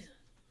 Jesus.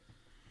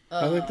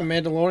 I like the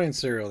Mandalorian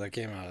cereal that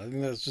came out. I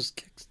think that's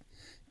just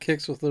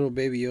kicks with little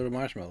baby Yoda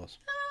marshmallows.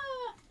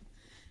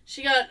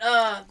 She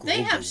got,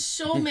 they have Grogu.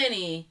 so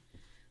many.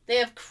 They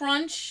have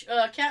Crunch,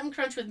 Captain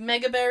Crunch with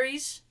Mega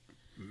Berries.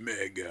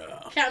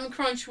 Mega. Captain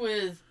Crunch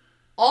with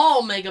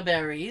all Mega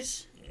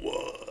Berries.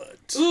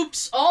 What?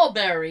 Oops, all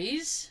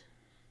berries.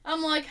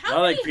 I'm like, I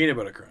how many? like peanut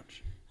butter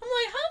crunch. I'm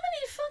like,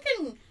 how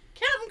many fucking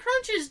Captain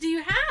Crunches do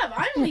you have?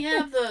 I only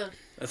have the.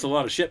 That's a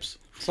lot of ships.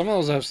 Some of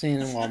those I've seen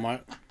in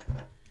Walmart.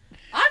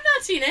 I've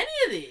not seen any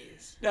of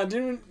these. Now,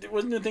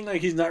 wasn't the thing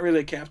like he's not really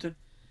a captain?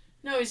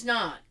 No, he's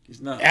not.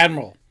 He's not.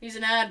 Admiral. He's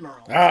an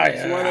admiral. Ah,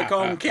 That's why they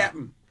call him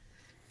captain.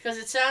 Because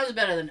it sounds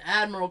better than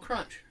Admiral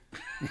Crunch.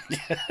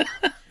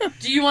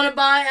 Do you want to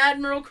buy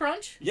Admiral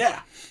Crunch?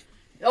 Yeah.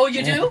 Oh,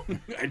 you do?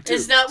 I do.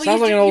 Is that what Sounds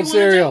you like do? an old You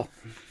wanna cereal.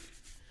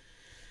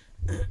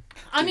 do?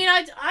 I mean,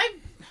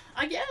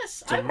 I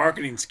guess. It's a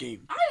marketing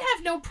scheme. I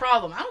have no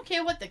problem. I don't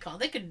care what they call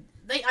it.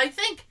 I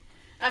think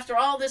after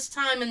all this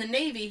time in the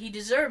Navy, he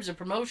deserves a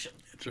promotion.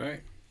 That's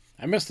right.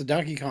 I miss the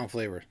Donkey Kong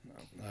flavor.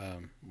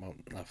 Well,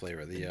 not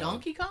flavor. The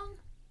Donkey Kong?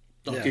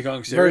 Donkey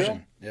Kong cereal?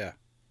 version. Yeah.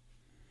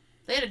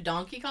 They had a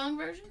Donkey Kong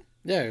version?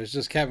 Yeah, it was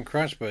just Captain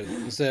Crunch, but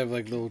instead of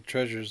like little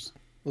treasure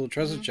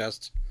Mm-hmm.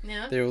 chests,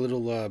 Yeah. they were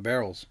little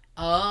barrels.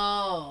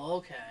 Oh,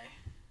 okay.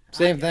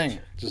 Same I thing,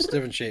 gotcha. just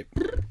different shape.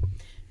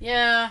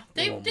 Yeah,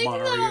 they Little do that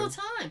all Mario. the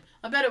time.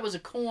 I bet it was a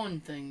corn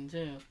thing,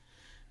 too.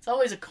 It's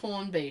always a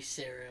corn-based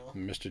cereal.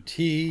 And Mr.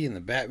 T and the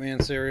Batman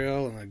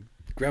cereal and the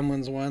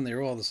Gremlins one, they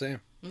were all the same.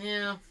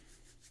 Yeah.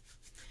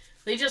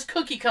 They just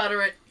cookie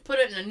cutter it, put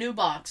it in a new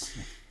box.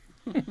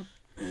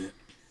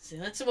 See,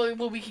 that's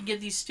what we can get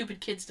these stupid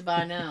kids to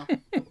buy now.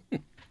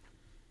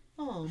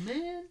 Oh,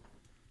 man.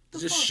 The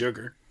It's just fuck?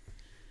 sugar.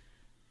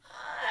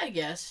 I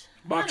guess.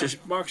 Box I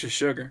of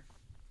sugar.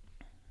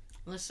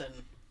 Listen,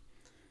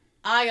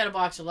 I got a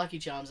box of Lucky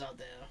Charms out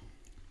there.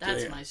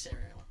 That's Yeah. my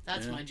cereal.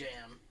 That's Yeah. my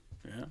jam.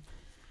 Yeah.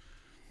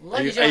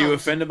 Lucky Are you Charms.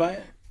 offended by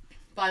it?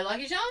 By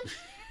Lucky Charms?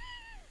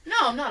 No,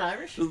 I'm not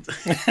Irish. Why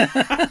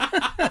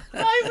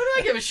would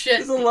I give a shit?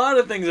 There's a lot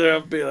of things that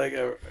are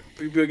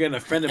people are getting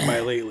offended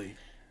by lately.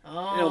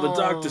 Oh. You know, the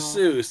Dr.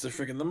 Seuss, the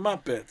freaking the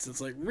Muppets.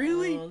 It's like,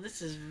 really? Oh,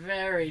 this is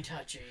very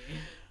touchy.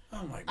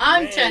 Oh my god.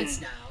 I'm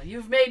tense now.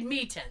 You've made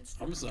me tense.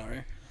 I'm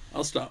sorry.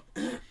 I'll stop.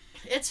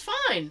 It's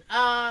fine.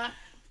 No,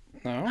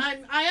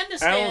 I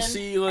understand. I don't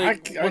see I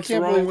what's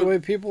can't wrong believe with. the way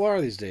people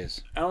are these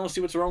days. I don't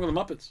see what's wrong with the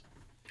Muppets.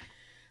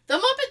 The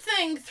Muppet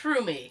thing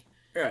threw me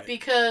Right.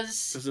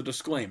 because There's a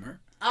disclaimer.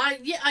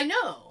 I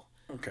know,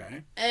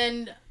 Okay.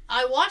 and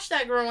I watched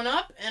that growing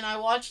up, and I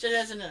watched it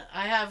as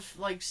I have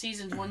like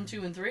seasons 1,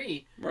 2, and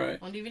 3 Right.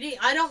 on DVD.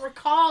 I don't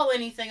recall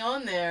anything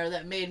on there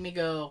that made me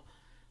go,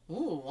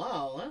 "Ooh,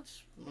 wow,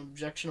 that's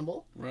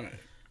objectionable." Right.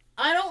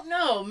 I don't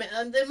know.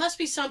 There must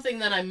be something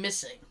that I'm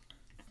missing.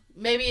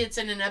 Maybe it's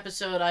in an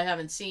episode I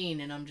haven't seen,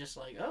 and I'm just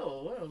like,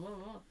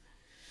 oh.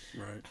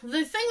 Right.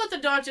 The thing with the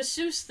Dr.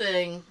 Seuss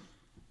thing,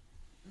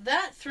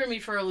 that threw me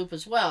for a loop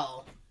as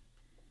well.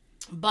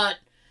 But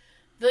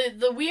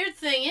the weird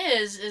thing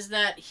is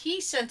that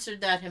he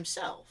censored that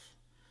himself.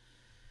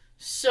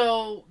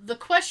 So the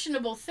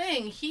questionable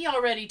thing he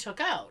already took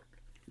out.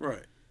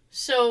 Right.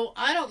 So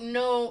I don't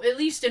know, at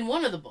least in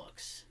one of the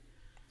books.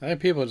 I think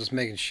people are just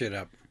making shit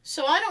up.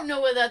 So I don't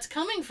know where that's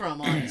coming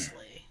from,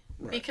 honestly.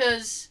 Right.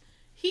 Because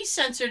he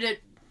censored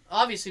it,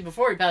 obviously,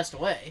 before he passed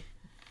away.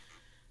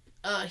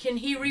 And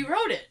he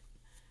rewrote it.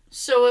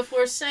 So if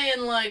we're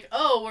saying, like,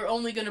 oh, we're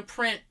only going to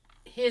print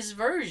his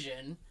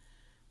version,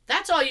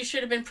 that's all you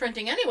should have been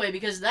printing anyway,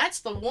 because that's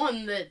the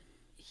one that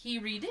he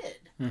redid.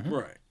 Mm-hmm.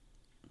 Right.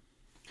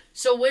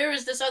 So where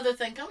is this other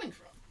thing coming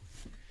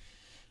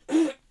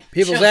from?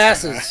 People's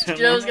Joe's- asses.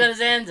 Joe's got his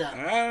hands up.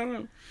 I don't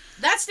know.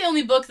 That's the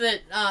only book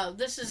that,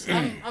 this is,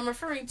 I'm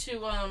referring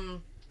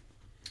to,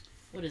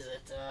 what is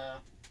it?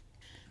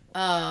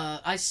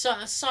 I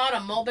saw it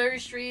on Mulberry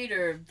Street,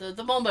 or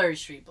the Mulberry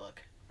Street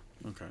book.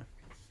 Okay.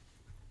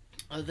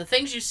 The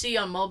Things You See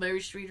on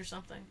Mulberry Street or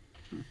something.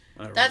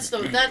 I don't That's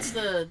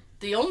remember.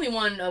 the only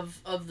one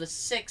of the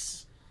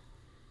 6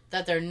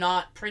 that they're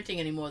not printing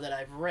anymore that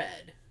I've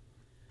read.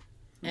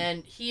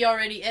 And he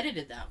already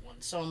edited that one,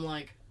 so I'm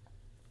like,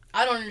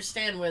 I don't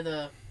understand where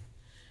the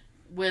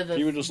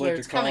He would just where like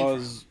it's to coming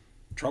cause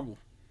trouble.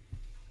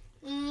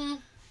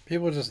 from.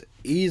 People are just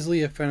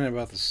easily offended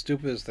about the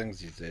stupidest things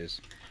these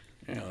days.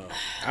 Yeah.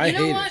 I You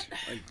know hate what? it.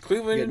 Like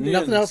Cleveland You got Indians.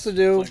 nothing else to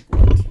do. It's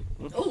like,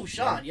 what? Oh,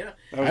 Sean, you know.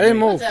 That was I didn't me.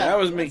 move. What's That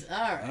was me. All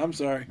right. I'm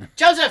sorry.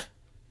 Joseph!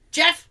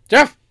 Jeff!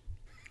 Jeff,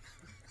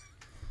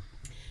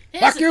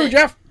 Here's fuck the you, thing.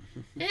 Jeff.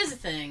 Here's the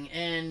thing,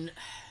 and...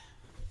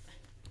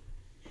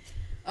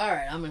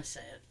 Alright, I'm gonna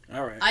say it.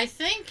 All right. I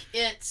think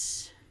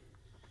it's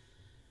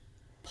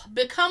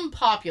become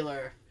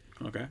popular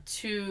Okay.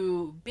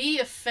 to be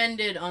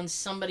offended on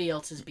somebody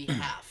else's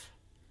behalf.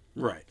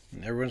 Right.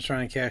 Everyone's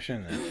trying to cash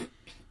in now.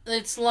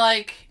 It's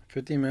like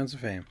 15 minutes of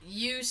fame.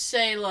 you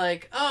say,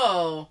 like,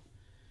 oh,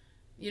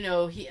 you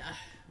know,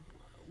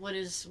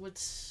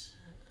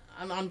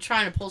 I'm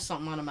trying to pull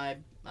something out of my.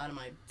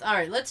 All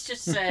right, let's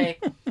just say.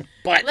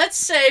 But Let's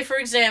say, for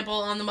example,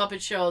 on the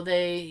Muppet Show,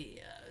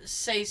 they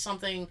say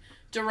something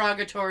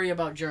derogatory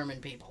about German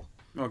people.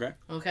 Okay.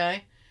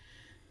 Okay?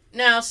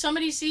 Now,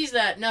 somebody sees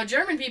that. Now,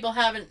 German people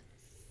haven't,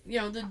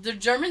 the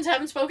Germans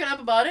haven't spoken up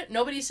about it.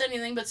 Nobody said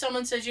anything, but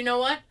someone says, you know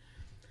what?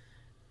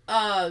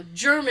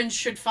 Germans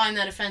should find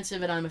that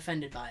offensive, and I'm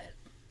offended by it.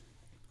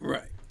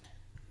 Right.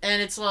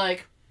 And it's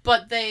like,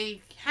 but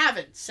they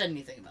haven't said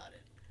anything about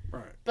it.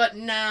 Right. But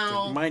It's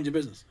now... like, mind your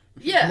business.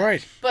 Yeah.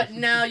 right. But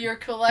now you're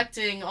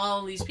collecting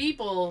all these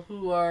people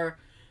who are,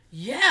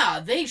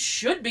 yeah, they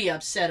should be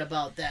upset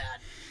about that.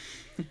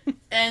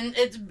 And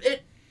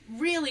it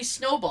really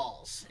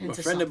snowballs I'm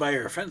into offended something. by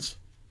your offense.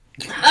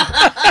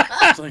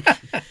 It's like,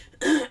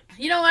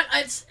 You know what?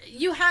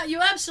 You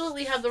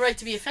absolutely have the right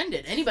to be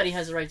offended. Anybody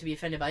has the right to be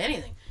offended by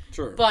anything.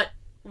 sure. But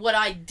what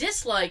I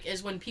dislike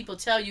is when people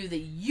tell you that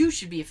you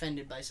should be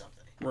offended by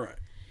something. Right.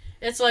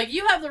 It's like,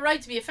 you have the right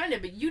to be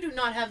offended, but you do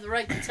not have the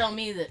right to tell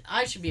me that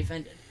I should be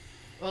offended.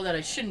 Or that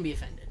I shouldn't be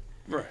offended.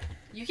 Right.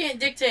 You can't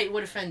dictate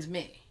what offends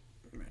me.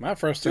 My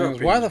first Your thing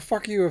is, why opinion. the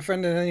fuck are you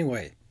offended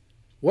anyway?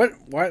 What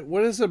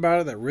is it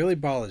about it that really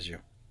bothers you?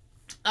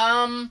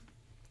 Are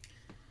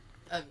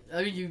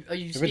you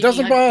If it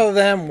doesn't bother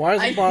them, why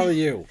does it bother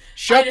you?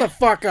 Shut the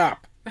fuck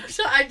up.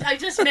 So I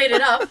just made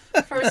it up,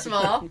 first of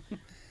all.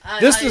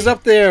 This is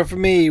up there for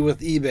me with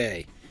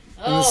eBay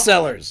and the Oh,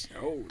 sellers.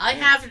 Oh. I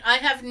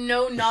have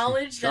no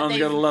knowledge that Sean's they.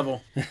 got a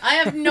level. I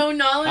have no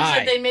knowledge Hi.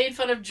 that they made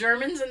fun of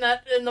Germans in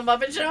the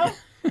Muppet Show.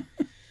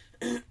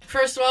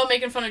 First of all,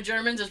 making fun of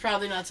Germans is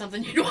probably not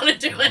something you'd want to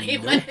do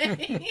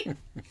anyway.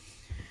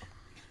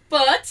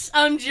 But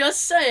I'm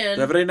just saying.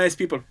 They're very nice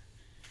people.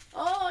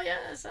 Oh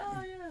yes,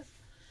 oh yes.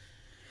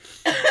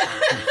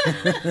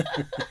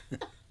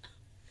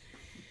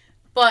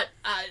 But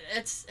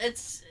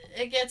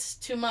it gets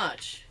too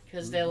much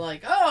because they're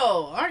like,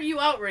 oh, aren't you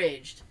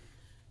outraged?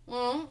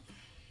 Well,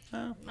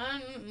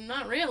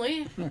 not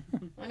really.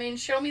 I mean,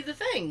 show me the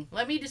thing.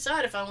 Let me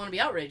decide if I want to be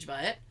outraged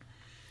by it.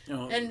 You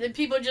know, And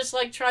people just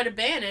like try to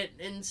ban it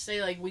and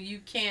say like, well, you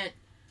can't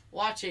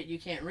watch it, you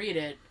can't read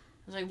it.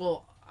 I was like,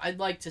 well, I'd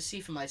like to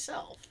see for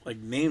myself. like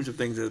names of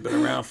things that have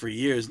been around for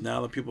years.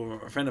 Now that people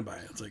are offended by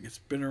it, it's like it's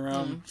been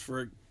around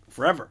for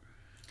forever.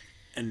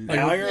 And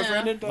now you're Yeah.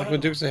 offended. Like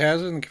with Dukes of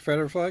Hazzard and the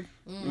Confederate flag?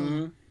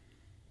 Mm-hmm.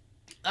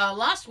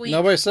 Last week.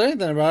 Nobody said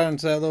anything about it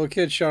until that little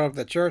kid showed up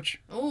at church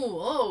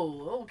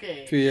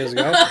Okay. a few years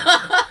ago.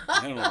 I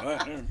don't know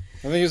that. Yeah. I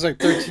think he was like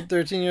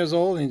 13 years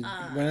old, and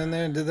he went in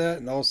there and did that,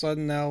 and all of a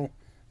sudden now,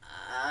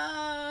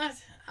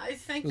 I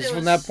think this there is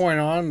from was, that point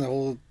on, the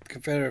whole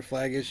Confederate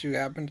flag issue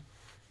happened.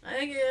 I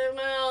think,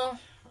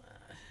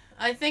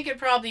 I think it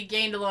probably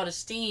gained a lot of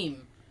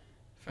steam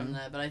from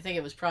that, but I think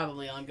it was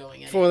probably ongoing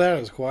anyway. Before that, it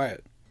was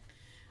quiet.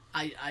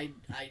 I I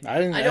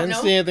don't didn't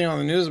know. see anything on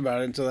the news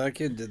about it until that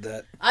kid did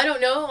that. I don't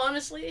know,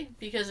 honestly,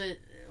 because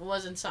it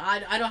wasn't so.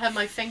 I don't have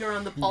my finger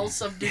on the pulse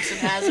of Dukes of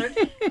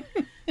Hazzard,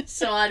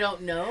 so I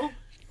don't know.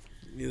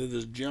 Neither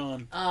does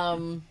John.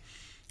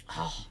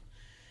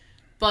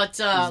 But He's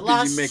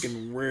last busy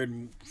making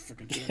weird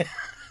fucking shit.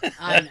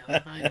 I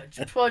know.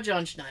 Poor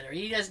John Schneider.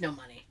 He has no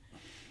money.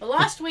 But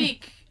last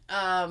week,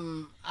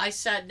 I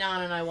sat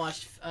down and I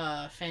watched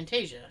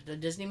Fantasia, the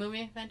Disney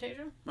movie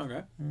Fantasia.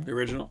 Okay. The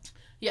original.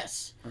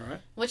 Yes. All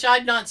right. Which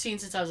I'd not seen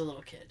since I was a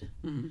little kid.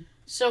 Mm-hmm.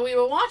 So we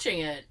were watching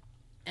it,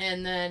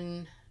 and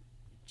then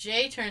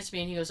Jay turns to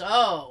me and he goes,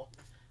 "Oh,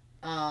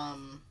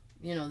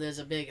 there's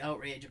a big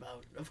outrage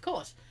about, of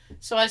course."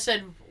 So I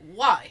said,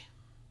 "Why?"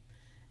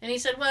 And he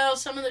said, "Well,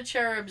 some of the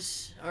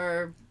cherubs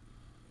are,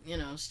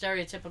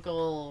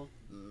 stereotypical.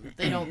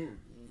 They don't,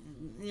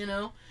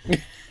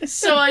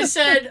 So I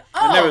said,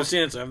 "Oh." I've never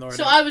seen it, so I have no idea.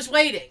 So I was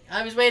waiting.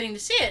 I was waiting to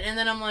see it, and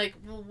then I'm like,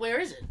 "Well, where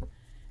is it?"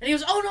 And he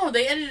goes, "Oh no,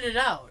 they edited it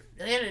out.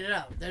 They edited it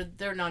out.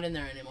 They're not in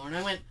there anymore." And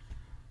I went,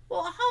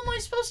 "Well, how am I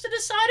supposed to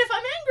decide if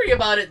I'm angry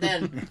about it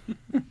then?"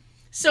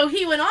 So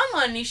he went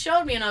online and he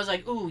showed me, and I was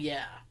like, "Ooh,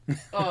 yeah.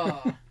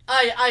 Oh,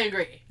 I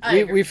agree. I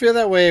agree." We feel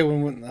that way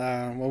when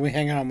we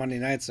hang out on Monday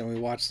nights and we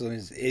watch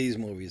those 80s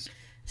movies.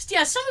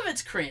 Yeah, some of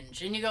it's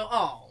cringe, and you go,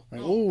 "Oh."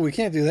 Like, oh, we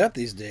can't do that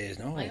these days.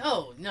 No. Like,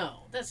 oh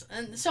no,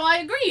 and so I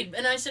agreed,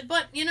 and I said,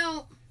 "But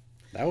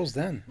That was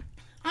then.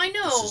 I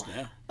know, This is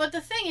now. but the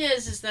thing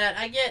is that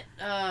I get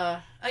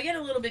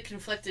a little bit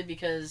conflicted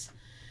because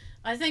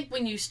I think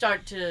when you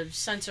start to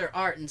censor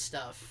art and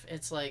stuff,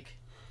 it's like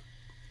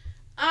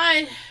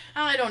I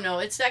don't know.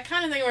 It's that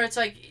kind of thing where it's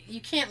like you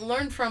can't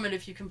learn from it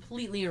if you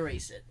completely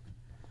erase it.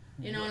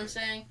 You know what I'm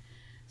saying?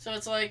 So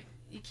it's like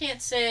you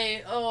can't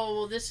say, "Oh,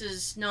 well, this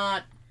is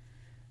not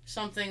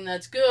something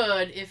that's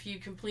good," if you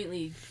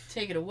completely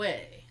take it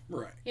away.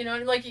 Right.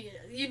 Like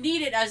you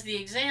need it as the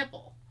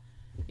example.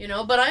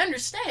 But I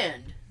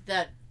understand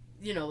that,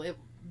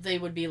 they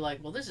would be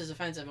like, "Well, this is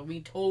offensive and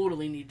we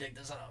totally need to take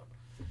this out."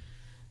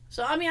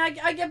 So, I mean,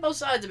 I get both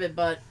sides of it,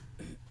 but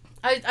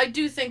I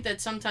do think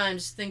that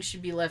sometimes things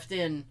should be left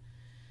in.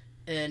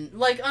 And,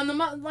 like,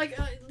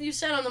 you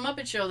said on the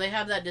Muppet Show, they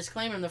have that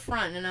disclaimer in the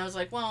front, and I was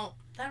like, well,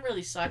 that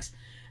really sucks.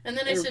 And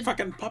then I They're said,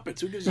 fucking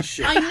puppets. Who gives a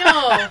shit?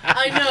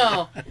 I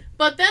know.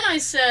 But then I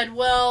said,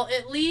 well,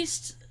 at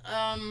least,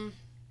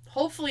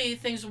 hopefully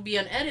things will be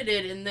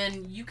unedited, and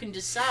then you can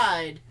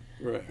decide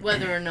Right.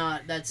 whether or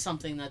not that's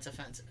something that's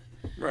offensive.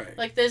 Right.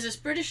 Like, there's this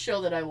British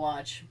show that I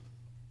watch,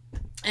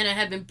 and it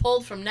had been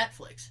pulled from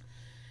Netflix.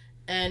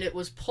 And it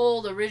was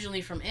pulled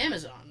originally from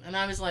Amazon. And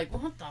I was like,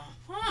 what the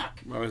fuck?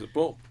 Why was it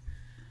pulled?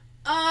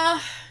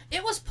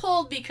 It was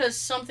pulled because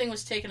something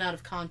was taken out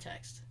of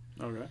context.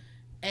 Okay.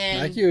 And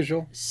Like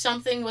usual.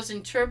 something was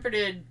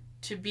interpreted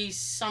to be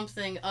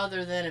something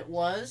other than it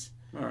was.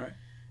 All right.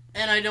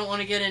 And I don't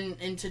want to get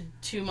into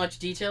too much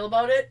detail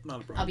about it.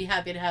 Not a problem. I'll be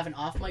happy to have an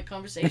off-mic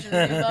conversation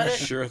with you about it.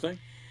 Sure thing.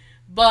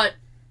 But,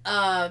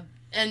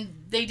 and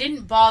they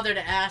didn't bother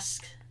to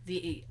ask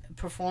the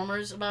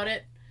performers about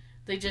it.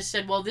 They just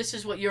said, well, this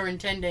is what you're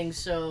intending,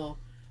 so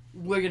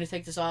we're going to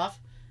take this off.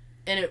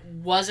 And it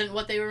wasn't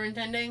what they were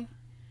intending.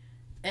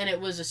 And it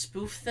was a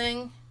spoof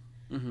thing.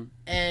 Mm-hmm.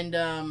 And,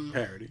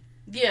 Parody.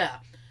 yeah.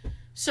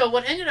 So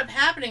what ended up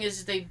happening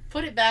is they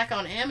put it back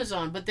on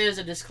Amazon, but there's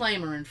a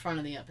disclaimer in front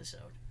of the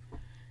episode.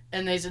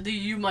 And they said,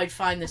 you might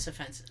find this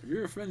offensive. If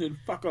you're offended,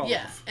 fuck off.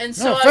 Yeah. And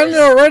No, so offended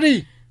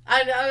already.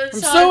 I'm I'm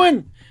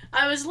suing.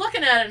 I was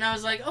looking at it and I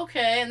was like,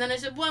 okay. And then I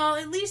said, well,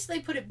 at least they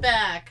put it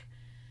back.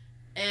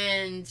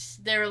 And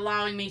they're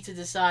allowing me to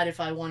decide if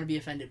I want to be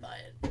offended by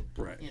it.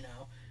 Right.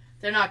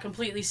 They're not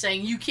completely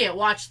saying, you can't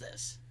watch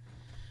this.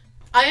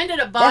 I ended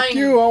up buying... Fuck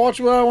you. I'll watch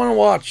what I want to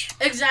watch.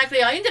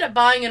 Exactly. I ended up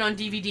buying it on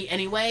DVD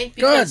anyway.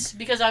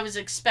 Because I was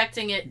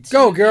expecting it to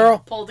Go, girl.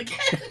 be pulled again.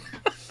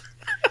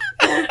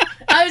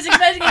 I was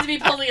expecting it to be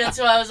pulled again,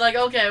 so I was like,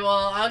 okay,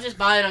 well, I'll just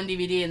buy it on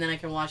DVD and then I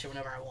can watch it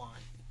whenever I want.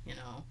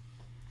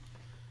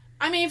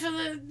 I mean, for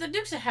the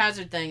Dukes of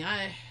Hazzard thing,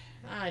 I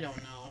don't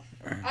know.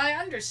 I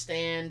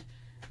understand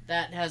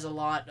that has a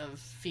lot of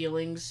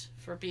feelings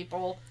for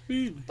people.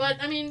 But,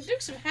 I mean,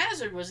 Dukes of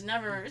Hazzard was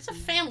never... It's a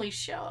family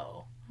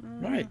show.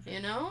 Right.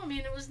 I mean,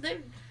 it was... They're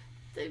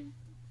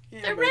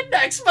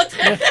rednecks, but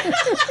they're...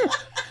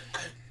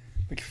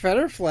 The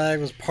Confederate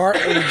flag was part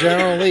of the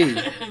General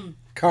Lee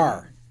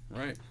car.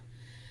 Right.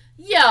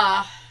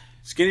 Yeah.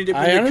 Skinny dipping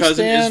I your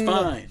cousin is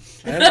understand-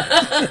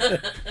 fine.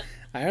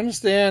 I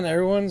understand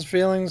everyone's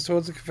feelings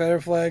towards the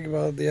Confederate flag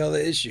about the other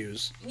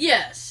issues.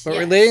 Yes. But yes.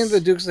 relating to the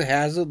Dukes of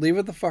Hazzard, leave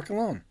it the fuck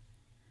alone.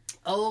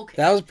 Okay.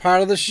 That was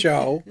part of the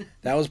show.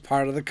 That was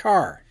part of the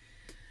car.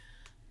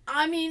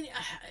 I mean,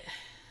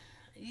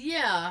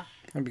 yeah.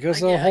 And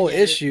because I of the get- I whole get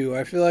it. issue,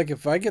 I feel like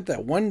if I get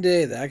that one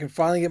day that I can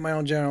finally get my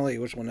own General Lee,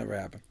 which will never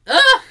happen,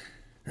 Ah!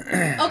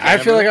 I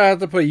feel like I have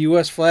to put a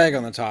U.S. flag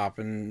on the top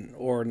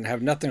or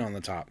have nothing on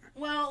the top.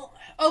 Well,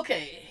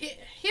 okay.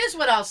 Here's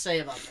what I'll say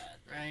about that,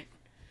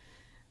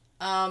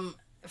 right?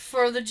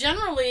 For the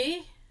General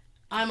Lee,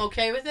 I'm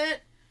okay with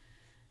it.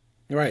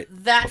 Right.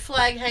 That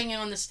flag hanging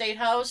on the State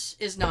House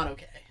is not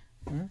okay.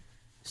 Mhm.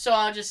 So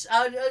I'll just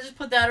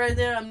put that right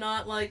there. I'm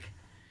not like,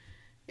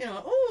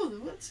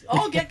 let's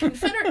all get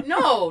Confederate.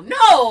 No.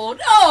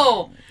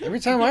 Every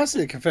time I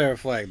see a Confederate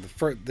flag,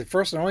 the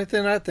first and only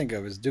thing I think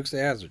of is Dukes of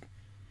Hazzard.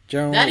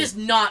 General That Lee. is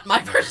not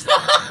my first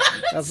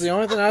thought. That's the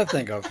only thing I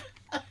think of.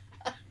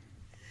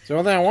 It's the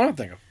only thing I want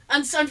to think of.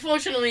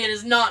 Unfortunately, it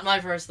is not my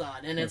first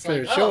thought, and it's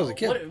favorite like, show oh, as a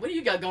kid. what do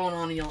you got going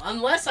on?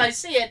 Unless I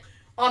see it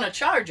on a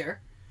Charger,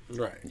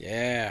 Right.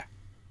 Yeah.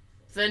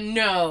 then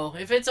no.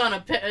 If it's on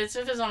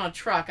a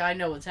truck, I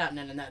know what's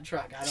happening in that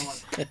truck. I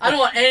don't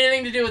want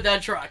anything to do with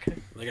that truck.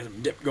 They got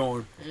some dip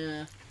going.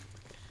 Yeah.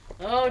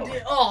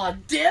 Oh,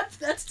 dip?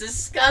 That's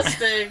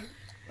disgusting.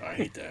 I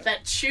hate that.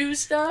 That chew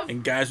stuff.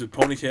 And guys with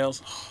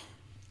ponytails.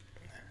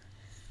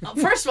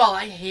 First of all,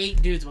 I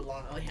hate dudes with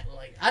long hair.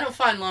 Like, I don't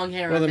find long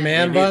hair With on a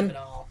men man bun? at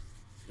all.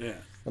 Yeah.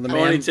 Well, the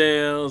man,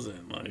 Ponytails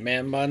and like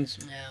man buns.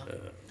 Yeah.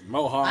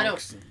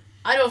 mohawks.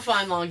 I don't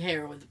find long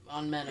hair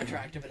on men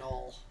attractive at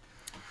all.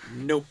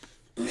 Nope.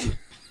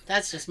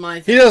 That's just my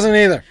He thing. doesn't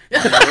either.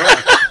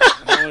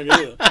 I don't like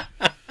it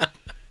either.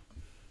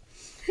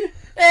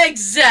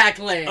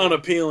 Exactly.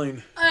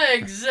 Unappealing.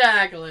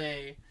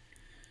 Exactly.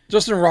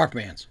 Just in rock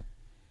bands.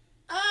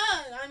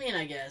 I mean,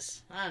 I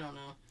guess. I don't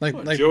know.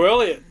 Like Joe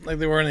Elliott. like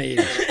they were in the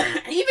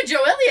 80s. Even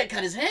Joe Elliott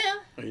cut his hair.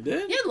 Oh, you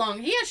did?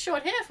 He had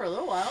short hair for a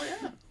little while,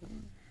 yeah.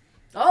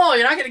 Oh,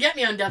 you're not going to get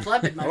me on Def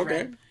Leppard, my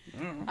Okay.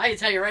 friend. I can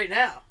tell you right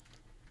now.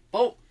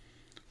 Boom.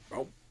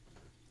 Boom.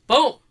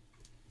 Boom.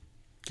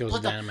 Goes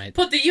Put dynamite.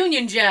 the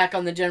Union Jack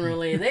on the General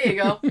Lee. There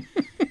you go.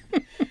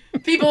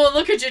 People will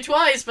look at you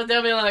twice, but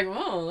they'll be like,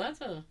 "Whoa,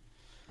 that's a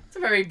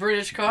very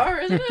British car,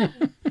 isn't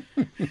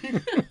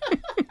it?"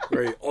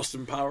 Very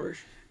Austin Powers.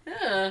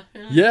 Yeah.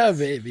 Yeah,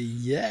 baby.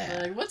 Yeah.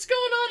 Like, what's going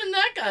on in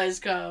that guy's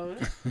car?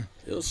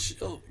 He'll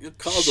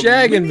cause a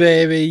Shagging, mini-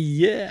 baby.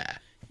 Yeah.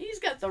 He's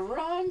got the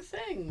wrong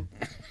thing.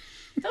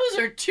 Those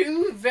are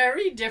two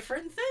very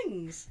different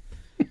things.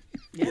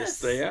 Yes,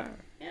 they are.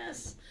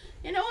 Yes.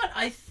 You know what?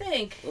 I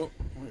think Oh,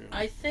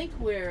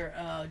 we're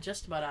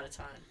just about out of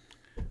time.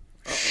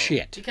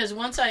 Shit. Because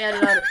once I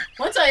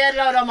edit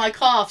out all my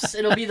coughs,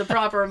 it'll be the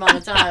proper amount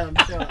of time,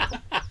 I'm sure.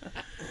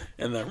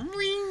 and the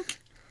ring.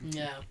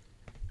 Yeah.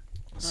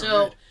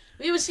 So right.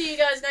 we will see you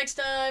guys next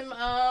time.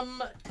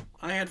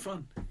 I had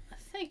fun.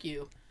 Thank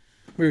you.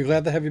 We were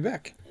glad to have you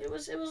back. It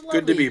was lovely.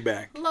 Good to be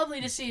back.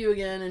 Lovely to see you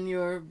again and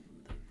your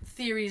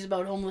theories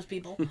about homeless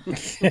people.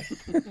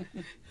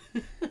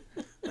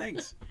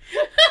 Thanks.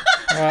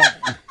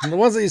 The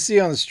ones that you see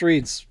on the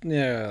streets,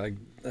 like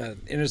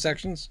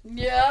intersections,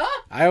 Yeah.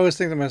 I always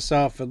think to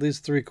myself, at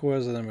least 3/4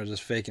 of them are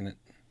just faking it.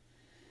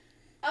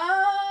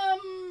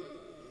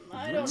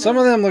 I don't Some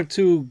know. of them look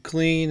too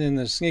clean, and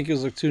the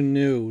sneakers look too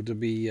new to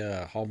be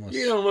homeless.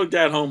 You don't look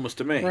that homeless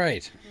to me.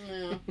 Right.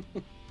 Yeah.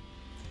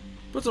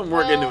 Put some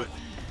work into it.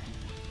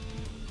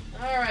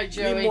 All right,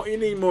 You need, Joey. more, you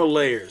need more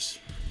layers.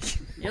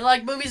 You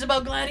like movies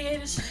about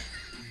gladiators?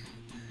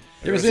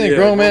 You ever See seen a a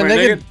grown man grown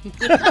man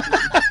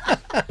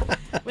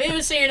naked? We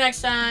will see you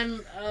next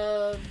time.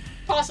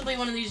 Possibly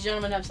one of these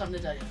gentlemen have something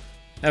to tell you.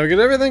 Have a good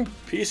everything.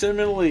 Peace in the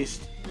Middle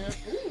East. Yeah.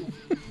 Ooh.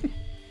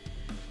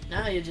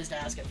 Now you're just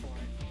asking for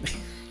it.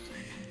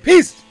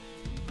 Peace.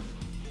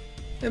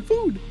 And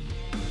food.